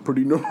normal.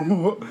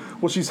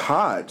 Well, she's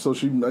hot, so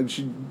she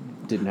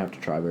didn't have to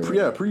try very hard.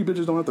 Yeah, pretty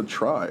bitches don't have to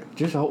try.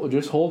 Just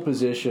hold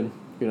position,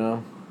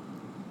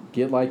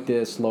 Get like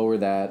this, lower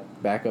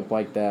that, back up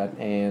like that,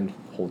 and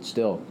hold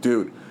still.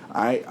 Dude,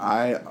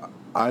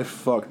 I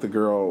fucked the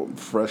girl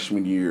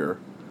freshman year.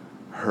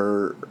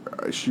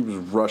 She was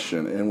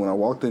Russian, and when I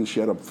walked in, she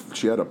had a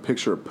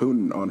picture of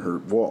Putin on her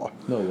wall.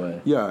 No way.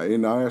 Yeah,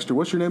 and I asked her,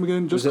 "What's your name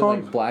again?" Was it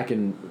like black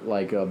and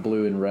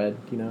blue and red?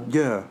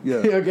 Yeah.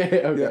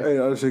 Okay. Yeah,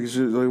 and I was like,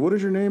 "What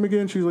is your name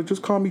again?" She's like,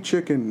 "Just call me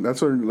Chicken." That's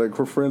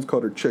her friends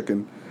called her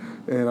Chicken.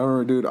 And I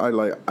remember, dude, I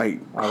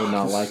would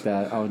not like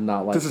that. I would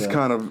not like that. This is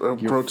kind of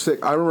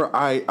sick. I remember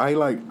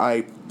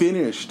I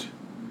finished.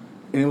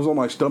 And it was on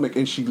my stomach,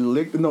 and she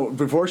licked. No,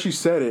 before she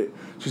said it,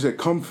 she said,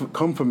 "Come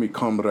for me,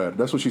 comrade."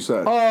 That's what she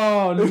said.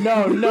 Oh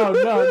no,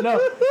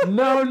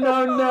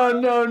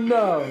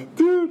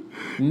 dude.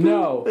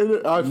 No.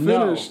 And I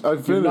finished.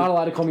 You're not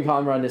allowed to call me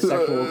comrade in a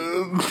sexual.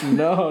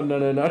 No.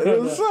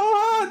 It was so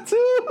hot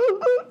too.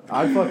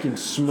 I fucking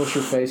smush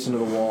her face into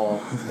the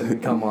wall and then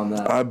come on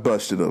that. I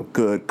busted a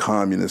good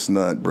communist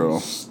nut, bro.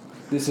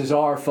 This is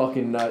our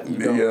fucking nut. You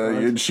don't. Yeah,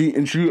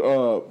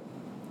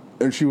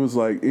 and she was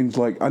like,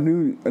 I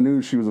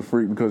knew she was a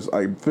freak because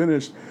I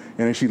finished,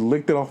 and then she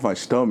licked it off my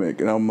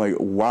stomach, and I'm like,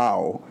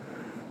 wow.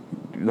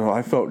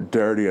 I felt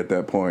dirty at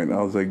that point.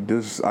 I was like,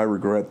 I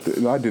regret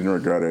it. I didn't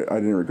regret it. I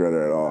didn't regret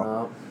it at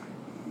all.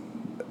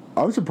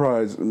 I'm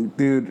surprised,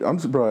 dude. I'm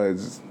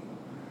surprised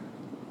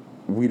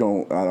I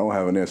don't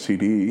have an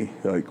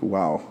STD. Like,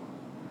 wow.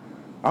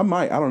 I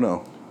might. I don't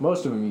know.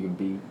 Most of them you can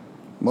beat.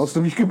 Most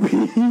of you could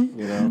be,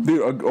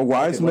 dude. A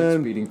wise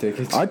man. Speeding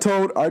tickets. I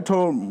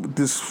told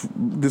this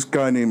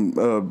guy named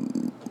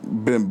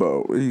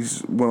Bimbo.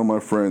 He's one of my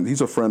friends. He's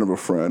a friend of a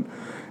friend,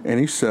 and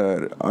he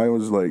said my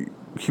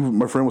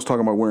friend was talking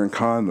about wearing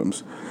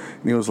condoms,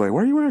 and he was like,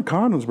 "Why are you wearing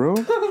condoms, bro?"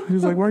 He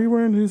was like, "Why are you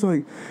wearing?" He's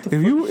like,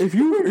 "If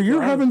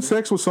you're having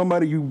sex with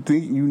somebody you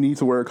think you need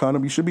to wear a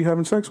condom, you should be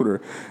having sex with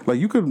her. Like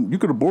you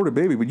could abort a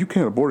baby, but you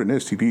can't abort an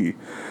STD."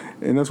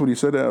 And that's what he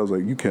said. I was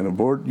like, "You can't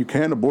abort an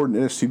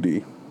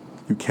STD."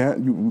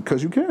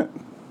 Because you can't.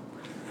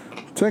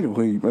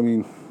 Technically, I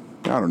mean,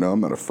 I don't know. I'm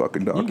not a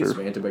fucking doctor. You can get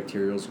some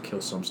antibacterials to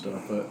kill some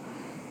stuff, but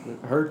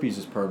herpes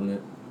is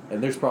permanent,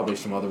 and there's probably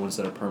some other ones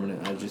that are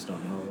permanent. I just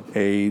don't know.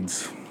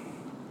 AIDS.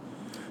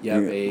 You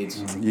have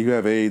AIDS. You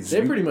have AIDS.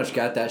 They pretty much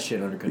got that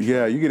shit under control.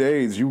 Yeah, you get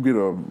AIDS, you get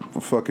a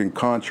fucking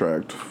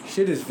contract.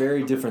 Shit is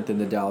very different than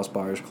the Dallas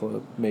Buyers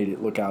Club made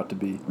it look out to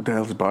be.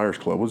 Dallas Buyers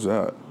Club, what's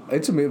that?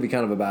 It's a movie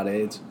kind of about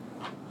AIDS.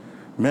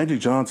 Magic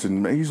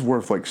Johnson, he's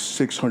worth like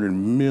 $600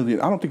 million.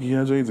 I don't think he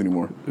has AIDS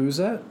anymore. Who's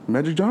that?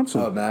 Magic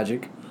Johnson. Oh,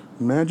 Magic.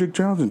 Magic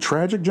Johnson.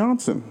 Tragic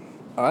Johnson.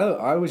 I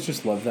always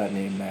just love that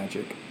name,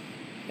 Magic.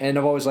 And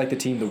I've always liked the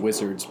team, the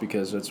Wizards,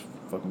 because that's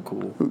fucking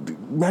cool.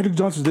 Magic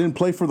Johnson didn't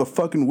play for the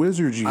fucking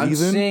Wizards, you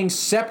heathen. I'm saying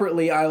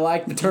separately, I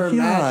like the term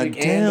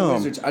Magic and the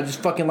Wizards. I just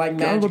fucking like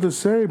Magic. I was about to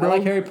say, bro. I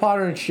like Harry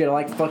Potter and shit. I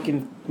like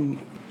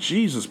fucking...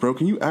 Jesus, bro.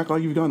 Can you act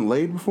like you've gotten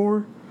laid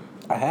before?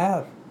 I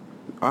have.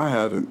 I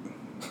haven't.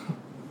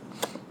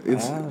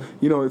 It's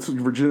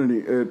virginity.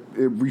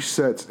 It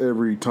resets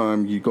every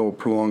time you go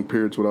prolonged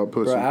periods without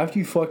pussy. Bro, after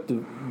you fuck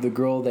the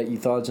girl that you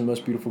thought is the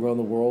most beautiful girl in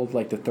the world,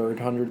 like the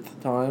 300th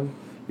time,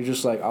 you're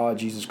just like, oh,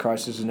 Jesus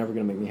Christ, this is never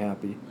going to make me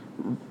happy.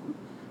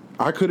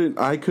 I couldn't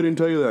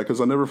tell you that because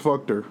I never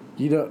fucked her.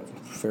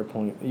 Fair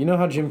point. You know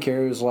how Jim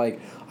Carrey was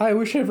like, I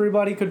wish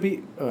everybody could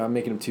be... Oh, I'm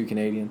making him too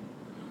Canadian.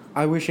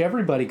 I wish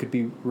everybody could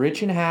be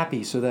rich and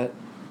happy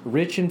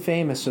rich and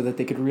famous so that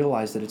they could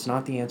realize that it's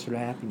not the answer to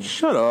happiness.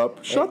 Shut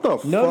up. Shut the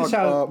fuck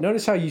up.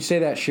 Notice how you say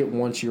that shit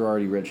once you're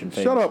already rich and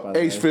famous. Shut up,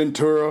 Ace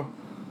Ventura.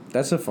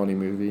 That's a funny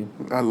movie.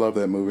 I love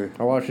that movie.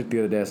 I watched it the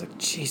other day. I was like,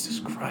 Jesus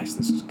Christ,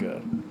 this is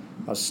good.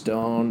 I was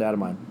stoned out of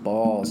my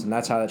balls, and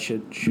that's how that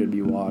shit should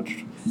be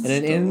watched. And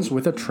it ends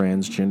with a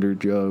transgender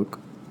joke.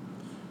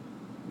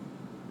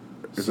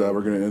 Is that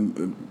we're gonna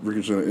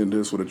end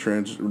this with a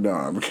trans? No,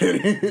 I'm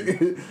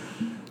kidding.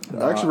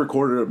 I actually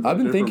recorded. I've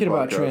been thinking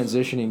about podcast.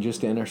 transitioning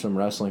just to enter some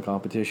wrestling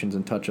competitions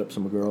and touch up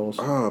some girls.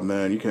 Oh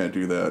man, you can't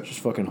do that.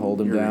 Just fucking hold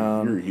them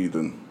down. You're a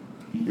heathen.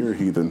 You're a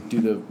heathen.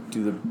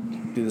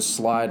 Do the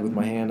slide with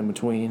my hand in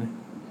between.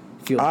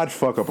 I'd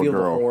fuck up a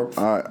girl.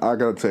 I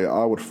gotta tell you,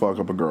 I would fuck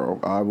up a girl.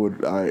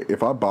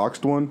 If I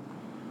boxed one.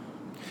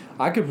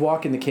 I could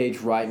walk in the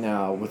cage right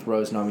now with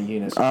Rose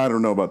Namajunas. I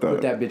don't know about that.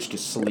 Put that bitch to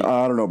sleep.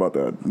 I don't know about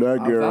that.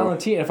 That girl.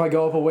 Valentina, if I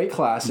go up a weight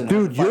class and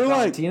dude, you're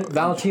like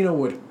Valentina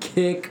would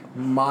kick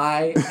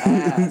my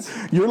ass.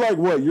 You're like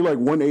what? You're like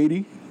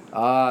 180.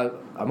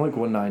 I'm like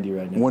 190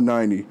 right now.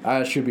 190.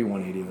 I should be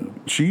 180 though.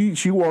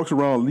 She walks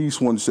around at least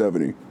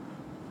 170.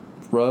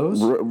 Rose?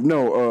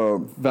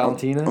 No,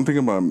 Valentina? I'm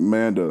thinking about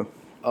Amanda.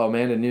 Oh,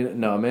 Amanda Nunes.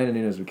 No, Amanda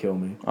Nunes would kill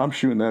me. I'm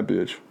shooting that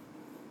bitch.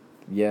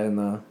 Yeah,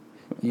 no.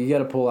 You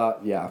gotta pull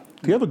out, yeah.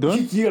 Do you have a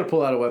gun? You gotta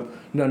pull out a weapon.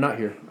 No, not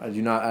here. I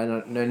do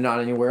not. Not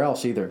anywhere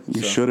else either.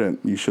 You shouldn't.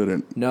 You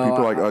shouldn't. No,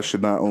 people like us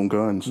should not own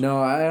guns.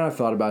 No, I've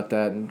thought about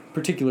that, and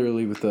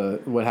particularly with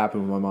what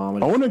happened with my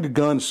mom. Owning a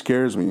gun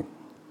scares me.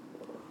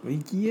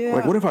 Yeah.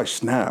 Like, what if I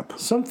snap?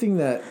 Something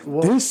that...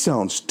 Well, this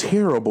sounds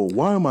terrible.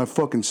 Why am I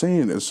fucking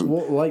saying this?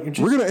 Well, like, just,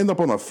 we're going to end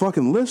up on a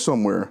fucking list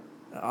somewhere.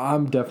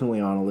 I'm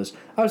definitely on a list.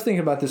 I was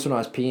thinking about this when I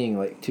was peeing,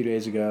 like, 2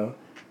 days ago.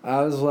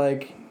 I was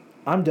like,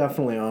 I'm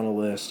definitely on a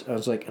list. I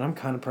was like, and I'm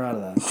kind of proud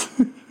of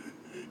that.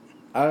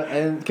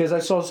 And because I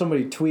saw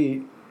somebody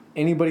tweet,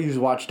 anybody who's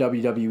watched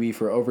WWE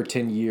for over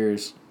 10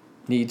 years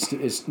needs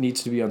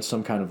to be on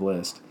some kind of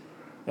list.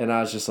 And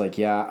I was just like,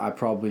 yeah, I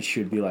probably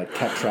should be like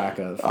kept track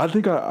of. I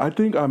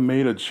think I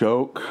made a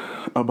joke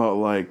about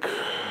like,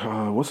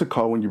 what's it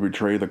called when you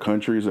betray the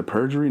country? Is it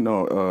perjury?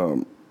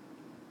 No,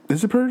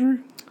 is it perjury?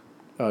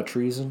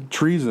 Treason.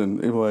 Treason.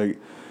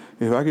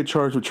 If I get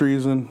charged with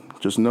treason,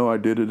 just know I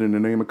did it in the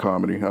name of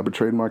comedy. I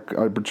betrayed my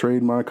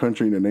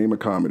country in the name of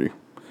comedy.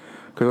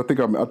 Because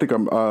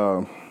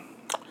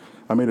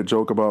I made a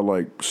joke about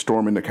like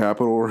storming the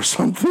Capitol or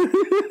something.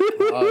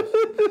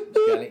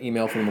 Got an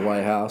email from the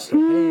White House.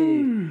 Like,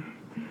 hey,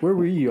 where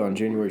were you on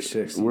January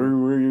 6th? Where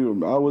were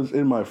you? I was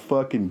in my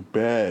fucking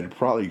bed.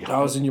 Probably.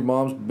 I was in your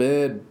mom's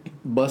bed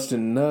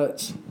busting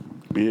nuts.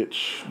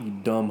 Bitch. You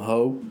dumb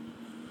hoe.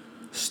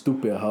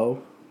 Stupid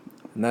hoe.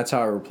 And that's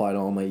how I reply to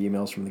all my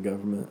emails from the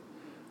government.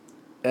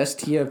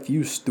 STF,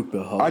 you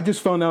stupid hoe. I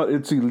just found out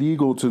it's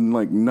illegal to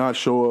like not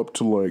show up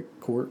to like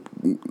court.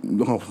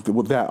 No,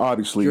 well that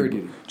obviously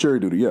jury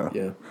duty. Yeah.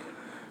 Yeah.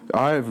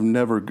 I've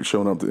never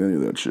shown up to any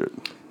of that shit.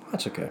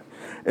 That's okay.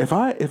 If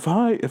I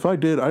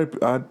did, I'd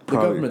probably. The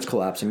government's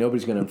collapsing.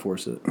 Nobody's gonna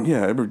enforce it.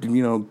 Yeah, You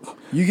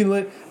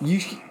can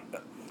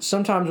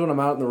sometimes when I'm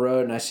out on the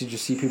road and I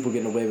just see people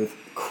getting away with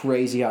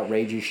crazy,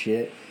 outrageous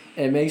shit,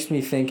 it makes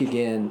me think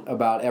again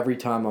about every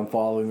time I'm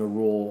following a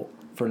rule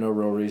for no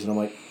real reason. I'm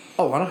like,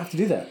 oh, I don't have to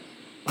do that.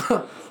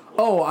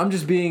 Oh,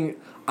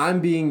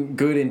 I'm being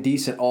good and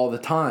decent all the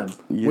time,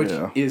 which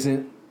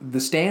isn't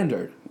the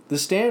standard. The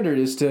standard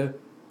is to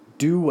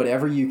do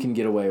whatever you can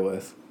get away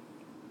with,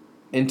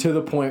 and to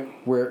the point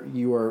where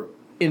you are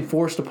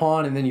enforced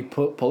upon, and then you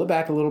pull it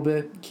back a little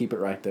bit, keep it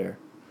right there.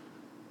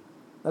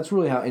 That's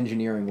really how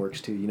engineering works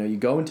too. You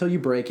go until you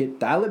break it,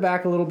 dial it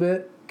back a little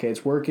bit. Okay,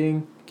 it's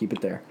working. Keep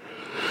it there.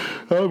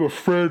 I have a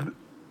friend.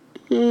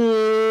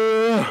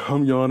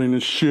 I'm yawning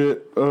and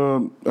shit.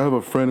 I have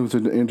a friend who's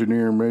an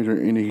engineering major,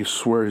 and he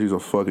swears he's a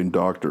fucking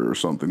doctor or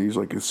something. He's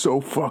like, it's so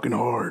fucking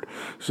hard.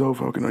 So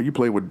fucking hard. You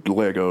play with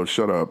Legos.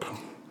 Shut up.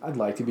 I'd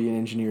like to be an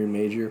engineering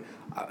major.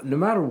 No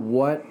matter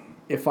what,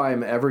 if I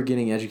am ever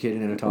getting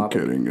educated in a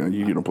topic... I'm kidding.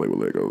 You don't play with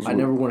Legos. I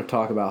never want to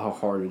talk about how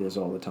hard it is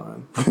all the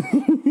time.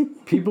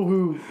 People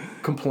who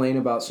complain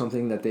about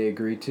something that they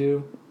agree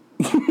to...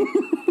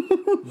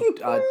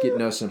 I'd get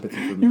no sympathy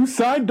from you. You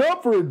signed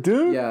up for it,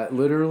 dude. Yeah,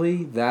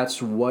 literally,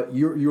 that's what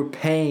you're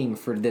paying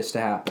for this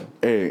to happen.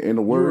 Hey, in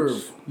the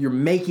words, you're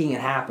making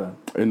it happen.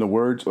 In the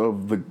words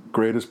of the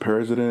greatest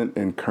president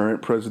and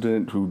current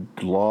president who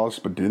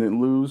lost but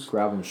didn't lose,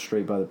 grab them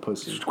straight by the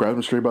pussy. Grab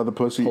them straight by the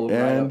pussy, pull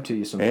them right up to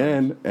you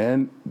sometimes.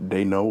 And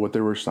they know what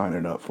they were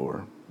signing up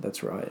for.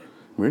 That's right.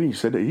 Really, he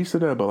said that. He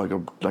said that about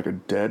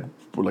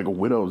like a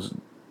widow's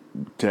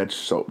dead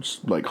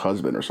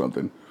husband or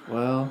something.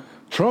 Well.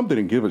 Trump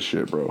didn't give a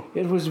shit, bro.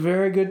 It was a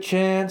very good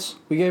chance.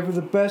 We gave her the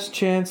best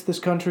chance this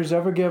country's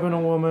ever given a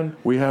woman.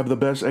 We have the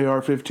best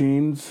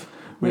AR-15s.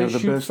 We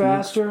shoot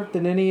faster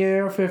than any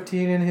AR-15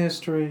 in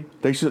history.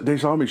 They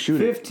saw me shoot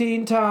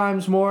 15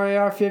 times more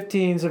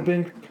AR-15s have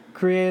been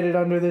created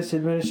under this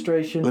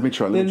administration. Let me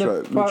try. Than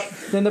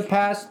the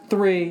past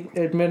 3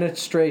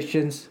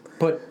 administrations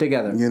put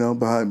together.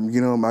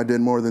 I did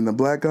more than the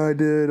black guy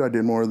did. I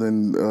did more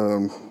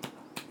than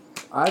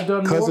I've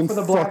done cousin more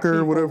for the black fucker,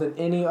 people whatever. than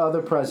any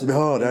other president.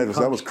 Oh, in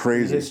that was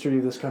crazy. In the history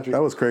of this country.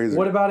 That was crazy.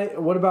 What about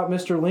it? What about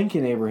Mr.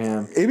 Lincoln,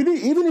 Abraham? Even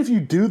if you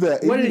do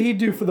that, What did he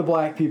do for the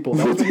black people?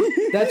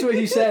 That's what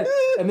he said.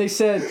 And they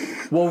said,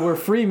 "Well, we're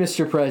free,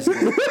 Mr.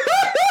 President."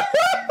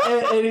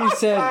 and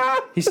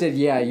he said,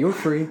 "Yeah, you're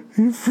free.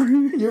 You're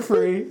free. You're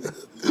free."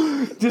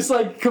 just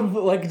like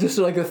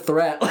a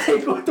threat.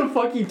 Like, what the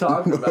fuck are you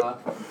talking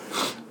about?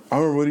 I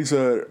remember what he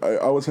said.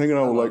 I was hanging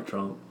out with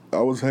Trump. I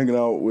was hanging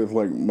out with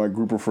like my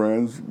group of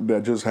friends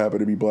that just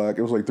happened to be black.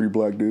 It was like 3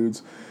 black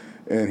dudes,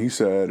 and he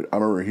said,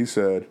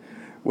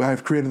 "Well,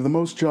 I've created the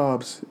most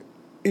jobs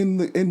in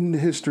the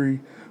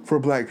history for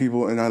black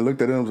people." And I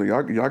looked at him and was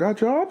like, y'all got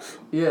jobs?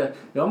 Yeah,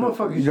 y'all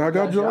motherfuckers. Y'all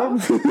got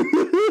jobs?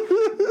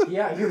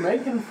 Yeah, you're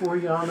making for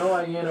you. I don't know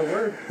why you ain't at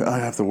work. I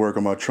have to work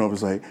on my Trump.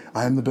 It's like,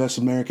 I am the best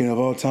American of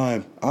all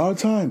time. All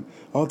time.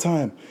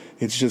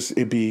 It's just,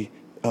 it'd be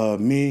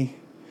me,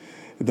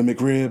 the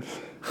McRib,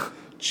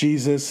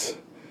 Jesus,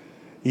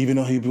 even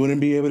though he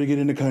wouldn't be able to get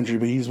in the country,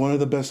 but he's one of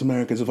the best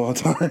Americans of all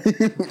time.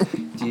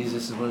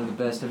 Jesus is one of the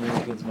best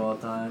Americans of all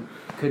time.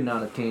 Could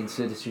not obtain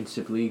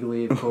citizenship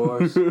legally, of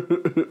course.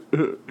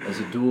 As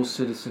a dual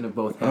citizen of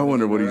both. I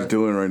wonder what he's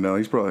doing right now.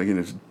 He's probably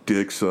getting his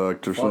dick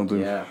sucked or something.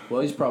 Yeah.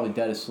 Well, he's probably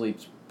dead asleep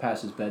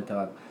past his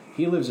bedtime.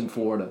 He lives in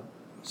Florida,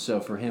 so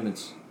for him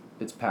it's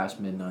past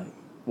midnight.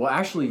 Well,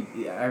 actually,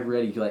 I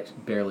read he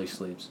barely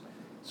sleeps,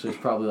 so he's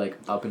probably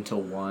up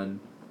until 1,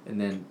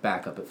 and then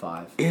back up at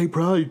 5. He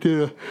probably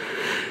did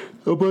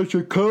a bunch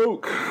of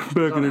coke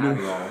back in the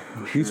day.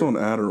 He's on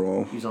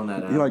Adderall. He's on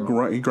that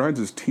Adderall. He grinds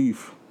his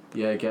teeth.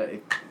 Yeah,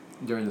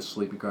 during the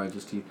sleep he grinds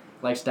his teeth.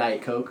 Likes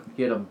Diet Coke.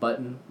 He had a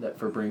button that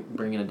for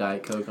bringing a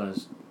Diet Coke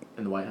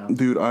in the White House.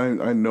 Dude,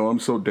 I know I'm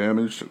so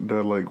damaged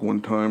that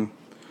one time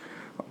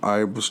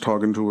I was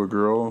talking to a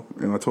girl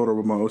and I told her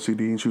about my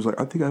OCD and she was like,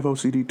 I think I have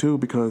OCD too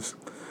because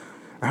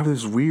I have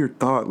this weird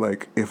thought,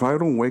 if I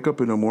don't wake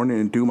up in the morning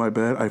and do my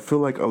bed, I feel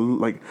like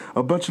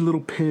a bunch of little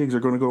pigs are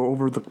going to go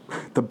over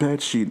the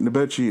bed sheet,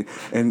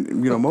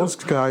 and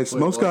most guys,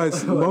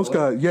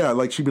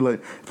 yeah, she'd be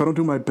like, if I don't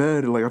do my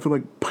bed, I feel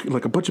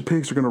like a bunch of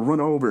pigs are going to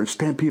run over and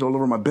stampede all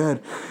over my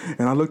bed,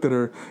 and I looked at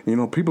her,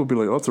 people would be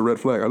like, oh, that's a red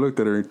flag. I looked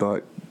at her and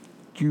thought,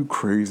 you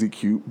crazy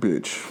cute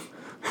bitch,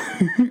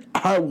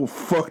 I will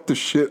fuck the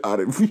shit out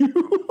of you.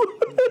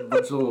 A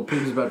bunch of little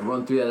pigs about to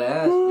run through that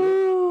ass,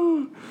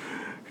 dude.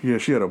 Yeah,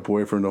 she had a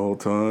boyfriend the whole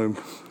time.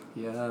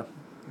 Yeah,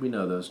 we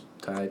know those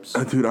types.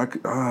 Dude, I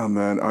don't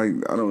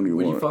even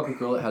Would want... you fuck a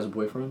girl that has a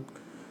boyfriend?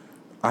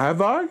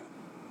 Have I?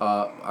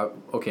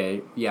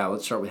 Okay, yeah,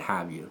 let's start with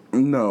have you.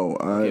 No,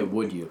 Okay,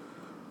 would you?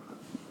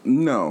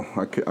 No,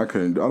 I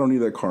couldn't. I don't need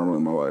that karma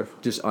in my life.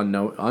 Just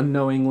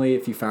unknowingly,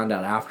 if you found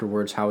out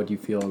afterwards, how would you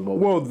feel?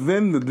 And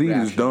Then the deed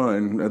is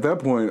done. At that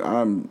point,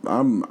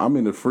 I'm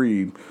in the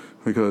free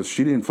because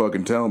she didn't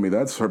fucking tell me.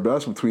 That's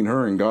between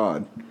her and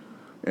God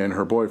and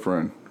her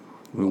boyfriend,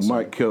 who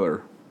might kill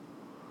her.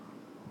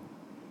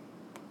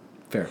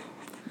 Fair.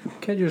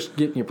 Okay, just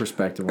getting your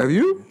perspective. Have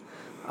you?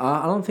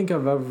 I don't think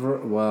I've ever.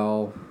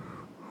 Well,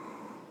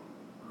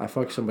 I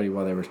fucked somebody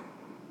while they were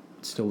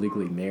still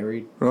legally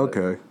married.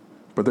 Okay,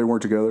 but they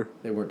weren't together.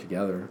 They weren't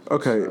together.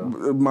 Okay,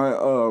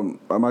 so.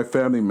 My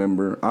family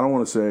member. I don't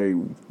want to say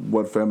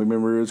what family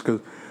member it is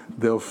because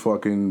they'll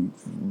fucking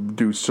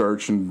do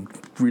search and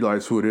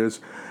realize who it is.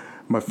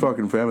 My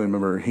fucking family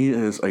member. He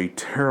is a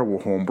terrible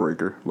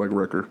homebreaker, like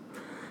Wrecker.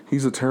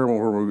 He's a terrible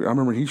homebreaker. I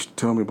remember he used to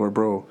tell me,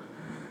 bro.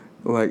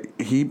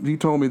 He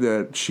told me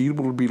that she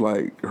would be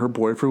her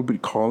boyfriend would be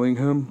calling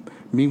him.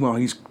 Meanwhile,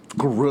 he's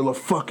gorilla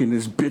fucking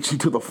this bitch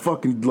into the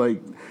fucking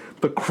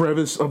the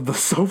crevice of the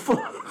sofa.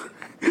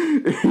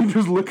 And he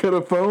just look at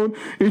a phone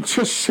and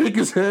just shake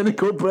his hand and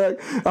go back.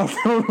 I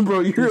told him,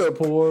 bro, you're a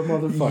poor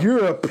motherfucker.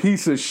 You're a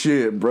piece of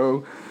shit,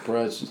 bro.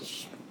 Bro, it's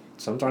just,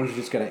 sometimes you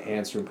just gotta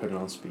answer and put it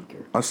on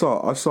speaker. I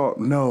saw.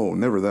 No,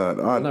 never that.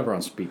 Never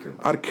on speaker.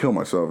 I'd kill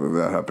myself if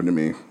that happened to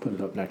me. Put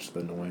it up next to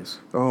the noise.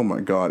 Oh my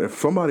god! If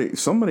somebody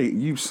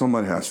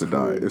has to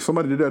die. If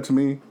somebody did that to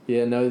me.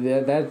 Yeah, no,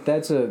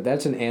 that's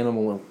an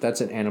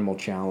animal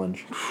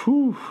challenge.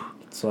 Whew.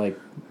 It's like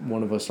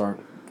one of us aren't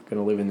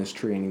gonna live in this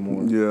tree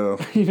anymore. Yeah.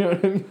 You know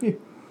what I mean?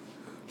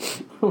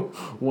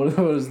 One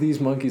of these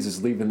monkeys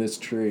is leaving this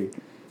tree.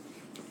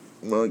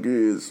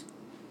 Monkeys.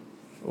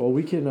 Well,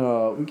 we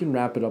can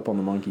wrap it up on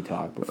the monkey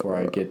talk before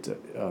I get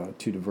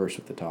too diverse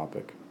with the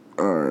topic.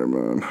 All right,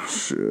 man.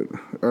 Shit.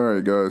 All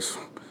right, guys.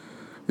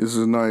 This is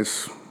a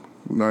nice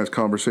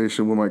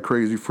conversation with my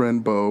crazy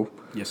friend Beaux.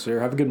 Yes, sir.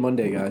 Have a good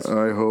Monday, guys.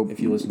 I hope.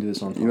 If you listen to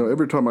this on time.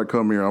 Every time I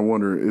come here, I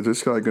wonder, is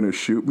this guy going to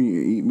shoot me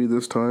and eat me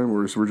this time,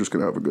 or is we're just going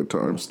to have a good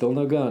time? Still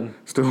no gun.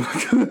 Still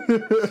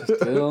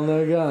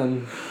no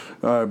gun.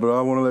 All right, but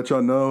I want to let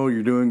y'all know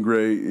you're doing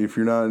great. If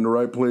you're not in the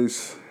right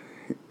place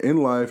in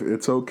life,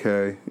 it's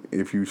okay.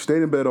 If you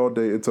stayed in bed all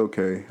day, it's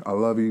okay. I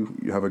love you.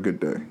 You have a good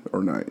day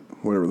or night.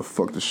 Whatever the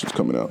fuck this shit's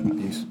coming out.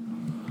 Peace.